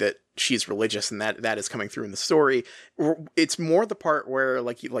that she's religious and that is coming through in the story. It's more the part where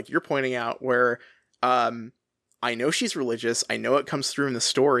like you're pointing out where I know she's religious, I know it comes through in the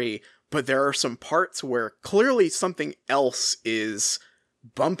story, but there are some parts where clearly something else is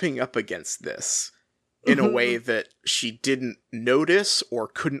bumping up against this in a way that she didn't notice or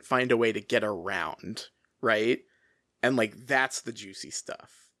couldn't find a way to get around, right? And like, that's the juicy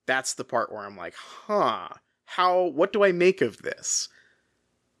stuff. That's the part where I'm like, what do I make of this?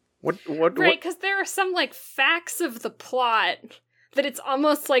 Right, because there are some like facts of the plot that it's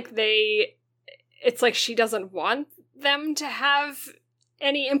almost like it's like she doesn't want them to have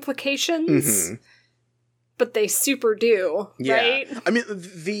any implications, but they super do, right? I mean,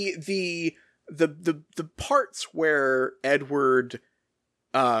 the parts where Edward,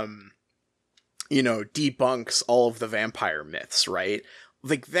 debunks all of the vampire myths, right?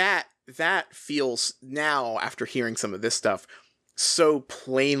 Like that feels now, after hearing some of this stuff, so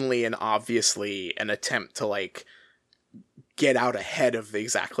plainly and obviously an attempt to, like, get out ahead of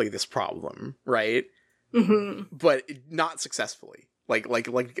exactly this problem, right? But not successfully. Like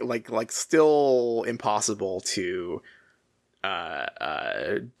still impossible to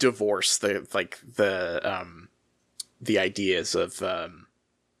divorce the ideas of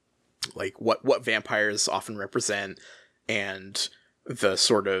like what vampires often represent and the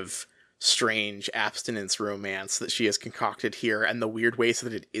sort of strange abstinence romance that she has concocted here, and the weird ways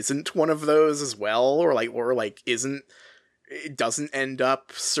that it isn't one of those as well, or it doesn't end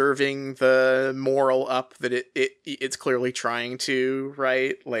up serving the moral up that it's clearly trying to,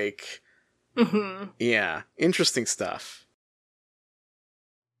 right? Like, yeah, interesting stuff.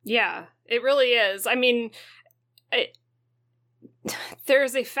 Yeah, it really is. I mean,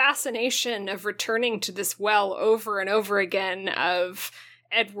 there's a fascination of returning to this well over and over again, of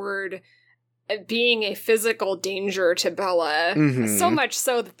Edward being a physical danger to Bella, so much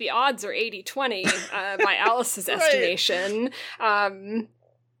so that the odds are 80-20 by Alice's estimation. And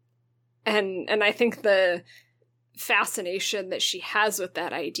I think the fascination that she has with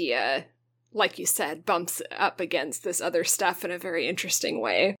that idea, like you said, bumps up against this other stuff in a very interesting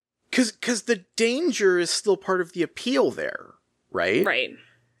way. Because the danger is still part of the appeal there, right? Right.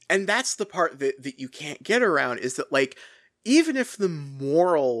 And that's the part that you can't get around, is that, like, even if the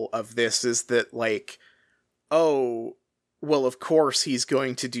moral of this is that, like, oh, well, of course he's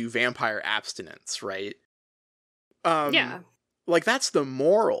going to do vampire abstinence, right? Yeah. Like, that's the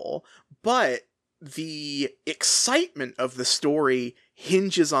moral, but the excitement of the story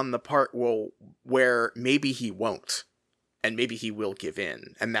hinges on the part, well, where maybe he won't, and maybe he will give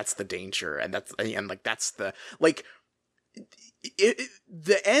in, and that's the danger, and that's the, like,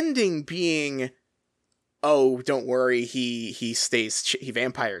 the ending being, oh, don't worry, he stays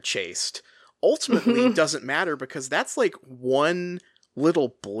vampire chased, ultimately doesn't matter, because that's like one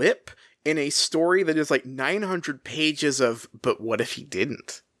little blip in a story that is like 900 pages of, but what if he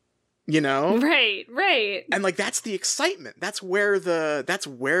didn't? You know? Right. And like, that's the excitement. That's where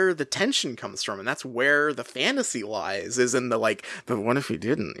the tension comes from, and that's where the fantasy lies, is in the, like, but what if he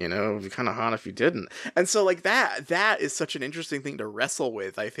didn't? You know, it'd be kind of hot if he didn't. And so, like, that is such an interesting thing to wrestle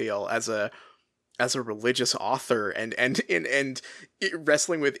with, I feel, as a religious author, and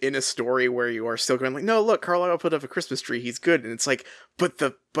wrestling within a story where you are still going, like, no, look, Carlisle put up a Christmas tree, he's good. And it's like, but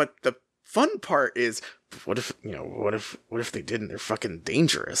the fun part is, what if they didn't? They're fucking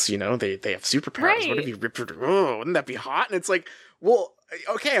dangerous, you know? They have superpowers. Right. What if he ripped her? Oh, wouldn't that be hot? And it's like, well,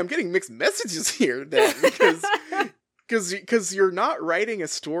 okay, I'm getting mixed messages here then, because you're not writing a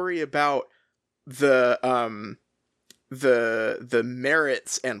story about the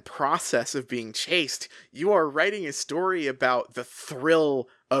merits and process of being chased. You are writing a story about the thrill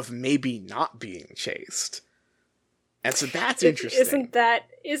of maybe not being chased. And so that's interesting.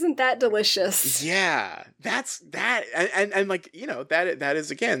 Isn't that delicious? Yeah, that's that, and like, you know, that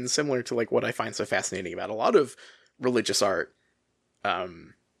is again similar to like what I find so fascinating about a lot of religious art,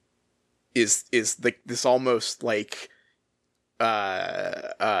 is like this almost like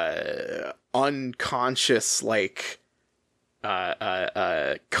unconscious, like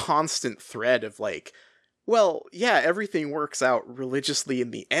constant thread of like, well, yeah, everything works out religiously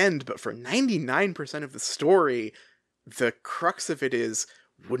in the end, but for 99% of the story, the crux of it is,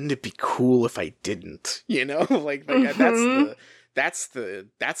 wouldn't it be cool if I didn't? You know, like that's the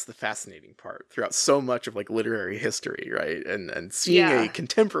fascinating part throughout so much of like literary history, right? And seeing a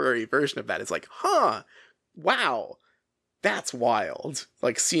contemporary version of that is like, wow, that's wild.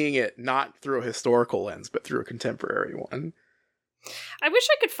 Like, seeing it not through a historical lens, but through a contemporary one. I wish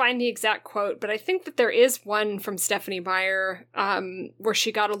I could find the exact quote, but I think that there is one from Stephanie Meyer, where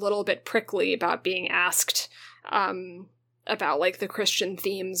she got a little bit prickly about being asked about like the Christian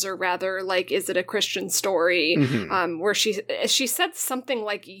themes, or rather, like, is it a Christian story? Where she said something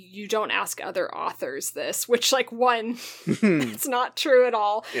like, you don't ask other authors this, which, like, one, it's not true at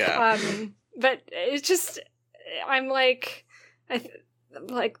all. Yeah. But it's just, I'm like,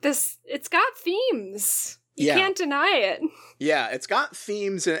 this, it's got themes. You can't deny it. Yeah, it's got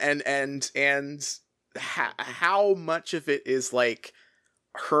themes, and how much of it is like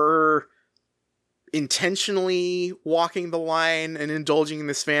her intentionally walking the line and indulging in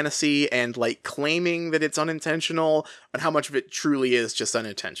this fantasy and like claiming that it's unintentional, and how much of it truly is just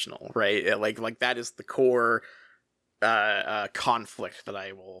unintentional, right? Like that is the core conflict that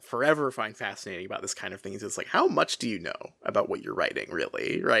I will forever find fascinating about this kind of things. It's like, how much do you know about what you're writing,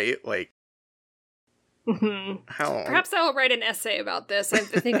 really, right? Like, perhaps I will write an essay about this. I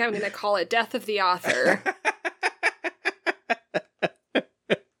think I'm going to call it Death of the Author.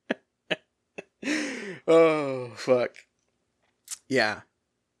 Oh, fuck. Yeah.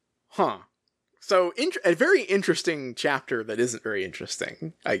 Huh. So, a very interesting chapter that isn't very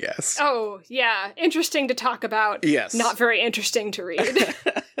interesting, I guess. Oh, yeah. Interesting to talk about. Yes. Not very interesting to read.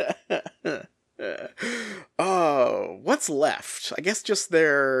 Oh, what's left? I guess just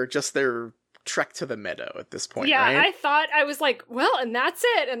their trek to the meadow at this point, yeah, right? I was like, well, and that's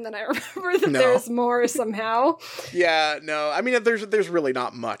it. And then I remember that there's more somehow. Yeah, no. I mean, there's really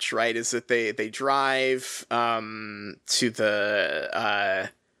not much, right? Is that they drive to the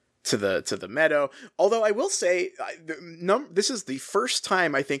meadow. Although I will say, this is the first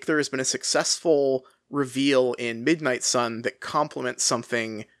time I think there has been a successful reveal in Midnight Sun that complements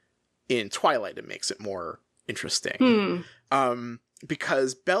something in Twilight and makes it more interesting.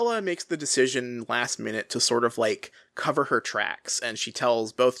 Because Bella makes the decision last minute to sort of like cover her tracks, and she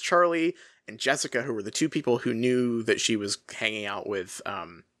tells both Charlie and Jessica, who were the two people who knew that she was hanging out with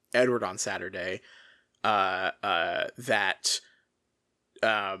Edward on Saturday, that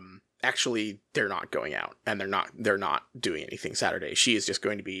actually they're not going out, and they're not doing anything Saturday. She is just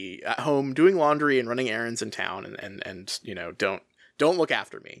going to be at home doing laundry and running errands in town, and you know, don't look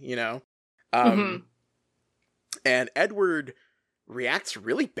after me, you know. And Edward reacts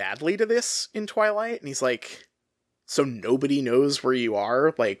really badly to this in Twilight, and he's like, so nobody knows where you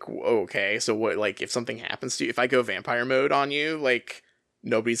are? Like, okay, so what, like, if something happens to you, if I go vampire mode on you, like,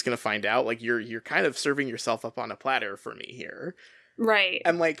 nobody's gonna find out? Like, you're kind of serving yourself up on a platter for me here. Right.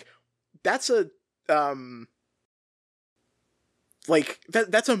 And, like, that's a, like,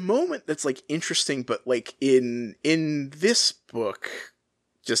 that's a moment that's, like, interesting, but, like, in this book,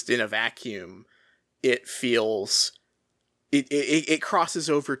 just in a vacuum, it feels... It crosses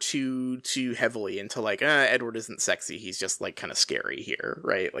over too heavily into like, Edward isn't sexy, he's just like kind of scary here,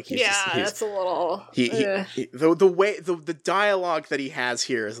 right? Like that's a little the dialogue that he has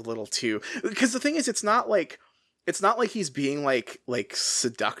here is a little too, because the thing is, it's not like he's being like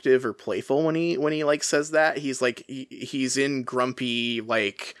seductive or playful when he like says that. He's like he's in grumpy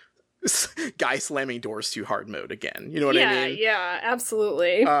like guy slamming doors too hard mode again. You know what I mean? Yeah,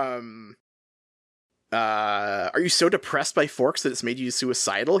 absolutely. Are you so depressed by Forks that it's made you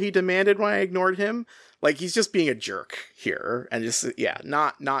suicidal? He demanded when I ignored him. Like, he's just being a jerk here, and just, yeah,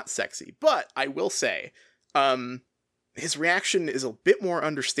 not sexy. But I will say, his reaction is a bit more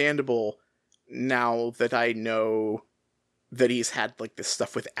understandable now that I know that he's had, like, this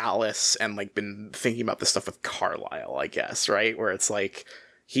stuff with Alice and, like, been thinking about this stuff with Carlisle, I guess, right? Where it's like,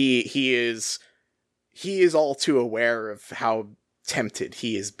 he is all too aware of how tempted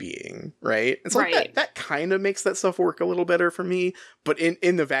he is being, right? It's like that kind of makes that stuff work a little better for me, but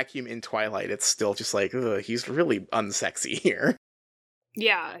in the vacuum in Twilight, it's still just like, he's really unsexy here.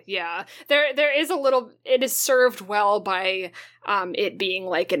 Yeah. There is a little, it is served well by it being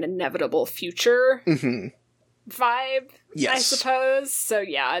like an inevitable future vibe, yes. I suppose. So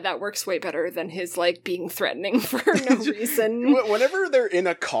yeah, that works way better than his like being threatening for no reason. Whenever they're in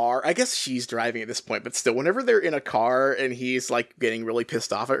a car, I guess she's driving at this point, but still, whenever they're in a car and he's like getting really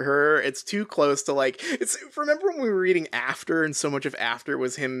pissed off at her, it's too close to like, it's, remember when we were reading After, and so much of After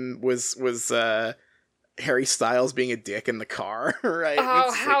was Harry Styles being a dick in the car, right? Oh,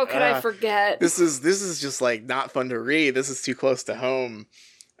 it's how could I forget? This is just like not fun to read. This is too close to home.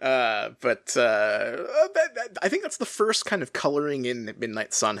 But I think that's the first kind of coloring in that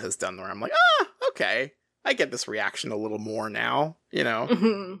Midnight Sun has done where I'm like, okay, I get this reaction a little more now, you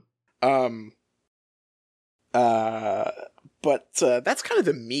know? But that's kind of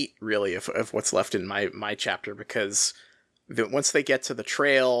the meat, really, of what's left in my chapter, because once they get to the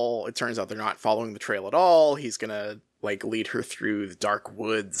trail, it turns out they're not following the trail at all. He's gonna, like, lead her through the dark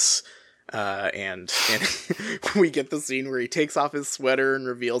woods. And we get the scene where he takes off his sweater and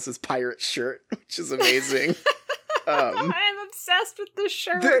reveals his pirate shirt, which is amazing. I'm obsessed with this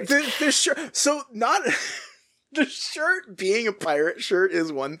shirt. The shirt. So not the shirt being a pirate shirt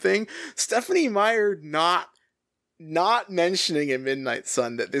is one thing. Stephanie Meyer not mentioning in Midnight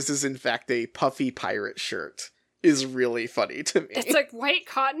Sun that this is in fact a puffy pirate shirt is really funny to me. It's like white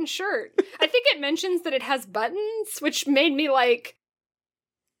cotton shirt. I think it mentions that it has buttons, which made me like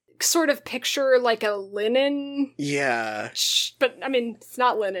sort of picture like a linen. Yeah. But I mean, it's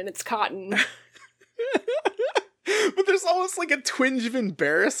not linen, it's cotton. But there's almost like a twinge of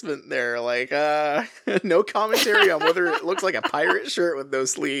embarrassment there. Like, no commentary on whether it looks like a pirate shirt with no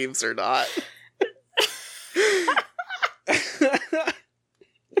sleeves or not.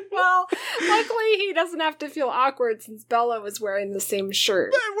 Well, luckily he doesn't have to feel awkward since Bella was wearing the same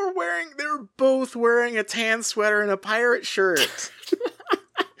shirt. They were both wearing a tan sweater and a pirate shirt.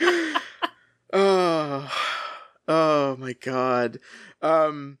 Oh my god.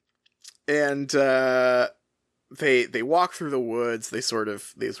 And they walk through the woods. They sort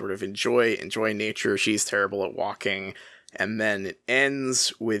of enjoy nature. She's terrible at walking, and then it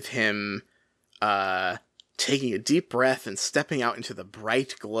ends with him taking a deep breath and stepping out into the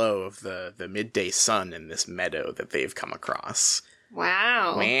bright glow of the midday sun in this meadow that they've come across.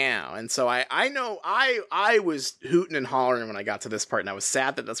 Wow. And so I know I was hooting and hollering when I got to this part, and I was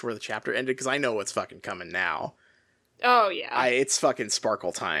sad that that's where the chapter ended, because I know what's fucking coming now. Oh yeah. It's fucking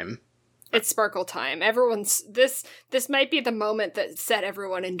sparkle time. It's sparkle time. This might be the moment that set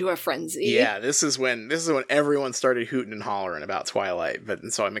everyone into a frenzy. Yeah, this is when everyone started hooting and hollering about Twilight.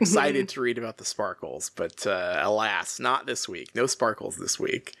 And so I'm excited to read about the sparkles, but alas, not this week. No sparkles this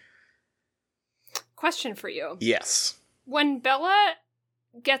week. Question for you. Yes. When Bella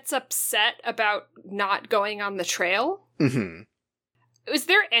gets upset about not going on the trail, is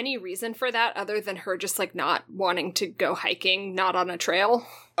there any reason for that other than her just, like, not wanting to go hiking, not on a trail?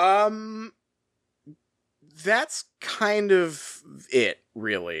 That's kind of it,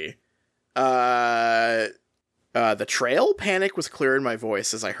 really. The trail panic was clear in my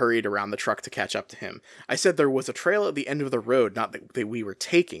voice as I hurried around the truck to catch up to him. I said there was a trail at the end of the road, not that we were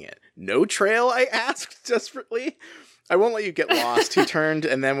taking it. No trail? I asked desperately. I won't let you get lost. He turned,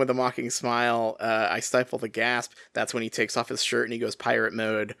 and then with a mocking smile, I stifled a gasp. That's when he takes off his shirt and he goes pirate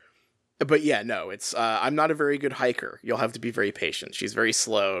mode. But yeah, no, it's I'm not a very good hiker. You'll have to be very patient. She's very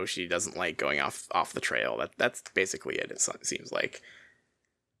slow. She doesn't like going off the trail. That's basically it seems like.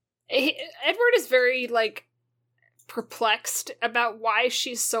 Edward is very, like, perplexed about why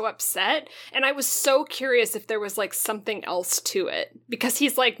she's so upset, and I was so curious if there was, like, something else to it, because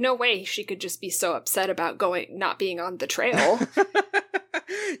he's like, no way she could just be so upset about not being on the trail.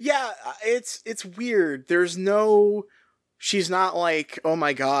 Yeah, it's weird. She's not like, oh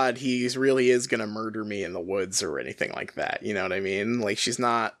my god, he really is gonna murder me in the woods or anything like that, you know what I mean? Like, she's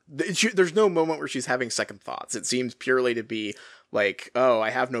not, there's no moment where she's having second thoughts. It seems purely to be like, oh, I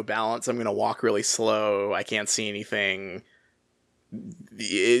have no balance, I'm gonna walk really slow, I can't see anything.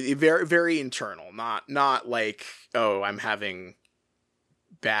 Very, very internal, not like, oh, I'm having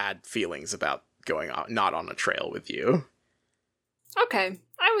bad feelings about going not on a trail with you. Okay,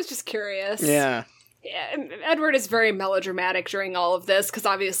 I was just curious. Yeah. Edward is very melodramatic during all of this, because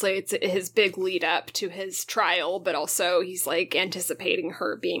obviously it's his big lead up to his trial, but also he's, like, anticipating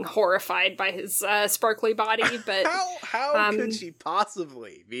her being horrified by his sparkly body. But how could she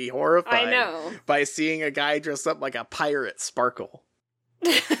possibly be horrified? I know. By seeing a guy dressed up like a pirate sparkle?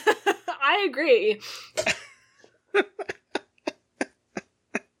 I agree.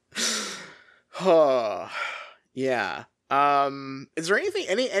 Yeah. Is there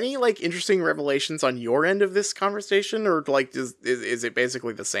any like interesting revelations on your end of this conversation, or like is it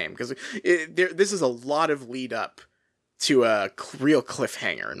basically the same? Because this is a lot of lead up to a real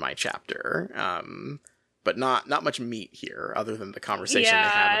cliffhanger in my chapter, but not much meat here other than the conversation they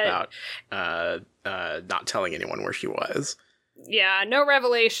have about not telling anyone where she was. Yeah, no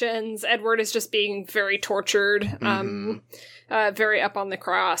revelations. Edward is just being very tortured, very up on the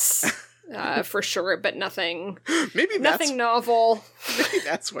cross. For sure, but nothing novel. Maybe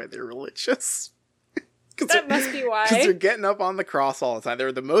that's why they're religious. That must be why. Because they're getting up on the cross all the time.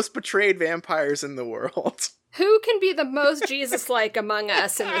 They're the most betrayed vampires in the world. Who can be the most Jesus-like among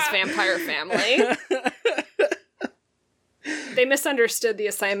us in this vampire family? They misunderstood the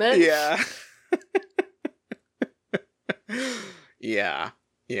assignment. Yeah. Yeah.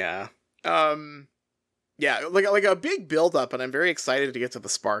 Yeah, like a big build-up, and I'm very excited to get to the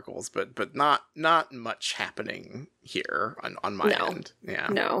sparkles, but not much happening here on my end. Yeah.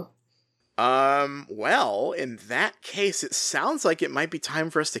 No. Well, in that case, it sounds like it might be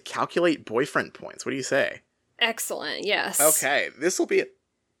time for us to calculate boyfriend points. What do you say? Excellent, yes. Okay, this will be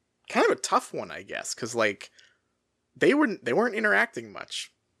kind of a tough one, I guess, because, like, they weren't interacting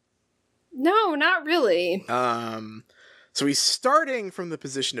much. No, not really. So he's starting from the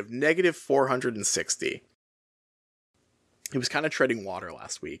position of negative 460. He was kind of treading water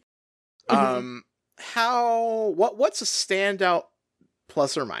last week. What's a standout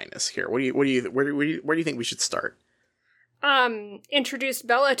plus or minus here? Where do you think we should start? Introduced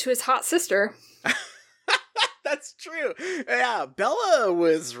Bella to his hot sister. That's true. Yeah, Bella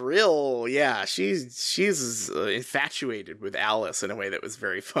was real. Yeah, she's infatuated with Alice in a way that was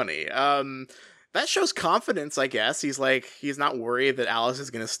very funny. That shows confidence, I guess. He's not worried that Alice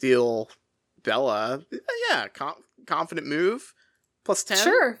is going to steal Bella. Yeah, confident move. Plus 10?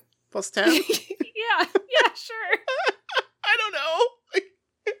 Sure. Plus 10? yeah, sure. I don't know.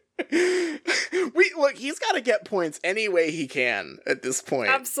 Look, he's got to get points any way he can at this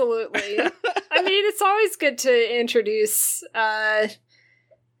point. Absolutely. I mean, it's always good to introduce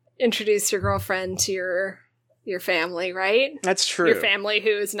your girlfriend to your your family, right? That's true. Your family who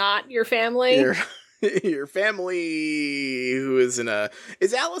is not your family. Your family who is in a...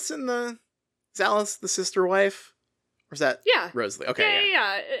 Is Alice the sister wife? Or is that Rosalie? Okay,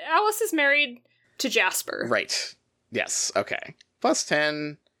 yeah. Alice is married to Jasper. Right. Yes, okay. Plus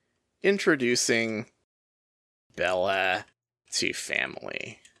 10, introducing Bella to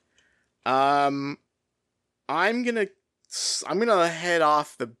family. I'm gonna head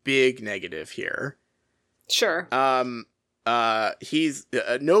off the big negative here. Sure. He's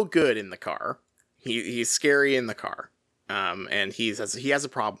no good in the car. He's scary in the car. And he has a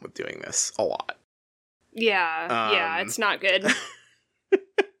problem with doing this a lot. Yeah, it's not good.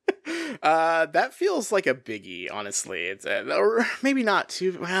 That feels like a biggie, honestly. It's or maybe not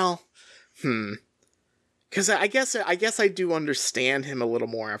too well. Because I guess I do understand him a little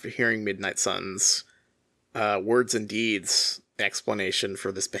more after hearing Midnight Sun's words and deeds explanation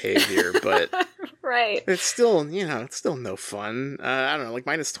for this behavior, but right. It's still, it's still no fun. I don't know, like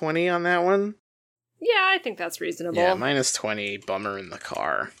 -20 on that one. Yeah, I think that's reasonable. Yeah, -20, bummer in the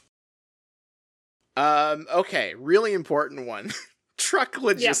car. Okay, really important one. Truck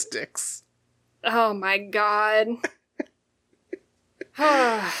logistics. Yep. Oh my god.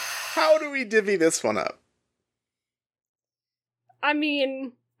 How do we divvy this one up? I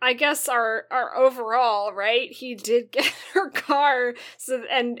mean, I guess our overall, right? He did get her car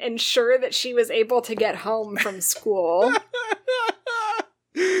and ensure that she was able to get home from school.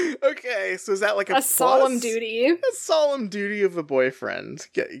 Okay, so is that like a solemn duty? A solemn duty of a boyfriend,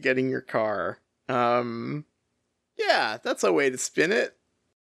 getting your car. Yeah, that's a way to spin it.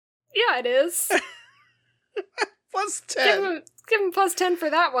 Yeah, it is. Plus 10. Give him plus 10 for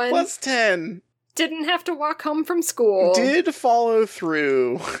that one. Plus 10. Didn't have to walk home from school. Did follow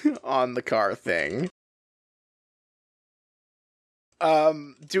through on the car thing.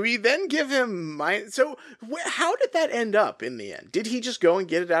 Do we then give him so how did that end up in the end? Did he just go and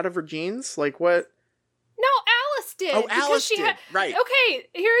get it out of her jeans? Like what? No, Alice did. Oh, Alice did. Right. Okay,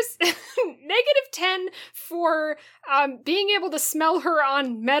 here's -10 for being able to smell her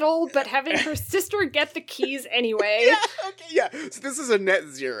on metal, but having her sister get the keys anyway. Yeah, okay, yeah. So this is a net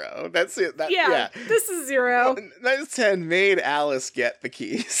 0. That's it. Yeah, this is 0. -10 made Alice get the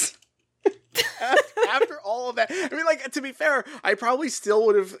keys. After all of that, I mean, like, to be fair, I probably still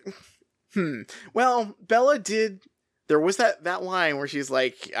would have... Well, Bella did... There was that line where she's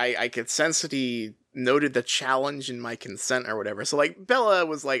like, I could sense that he noted the challenge in my consent or whatever. So, like, Bella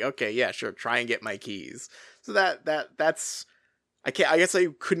was like, okay, yeah, sure, try and get my keys. So that's... I guess I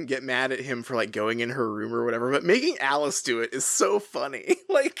couldn't get mad at him for, like, going in her room or whatever, but making Alice do it is so funny.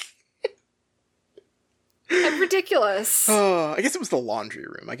 Like... Ridiculous. Oh, I guess it was the laundry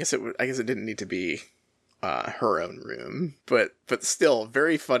room. I guess it didn't need to be her own room, but still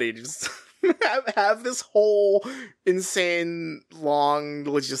very funny to just have this whole insane long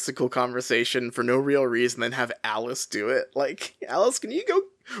logistical conversation for no real reason, then have Alice do it. Like, Alice, can you go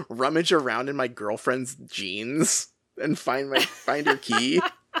rummage around in my girlfriend's jeans and find her key?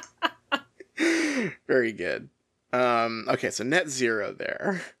 Very good. Okay, so net 0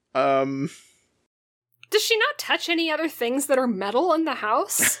 there. Does she not touch any other things that are metal in the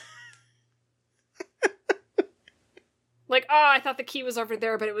house? Like, oh, I thought the key was over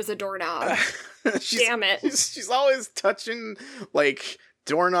there, but it was a doorknob. Damn it. She's always touching, like,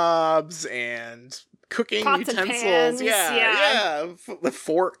 doorknobs and cooking pots utensils. And pans, yeah. The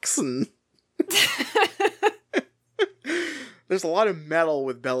forks and... There's a lot of metal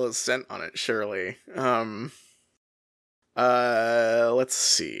with Bella's scent on it, surely. Let's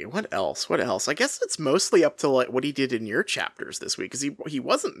see. What else? I guess it's mostly up to, like, what he did in your chapters this week, because he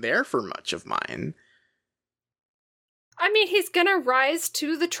wasn't there for much of mine. I mean, he's gonna rise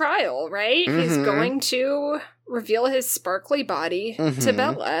to the trial, right? Mm-hmm. He's going to reveal his sparkly body to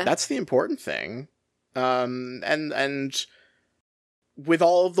Bella. That's the important thing. And with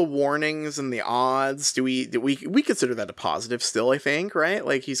all of the warnings and the odds, do we consider that a positive still, I think, right?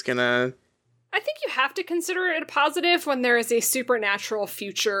 Like, he's gonna... I think you have to consider it a positive when there is a supernatural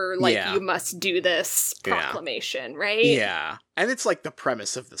future, like, you must do this proclamation, right? Yeah. And it's like the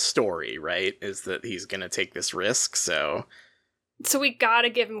premise of the story, right? Is that he's gonna take this risk, so... So we gotta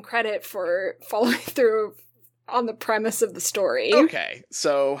give him credit for following through on the premise of the story. Okay,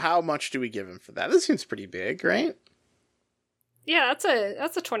 so how much do we give him for that? This seems pretty big, right? Yeah,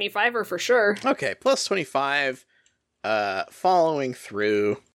 that's a 25er for sure. Okay, plus 25, following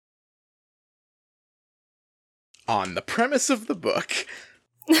through... on the premise of the book.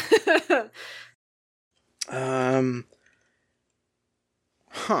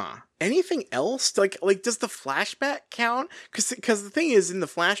 anything else? Like does the flashback count? Because the thing is, in the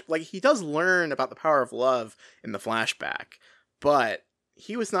flash, like, he does learn about the power of love in the flashback, but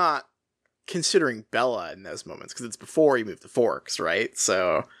he was not considering Bella in those moments, because it's before he moved to Forks, right?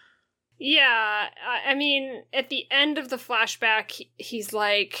 So... Yeah, I mean, at the end of the flashback, he's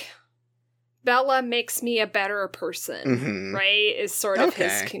like, Bella makes me a better person, right? Is sort of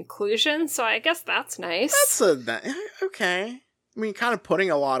his conclusion. So I guess that's nice. Okay. I mean, kind of putting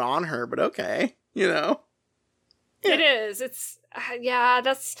a lot on her, but okay. You know? Yeah. It is. It's,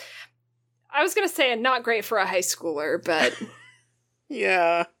 that's... I was going to say not great for a high schooler, but...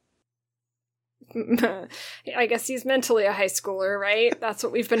 Yeah. I guess he's mentally a high schooler, right? That's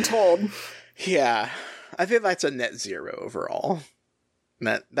what we've been told. Yeah. I think that's a net 0 overall.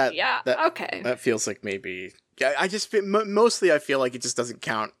 That feels like maybe... I just... Mostly I feel like it just doesn't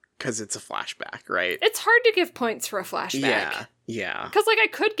count because it's a flashback, right? It's hard to give points for a flashback. Yeah. Because, like, I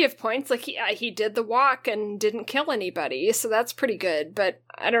could give points. Like, he did the walk and didn't kill anybody, so that's pretty good. But,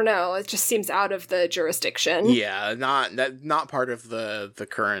 I don't know. It just seems out of the jurisdiction. Yeah, not part of the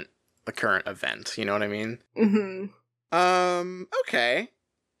current event, you know what I mean? Okay.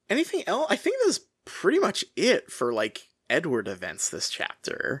 Anything else? I think that's pretty much it for, like, Edward events this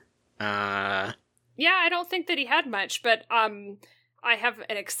chapter. Yeah, I don't think that he had much, but I have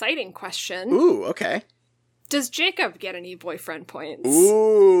an exciting question. Ooh, okay. Does Jacob get any boyfriend points?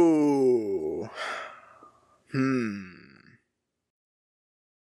 Ooh.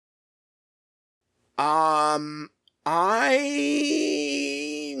 I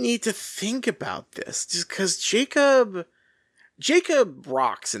need to think about this, just because Jacob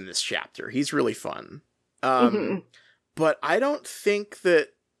rocks in this chapter. He's really fun. But I don't think that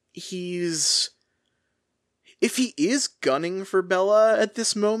if he is gunning for Bella at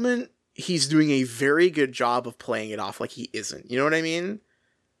this moment, he's doing a very good job of playing it off like he isn't. You know what I mean?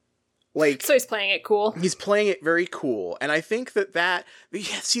 Like, so he's playing it cool. He's playing it very cool, and I think that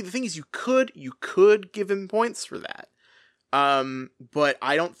see, the thing is, you could give him points for that. But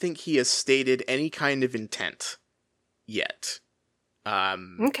I don't think he has stated any kind of intent yet.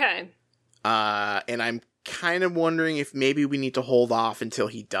 Okay. And I'm kind of wondering if maybe we need to hold off until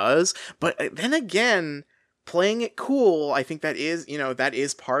he does. But then again, playing it cool, I think that is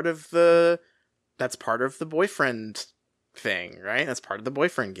part of the boyfriend thing, right? That's part of the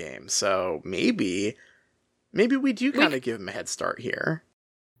boyfriend game. So maybe we do kind of give him a head start here.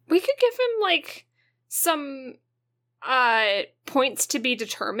 We could give him, like, some points to be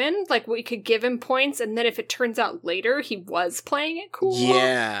determined. Like, we could give him points, and then if it turns out later he was playing it cool,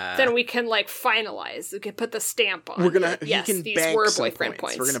 then we can, like, finalize. We can put the stamp on these were boyfriend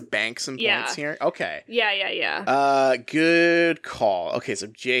points. We're gonna bank some points here. Okay. Yeah. Good call. Okay, so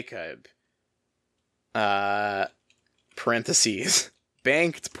Jacob, parentheses,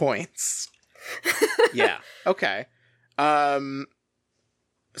 banked points. Yeah. Okay.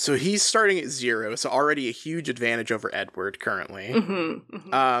 So he's starting at 0, so already a huge advantage over Edward currently.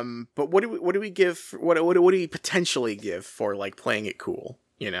 But what do we give? What do we potentially give for, like, playing it cool?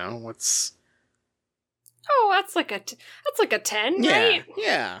 You know, what's? Oh, that's like a 10, right?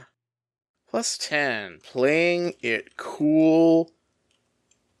 Yeah. Plus 10, playing it cool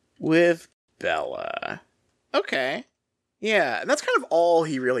with Bella. Okay. Yeah, and that's kind of all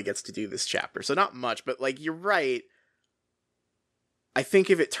he really gets to do this chapter. So not much, but, like, you're right. I think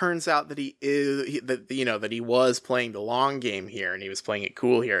if it turns out that that he was playing the long game here and he was playing it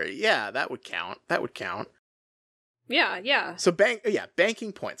cool here, yeah, that would count. Yeah. So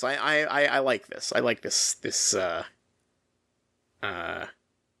banking points. I like this. I like this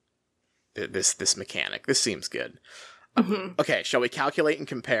mechanic. This seems good. Okay, shall we calculate and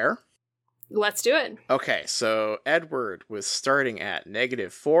compare? Let's do it. Okay, so Edward was starting at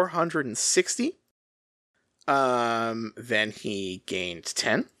negative 460. Then he gained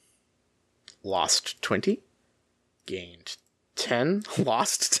 10, lost 20, gained 10,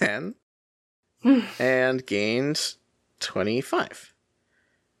 lost 10, and gained 25.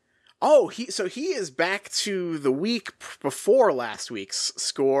 Oh, he is back to the week before last week's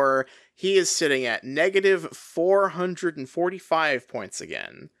score. He is sitting at negative 445 points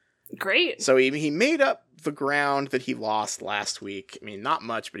again. Great. So he made up the ground that he lost last week. I mean, not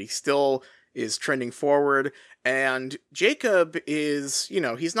much, but he still is trending forward. And Jacob is,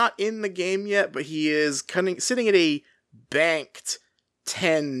 he's not in the game yet, but he is sitting at a banked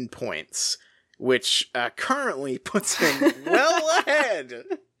 10 points, which currently puts him well ahead.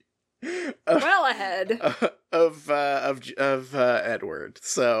 Of Edward.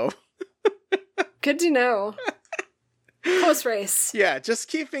 So good to know. Close race. Yeah, just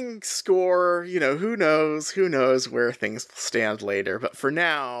keeping score. Who knows where things stand later. But for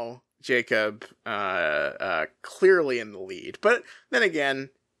now, Jacob clearly in the lead. But then again,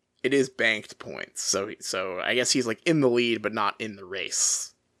 it is banked points. So I guess he's like in the lead, but not in the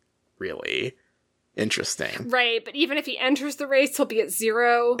race. Really interesting. Right, but even if he enters the race, he'll be at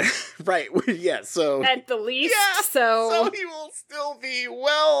 0. Right, yeah, so... At the least, yeah, so he will still be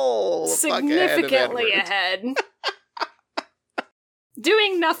well... significantly ahead.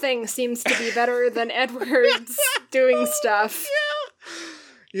 Doing nothing seems to be better than Edward's doing stuff.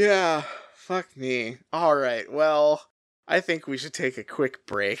 Yeah, fuck me. Alright, well, I think we should take a quick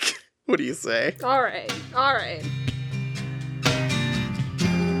break. What do you say? Alright.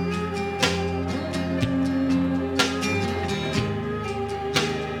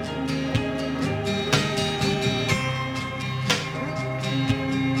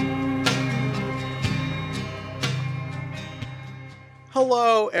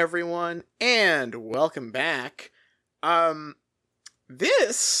 Hello, everyone, and welcome back.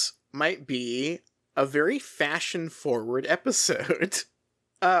 This might be a very fashion-forward episode.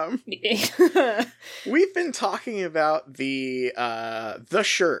 We've been talking about the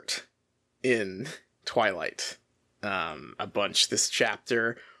shirt in Twilight a bunch this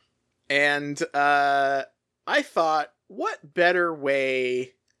chapter, and I thought, what better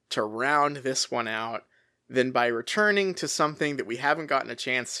way to round this one out than by returning to something that we haven't gotten a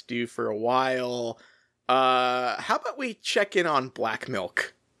chance to do for a while. How about we check in on Black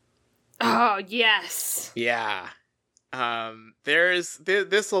Milk? Oh, yes. Yeah.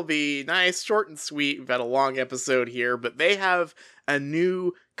 This will be nice, short and sweet. We've had a long episode here, but they have a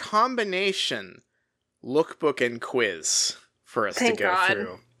new combination lookbook and quiz for us to go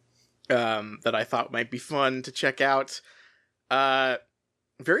through. That I thought might be fun to check out.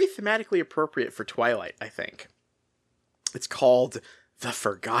 Very thematically appropriate for Twilight, I think. It's called The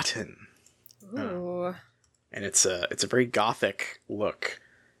Forgotten. Ooh. And it's a very gothic look.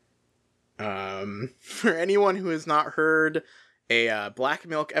 For anyone who has not heard a Black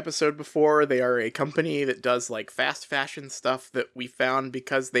Milk episode before, they are a company that does like fast fashion stuff that we found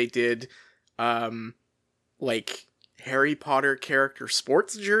because they did like Harry Potter character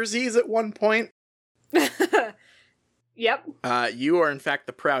sports jerseys at one point. Yep. You are in fact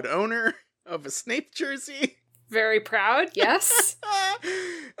the proud owner of a Snape jersey. Very proud, yes.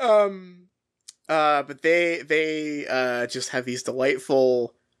 But they just have these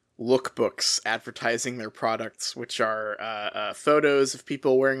delightful lookbooks advertising their products, which are photos of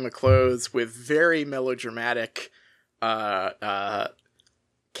people wearing the clothes with very melodramatic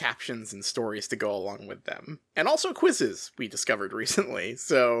captions and stories to go along with them. And also quizzes, we discovered recently.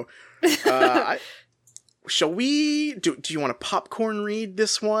 So, shall we... Do you want to popcorn read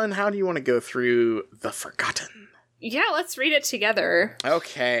this one? How do you want to go through The Forgotten? Yeah, let's read it together.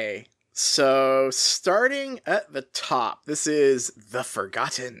 Okay. So, starting at the top, this is The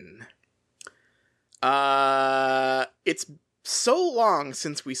Forgotten. It's so long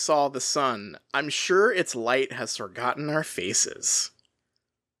since we saw the sun. I'm sure its light has forgotten our faces.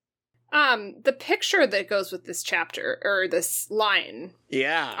 The picture that goes with this chapter, or this line.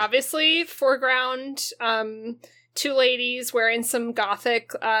 Yeah. Obviously, foreground, two ladies wearing some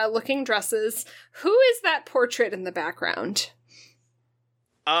gothic, looking dresses. Who is that portrait in the background?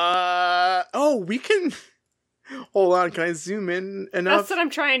 We can... Hold on, can I zoom in enough? That's what I'm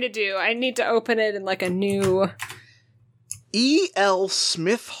trying to do. I need to open it in, like, a new... E.L.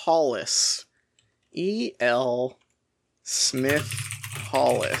 Smith Hollis. E.L. Smith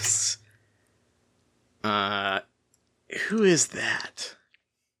Hollis. Who is that?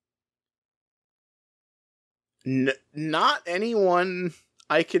 Not anyone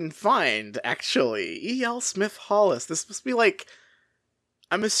I can find, actually. E.L. Smith Hollis. This must be like...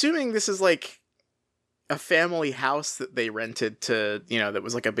 I'm assuming this is like a family house that they rented to, that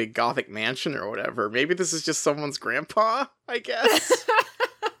was like a big gothic mansion or whatever. Maybe this is just someone's grandpa, I guess.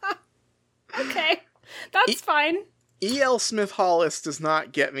 Okay, that's fine. E.L. Smith Hollis does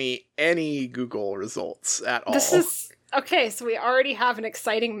not get me any Google results at all. Okay, so we already have an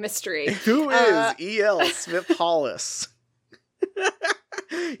exciting mystery. Who is E.L. Smith Hollis?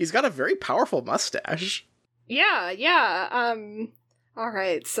 He's got a very powerful mustache. Yeah. All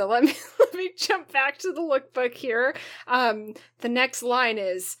right, so let me jump back to the lookbook here. The next line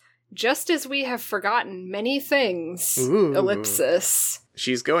is, just as we have forgotten many things, Ooh. ellipsis.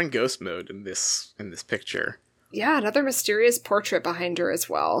 She's going ghost mode in this picture. Yeah, another mysterious portrait behind her as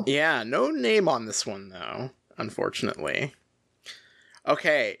well. Yeah, no name on this one, though, unfortunately.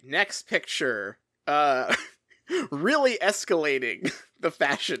 Okay, next picture. Really escalating the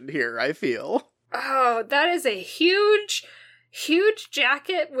fashion here, I feel. Oh, that is a huge huge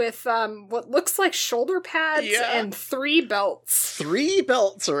jacket with what looks like shoulder pads and 3 belts. 3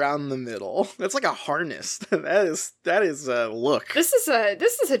 belts around the middle. That's like a harness. that is a look. This is a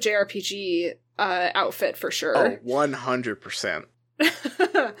JRPG outfit for sure. Oh, 100%.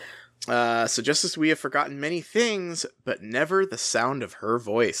 So just as we have forgotten many things, but never the sound of her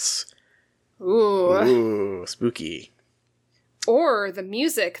voice. Ooh, spooky. Or the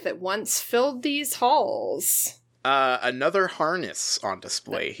music that once filled these halls. Another harness on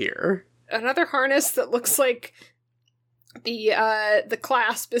display here. Another harness that looks like the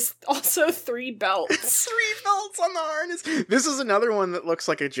clasp is also 3 belts. 3 belts on the harness. This is another one that looks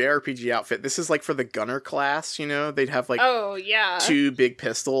like a JRPG outfit. This is like for the gunner class, you know? They'd have like 2 big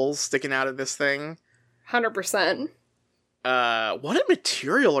pistols sticking out of this thing. 100%. What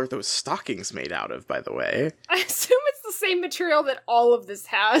material are those stockings made out of, by the way? I assume it's the same material that all of this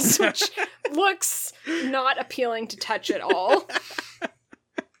has, which looks not appealing to touch at all.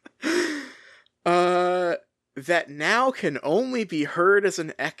 That now can only be heard as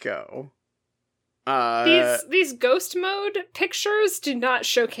an echo. These ghost mode pictures do not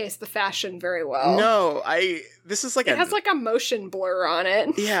showcase the fashion very well. No, this is like it has like a motion blur on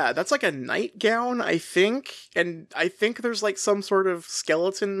it. Yeah, that's like a nightgown, I think. And I think there's like some sort of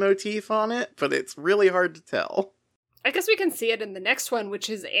skeleton motif on it, but it's really hard to tell. I guess we can see it in the next one, which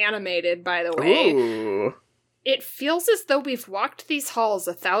is animated, by the way. Ooh. It feels as though we've walked these halls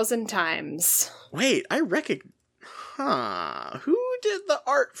 1,000 times. Wait, I recognize... Huh. Who did the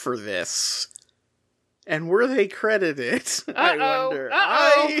art for this? And were they credited? I wonder.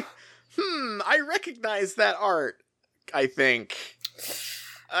 I recognize that art, I think.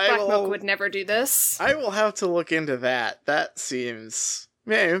 Black Milk would never do this. I will have to look into that. That seems...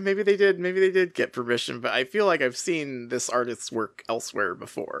 Maybe they did get permission, but I feel like I've seen this artist's work elsewhere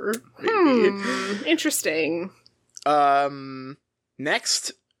before. Interesting.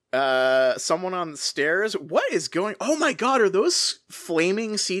 Next, someone on the stairs. What is going... Oh my god, are those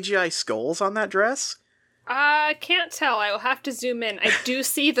flaming CGI skulls on that dress? Can't tell. I will have to zoom in. I do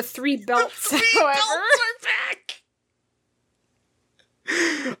see the 3 belts, the 3 however. belts are back!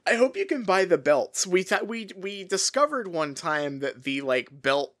 I hope you can buy the belts. We discovered one time that the, like,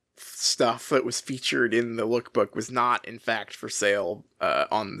 belt stuff that was featured in the lookbook was not, in fact, for sale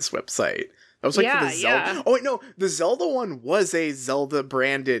on this website. That was, like, for the Zelda... Yeah. Oh, wait, no. The Zelda one was a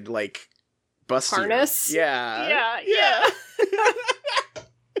Zelda-branded, like, bustier. Harness? Yeah.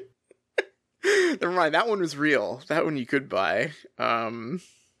 Never mind, that one was real. That one you could buy.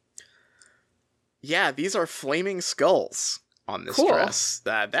 Yeah, these are flaming skulls on this dress.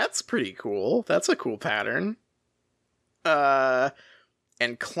 That's pretty cool. That's a cool pattern. And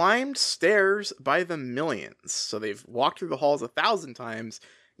climbed stairs by the millions. So they've walked through the halls 1,000 times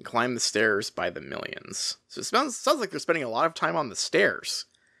and climbed the stairs by the millions. So it sounds like they're spending a lot of time on the stairs.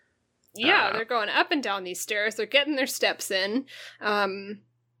 Yeah, they're going up and down these stairs. They're getting their steps in.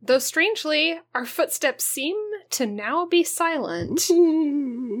 Though strangely, our footsteps seem to now be silent.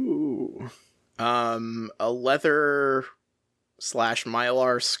 Ooh. A leather /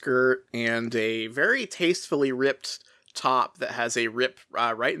 mylar skirt and a very tastefully ripped top that has a rip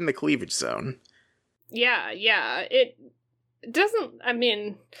right in the cleavage zone. Yeah. It doesn't... I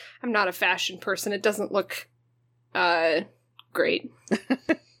mean, I'm not a fashion person. It doesn't look great.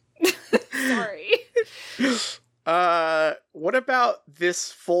 Sorry. What about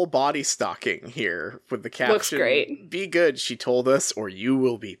this full body stocking here with the caption? Looks great. Be good, she told us, or you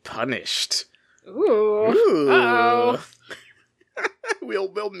will be punished. Ooh. Uh-oh.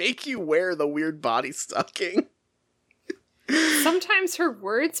 We'll make you wear the weird body stocking. Sometimes her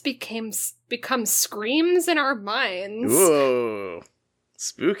words become screams in our minds. Ooh.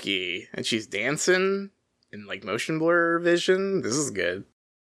 Spooky. And she's dancing in, like, motion blur vision. This is good.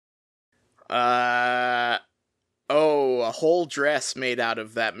 Oh, a whole dress made out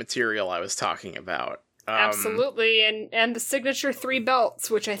of that material I was talking about. Absolutely, and the signature 3 belts,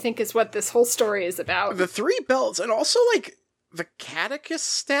 which I think is what this whole story is about. The 3 belts, and also, like, the catechist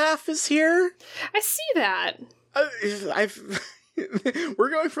staff is here. I see that. We're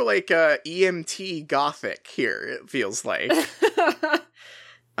going for, like, EMT gothic here, it feels like.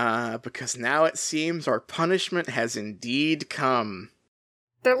 Because now it seems our punishment has indeed come.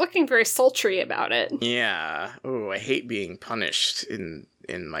 They're looking very sultry about it. Yeah. Oh, I hate being punished in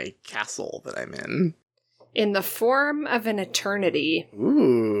my castle that I'm in. In the form of an eternity.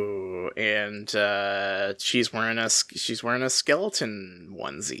 Ooh, and she's wearing a skeleton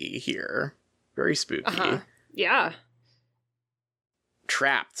onesie here. Very spooky. Uh-huh. Yeah.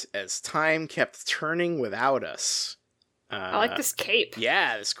 Trapped as time kept turning without us. I like this cape.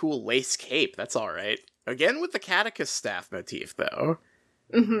 Yeah, this cool lace cape. That's all right. Again with the catechist staff motif, though.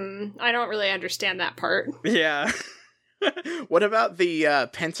 I don't really understand that part. Yeah. What about the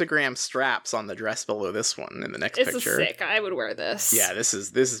pentagram straps on the dress below this one in the next picture? This is sick. I would wear this. Yeah, this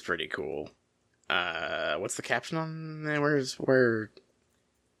is pretty cool. What's the caption on there?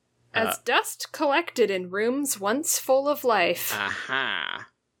 As dust collected in rooms once full of life. Aha.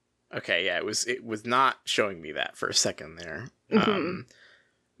 Okay, yeah, it was not showing me that for a second there.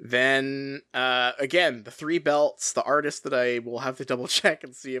 Then, again, the 3 belts, the artist that I will have to double check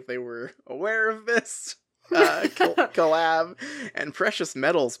and see if they were aware of this collab, and precious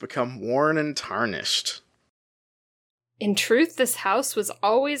metals become worn and tarnished. In truth, this house was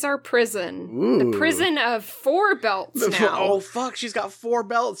always our prison. Ooh. The prison of 4 belts now. Oh, fuck, she's got 4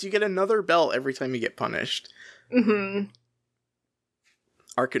 belts. You get another belt every time you get punished.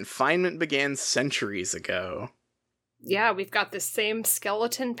 Our confinement began centuries ago. Yeah, we've got the same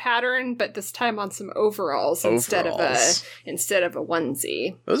skeleton pattern, but this time on some overalls. instead of a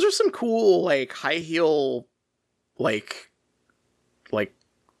onesie. Those are some cool, like, high heel, like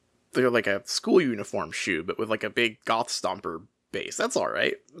they're like a school uniform shoe, but with like a big goth stomper base. That's all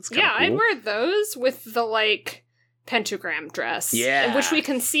right. That's cool. I'd wear those with the like pentagram dress. Yeah, which we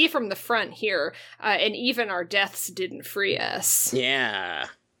can see from the front here. And even our deaths didn't free us. Yeah.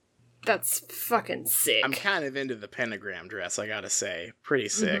 That's fucking sick. I'm kind of into the pentagram dress, I gotta say. Pretty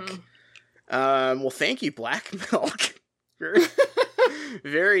sick. Well, thank you, Black Milk. Very,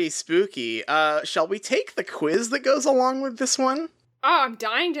 very spooky. Shall we take the quiz that goes along with this one? Oh, I'm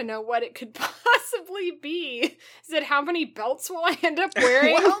dying to know what it could possibly be. Is it how many belts will I end up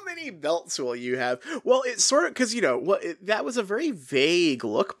wearing? Well, how many belts will you have? Well, it's sort of, because, that was a very vague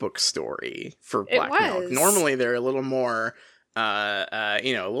lookbook story for Black Milk. Normally, they're a little more, a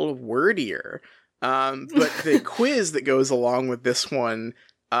little wordier. But the quiz that goes along with this one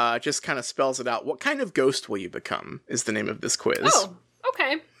just kind of spells it out. What kind of ghost will you become is the name of this quiz. Oh,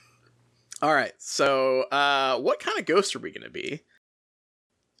 okay. All right, so what kind of ghost are we going to be?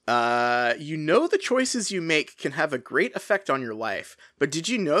 The choices you make can have a great effect on your life, but did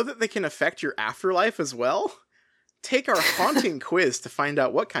you know that they can affect your afterlife as well? Take our haunting quiz to find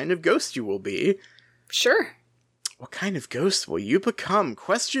out what kind of ghost you will be. Sure. What kind of ghost will you become?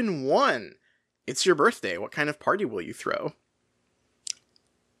 Question 1. It's your birthday. What kind of party will you throw?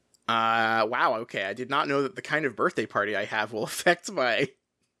 Wow, okay. I did not know that the kind of birthday party I have will affect my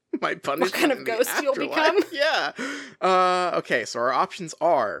punishment. What kind of ghost you'll become? Yeah. Okay, so our options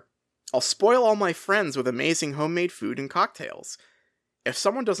are: I'll spoil all my friends with amazing homemade food and cocktails. If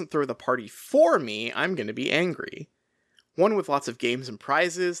someone doesn't throw the party for me, I'm going to be angry. One with lots of games and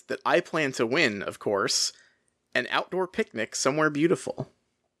prizes that I plan to win, of course. An outdoor picnic somewhere beautiful.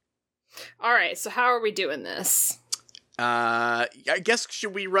 All right, so how are we doing this? I guess,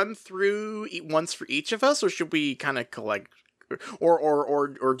 should we run through once for each of us, or should we kind of collect,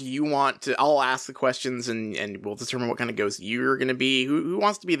 or do you want to? I'll ask the questions and we'll determine what kind of ghost you're going to be. Who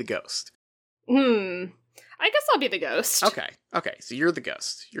wants to be the ghost? I guess I'll be the ghost. Okay. So you're the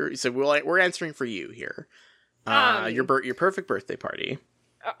ghost. We're answering for you here. Your perfect birthday party.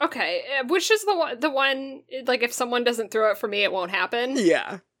 Okay, which is the one, like, if someone doesn't throw it for me, it won't happen?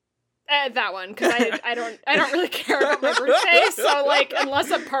 Yeah. That one, because I don't really care about my birthday, so, like, unless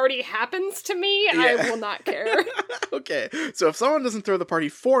a party happens to me, yeah. I will not care. Okay, so if someone doesn't throw the party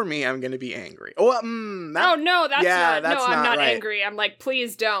for me, I'm gonna be angry. I'm not right. Angry. I'm like,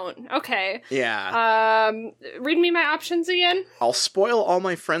 please don't. Okay. Yeah. Read me my options again. I'll spoil all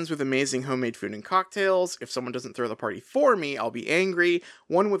my friends with amazing homemade food and cocktails. If someone doesn't throw the party for me, I'll be angry.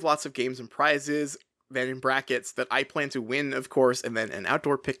 One with lots of games and prizes. Then in brackets that I plan to win, of course, and then an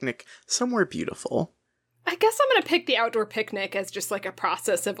outdoor picnic somewhere beautiful. I guess I'm going to pick the outdoor picnic as just like a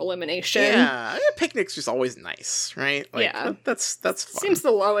process of elimination. Yeah, a picnic's just always nice, right? Like, yeah. That's fun. Seems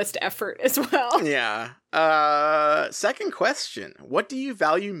the lowest effort as well. Yeah. Second question. What do you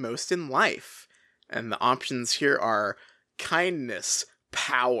value most in life? And the options here are kindness,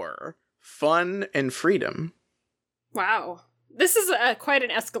 power, fun, and freedom. Wow. This is quite an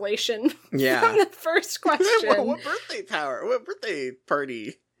escalation from the first question. What birthday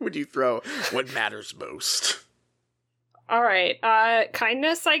party would you throw? What matters most? All right.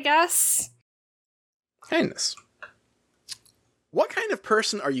 Kindness, I guess. Kindness. What kind of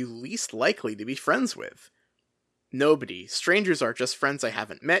person are you least likely to be friends with? Nobody. Strangers are just friends I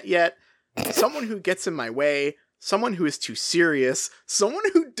haven't met yet. Someone who gets in my way. Someone who is too serious. Someone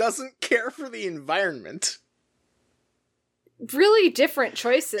who doesn't care for the environment. Really different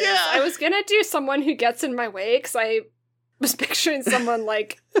choices. Yeah. I was gonna do someone who gets in my way, because I was picturing someone,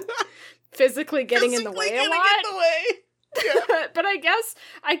 like, physically getting in the way a lot. Yeah. But I guess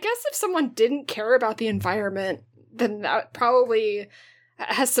if someone didn't care about the environment, then that probably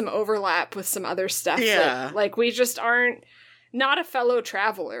has some overlap with some other stuff. Yeah. That, like, we just aren't not a fellow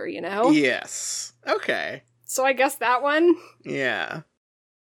traveler, you know? Yes. Okay. So I guess that one. Yeah.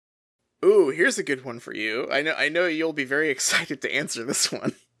 Ooh, here's a good one for you. I know you'll be very excited to answer this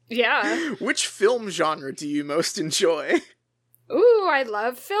one. Yeah. Which film genre do you most enjoy? Ooh, I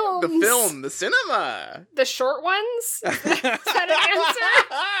love films. The cinema. The short ones? Is that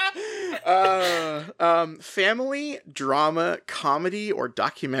an answer? Family, drama, comedy, or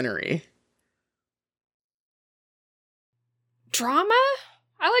documentary? Drama?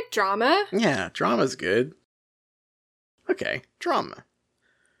 I like drama. Yeah, drama's good. Okay, drama.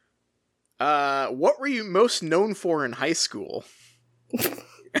 What were you most known for in high school?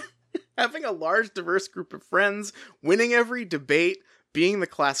 Having a large, diverse group of friends, winning every debate, being the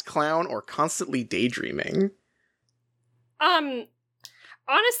class clown, or constantly daydreaming? Honestly,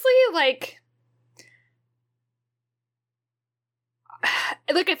 like,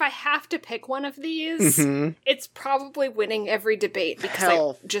 look, if I have to pick one of these, it's probably winning every debate because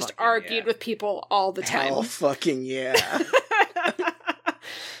Hell I just fucking argued yeah. with people all the time. Hell fucking yeah.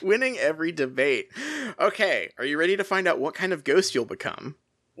 Winning every debate. Okay, are you ready to find out what kind of ghost you'll become?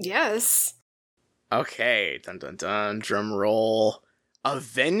 Yes. Okay, dun dun dun, drum roll. A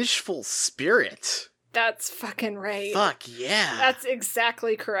vengeful spirit. That's fucking right. Fuck yeah. That's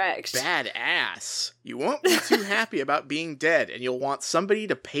exactly correct. Badass. You won't be too happy about being dead, and you'll want somebody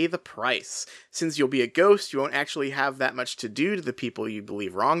to pay the price. Since you'll be a ghost, you won't actually have that much to do to the people you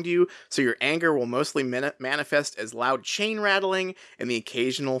believe wronged you, so your anger will mostly manifest as loud chain rattling and the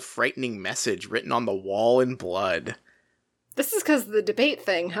occasional frightening message written on the wall in blood. This is because of the debate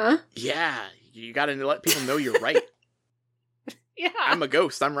thing, huh? Yeah, you gotta let people know you're right. Yeah. I'm a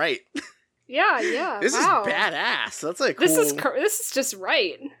ghost, I'm right. Yeah. This wow. is badass. That's like cool. This is just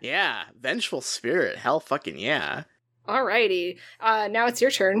right. Yeah, vengeful spirit. Hell fucking yeah. Alrighty. Now it's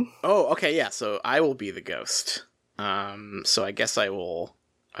your turn. Oh, okay, yeah. So I will be the ghost. So I guess I will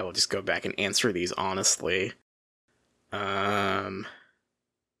just go back and answer these honestly.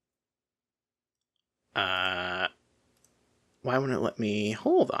 Why wouldn't it let me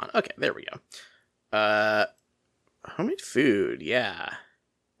hold on? Okay, there we go. Homemade food, yeah.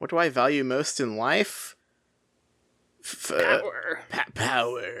 What do I value most in life? Power.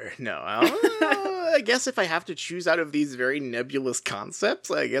 Power. No. I guess if I have to choose out of these very nebulous concepts,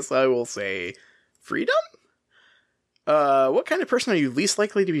 I guess I will say freedom? What kind of person are you least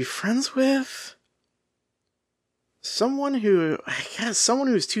likely to be friends with? Someone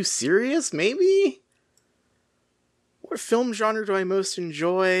who's too serious, maybe? What film genre do I most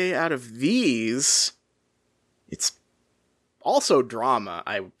enjoy out of these? It's also drama,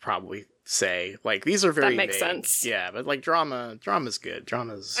 I would probably say. Like, these are very That makes vague. sense. Yeah, but like drama's good.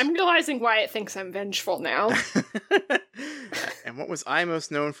 I'm realizing why it thinks I'm vengeful now. And what was I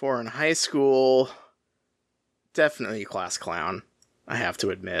most known for in high school? Definitely class clown, I have to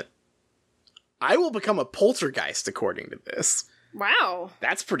admit. I will become a poltergeist according to this. Wow.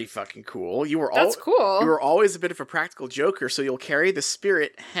 That's pretty fucking cool. That's cool. You were always a bit of a practical joker, so you'll carry the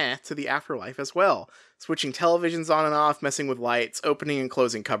spirit to the afterlife as well. Switching televisions on and off, messing with lights, opening and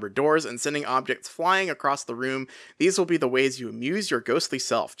closing cupboard doors, and sending objects flying across the room. These will be the ways you amuse your ghostly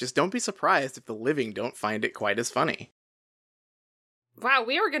self. Just don't be surprised if the living don't find it quite as funny. Wow,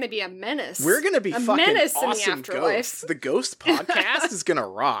 we are going to be a menace. We're going to be a fucking menace awesome in the afterlife. ghosts. The Ghost Podcast is going to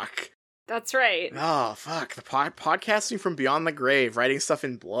rock. That's right. Oh, fuck. The podcasting from beyond the grave, writing stuff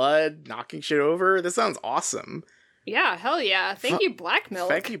in blood, knocking shit over. This sounds awesome. Yeah, hell yeah. Thank you, Black Milk.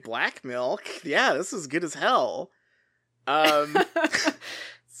 Thank you, Black Milk. Yeah, this is good as hell.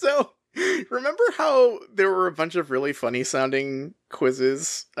 So, remember how there were a bunch of really funny sounding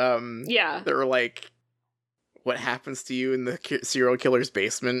quizzes? Yeah. That were like, what happens to you in the serial killer's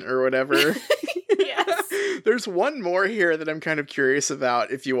basement or whatever? Yes. There's one more here that I'm kind of curious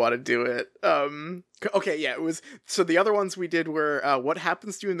about if you want to do it. Okay, yeah, it was... So the other ones we did were, what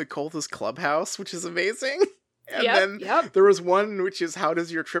happens to you in the cultist clubhouse, which is amazing. And then there was one which is, how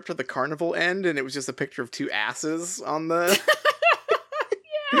does your trip to the carnival end? And it was just a picture of two asses on the...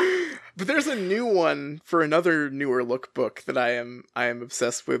 Yeah. But there's a new one for another newer lookbook that I am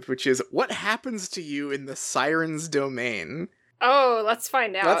obsessed with, which is, what happens to you in the Siren's domain? Oh, let's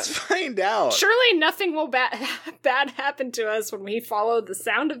find out. Let's find out. Surely nothing will bad happen to us when we follow the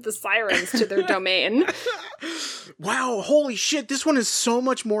sound of the sirens to their domain. Wow, holy shit, this one is so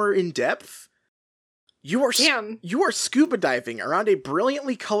much more in depth. You are scuba diving around a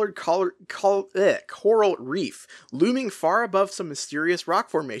brilliantly colored coral reef, looming far above some mysterious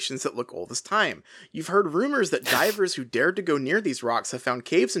rock formations that look old as time. You've heard rumors that divers who dared to go near these rocks have found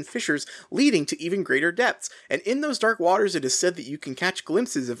caves and fissures leading to even greater depths, and in those dark waters it is said that you can catch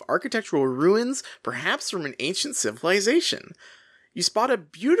glimpses of architectural ruins, perhaps from an ancient civilization. You spot a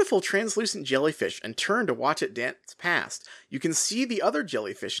beautiful translucent jellyfish and turn to watch it dance past. You can see the other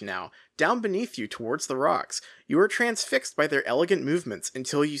jellyfish now, down beneath you towards the rocks. You are transfixed by their elegant movements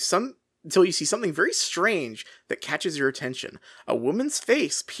until you see something very strange that catches your attention. A woman's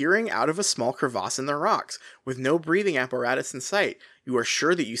face peering out of a small crevasse in the rocks, with no breathing apparatus in sight. You are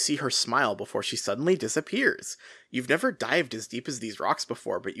sure that you see her smile before she suddenly disappears. You've never dived as deep as these rocks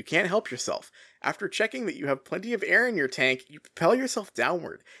before, but you can't help yourself. After checking that you have plenty of air in your tank, you propel yourself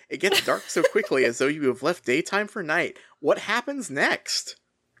downward. It gets dark so quickly as though you have left daytime for night. What happens next?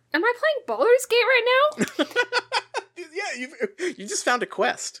 Am I playing Baldur's Gate right now? Yeah, you just found a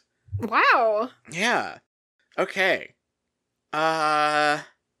quest. Wow. Yeah. Okay. Wow,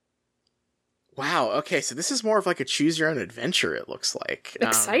 okay, so this is more of like a choose-your-own-adventure, it looks like.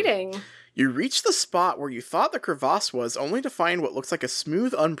 Exciting. You reach the spot where you thought the crevasse was, only to find what looks like a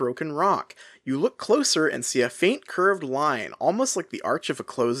smooth, unbroken rock. You look closer and see a faint curved line, almost like the arch of a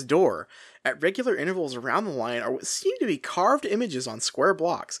closed door. At regular intervals around the line are what seem to be carved images on square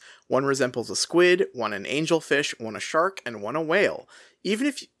blocks. One resembles a squid, one an angelfish, one a shark, and one a whale.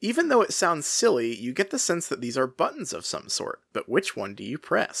 Even though it sounds silly, you get the sense that these are buttons of some sort. But which one do you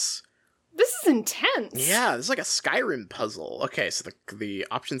press? This is intense. Yeah, this is like a Skyrim puzzle. Okay, so the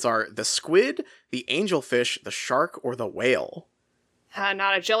options are the squid, the angelfish, the shark, or the whale.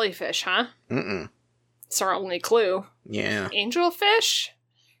 Not a jellyfish, huh? Mm-mm. It's our only clue. Yeah. Angelfish?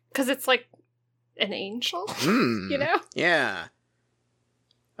 Because it's like an angel, you know? Yeah.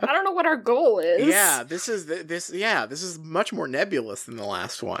 I don't know what our goal is. Yeah, this is much more nebulous than the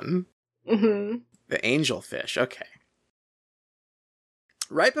last one. Mm-hmm. The angelfish, okay.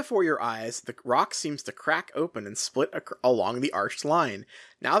 Right before your eyes, the rock seems to crack open and split along the arched line.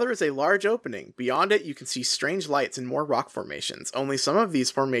 Now there is a large opening. Beyond it, you can see strange lights and more rock formations. Only some of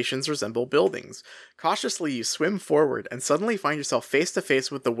these formations resemble buildings. Cautiously, you swim forward and suddenly find yourself face to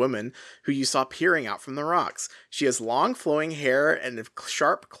face with the woman who you saw peering out from the rocks. She has long flowing hair and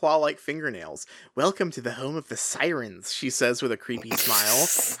sharp claw-like fingernails. "Welcome to the home of the Sirens," she says with a creepy smile.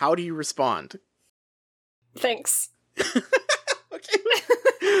 How do you respond? Thanks. Okay.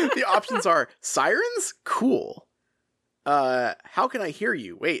 The options are sirens? Cool. How can I hear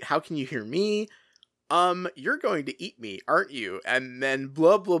you? Wait, how can you hear me? You're going to eat me, aren't you? And then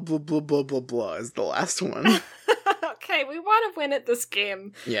blah, blah, blah, blah, blah, blah, blah is the last one. Okay, we want to win at this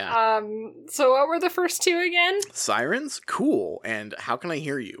game. Yeah. So what were the first two again? Sirens? Cool. And how can I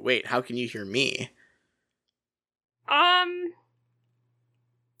hear you? Wait, how can you hear me?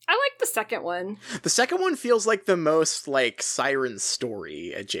 I like the second one. The second one feels like the most, like, Siren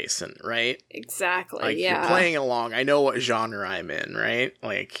story adjacent, right? Exactly, like, yeah. You're playing along. I know what genre I'm in, right?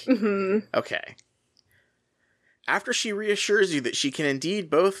 Like, Okay. After she reassures you that she can indeed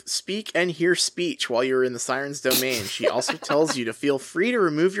both speak and hear speech while you're in the Siren's domain, she also tells you to feel free to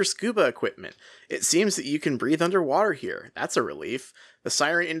remove your scuba equipment. It seems that you can breathe underwater here. That's a relief. The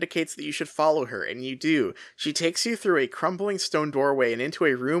Siren indicates that you should follow her, and you do. She takes you through a crumbling stone doorway and into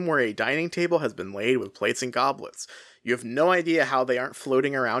a room where a dining table has been laid with plates and goblets. You have no idea how they aren't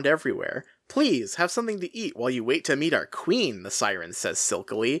floating around everywhere. "Please, have something to eat while you wait to meet our queen," the Siren says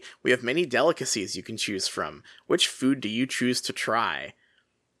silkily. "We have many delicacies you can choose from. Which food do you choose to try?"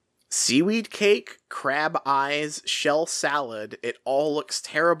 Seaweed cake, crab eyes, shell salad, it all looks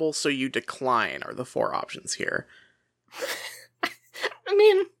terrible, so you decline are the four options here. I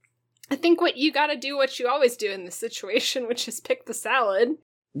mean, I think what you gotta do what you always do in this situation, which is pick the salad.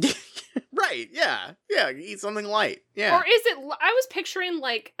 Right, yeah. Yeah, eat something light. Yeah. Or is it, I was picturing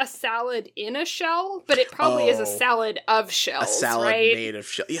like a salad in a shell, but it probably is a salad of shells, a salad right? made of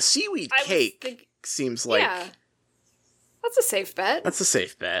shell. Yeah, seaweed cake seems like... Yeah. That's a safe bet. That's a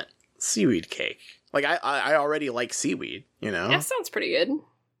safe bet. Seaweed cake. Like, I already like seaweed, you know? Yeah, sounds pretty good.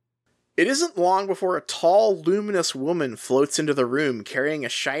 It isn't long before a tall, luminous woman floats into the room, carrying a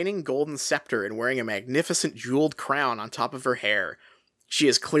shining golden scepter and wearing a magnificent jeweled crown on top of her hair. She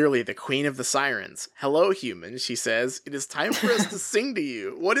is clearly the queen of the Sirens. "Hello, human," she says. "It is time for us to sing to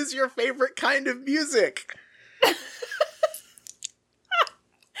you. What is your favorite kind of music?"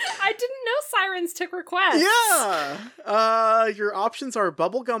 I didn't know Sirens took requests. Yeah. Your options are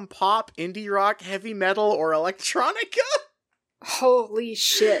bubblegum pop, indie rock, heavy metal, or electronica. Holy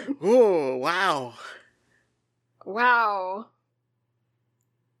shit. Oh, wow. Wow.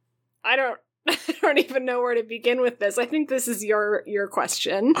 I don't I don't even know where to begin with this. I think this is your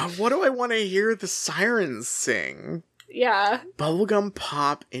question. What do I want to hear the Sirens sing? Yeah. Bubblegum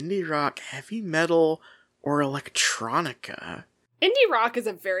pop, indie rock, heavy metal, or electronica? Indie rock is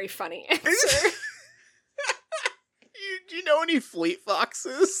a very funny answer. Do you know any Fleet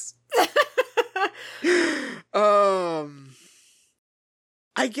Foxes?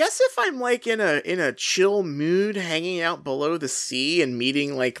 I guess if I'm like in a chill mood, hanging out below the sea and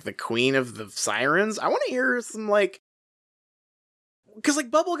meeting like the queen of the sirens, I want to hear some like, because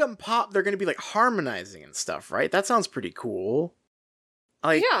like bubblegum pop, they're going to be like harmonizing and stuff, right? That sounds pretty cool.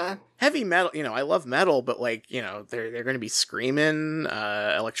 Like, yeah. Heavy metal, I love metal, but like, they're going to be screaming.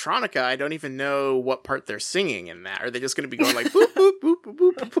 Electronica, I don't even know what part they're singing in that. Are they just going to be going like boop boop boop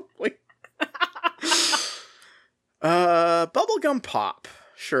boop boop boop? Like, bubblegum pop.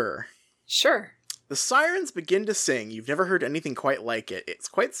 Sure. The sirens begin to sing. You've never heard anything quite like it. It's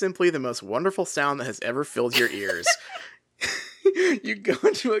quite simply the most wonderful sound that has ever filled your ears. You go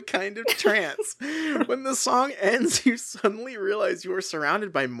into a kind of trance. When the song ends, you suddenly realize you are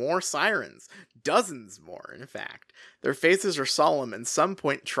surrounded by more sirens. Dozens more, in fact. Their faces are solemn and some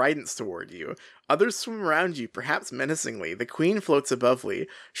point tridents toward you. Others swim around you, perhaps menacingly. The queen floats above you.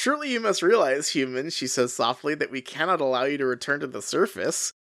 Surely you must realize, human, she says softly, that we cannot allow you to return to the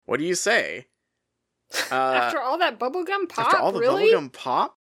surface. What do you say? After all that bubblegum pop, After all the really? bubblegum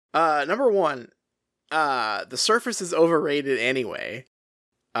pop? Number one, the surface is overrated anyway.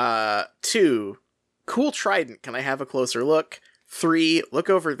 2, cool trident, can I have a closer look? 3, look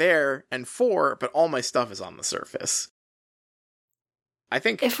over there. And 4, but all my stuff is on the surface. I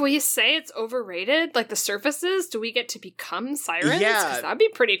think... If we say it's overrated, like the surfaces, do we get to become sirens? Yeah. 'Cause that'd be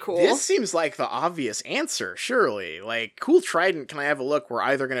pretty cool. This seems like the obvious answer, surely. Like, cool trident, can I have a look? We're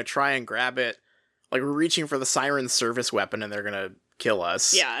either going to try and grab it, like we're reaching for the siren's service weapon and they're going to kill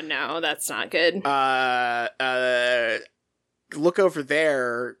us. Yeah, no, that's not good. Look over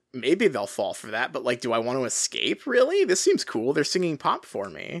there, maybe they'll fall for that, but like, do I want to escape, really? This seems cool, they're singing pop for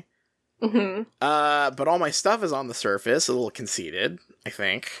me. Mm-hmm. But all my stuff is on the surface, a little conceited, I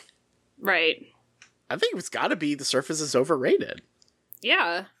think. Right. I think it's gotta be the surface is overrated.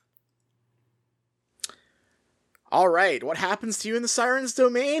 Yeah. Alright, what happens to you in the Sirens'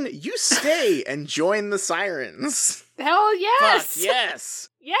 domain? You stay and join the Sirens. Hell yes! Fuck yes!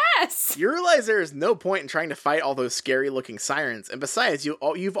 Yes! You realize there is no point in trying to fight all those scary-looking sirens, and besides,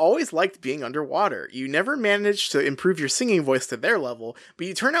 you've always liked being underwater. You never managed to improve your singing voice to their level, but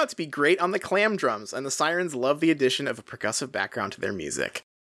you turn out to be great on the clam drums, and the sirens love the addition of a percussive background to their music.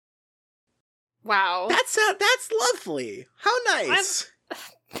 Wow. That's lovely. How nice.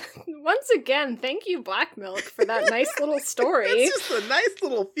 Once again, thank you, Black Milk, for that nice little story. It's just a nice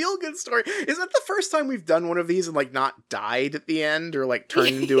little feel-good story. Is that the first time we've done one of these and, like, not died at the end? Or, like, turned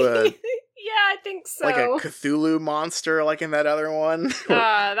into a... Yeah, I think so. Like a Cthulhu monster, like in that other one?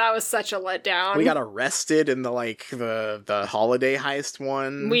 That was such a letdown. We got arrested in the holiday heist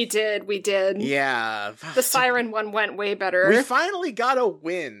one. We did. Yeah. The Siren one went way better. We finally got a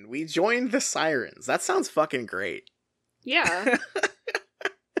win. We joined the Sirens. That sounds fucking great. Yeah.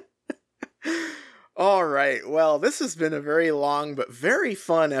 All right. Well, this has been a very long but very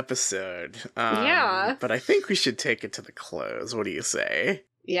fun episode. Yeah. But I think we should take it to the close. What do you say?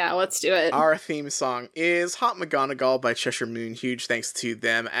 Yeah, let's do it. Our theme song is Hot McGonagall by Cheshire Moon. Huge thanks to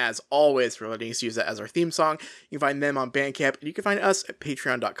them, as always, for letting us use that as our theme song. You can find them on Bandcamp, and you can find us at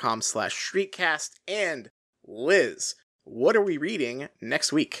patreon.com/shriekcast. And Liz, what are we reading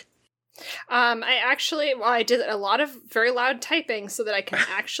next week? I did a lot of very loud typing so that I can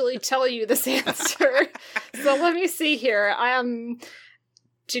actually tell you this answer. So let me see here.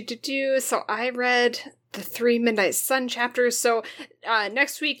 So I read the 3 Midnight Sun chapters. So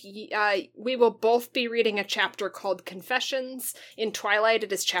next week, we will both be reading a chapter called Confessions. In Twilight,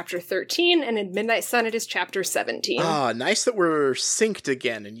 it is chapter 13, and in Midnight Sun, it is chapter 17. Ah, nice that we're synced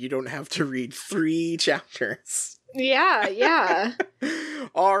again, and you don't have to read 3 chapters. Yeah.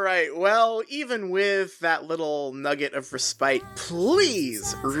 All right, well, even with that little nugget of respite,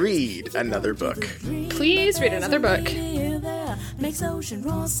 please read another book. Please read another book. Makes ocean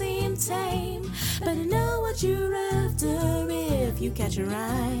roar seem tame. Better know what you're after if you catch your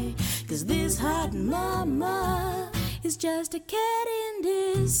eye. 'Cause this hot mama is just a cat in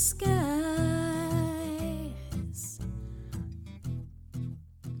disguise.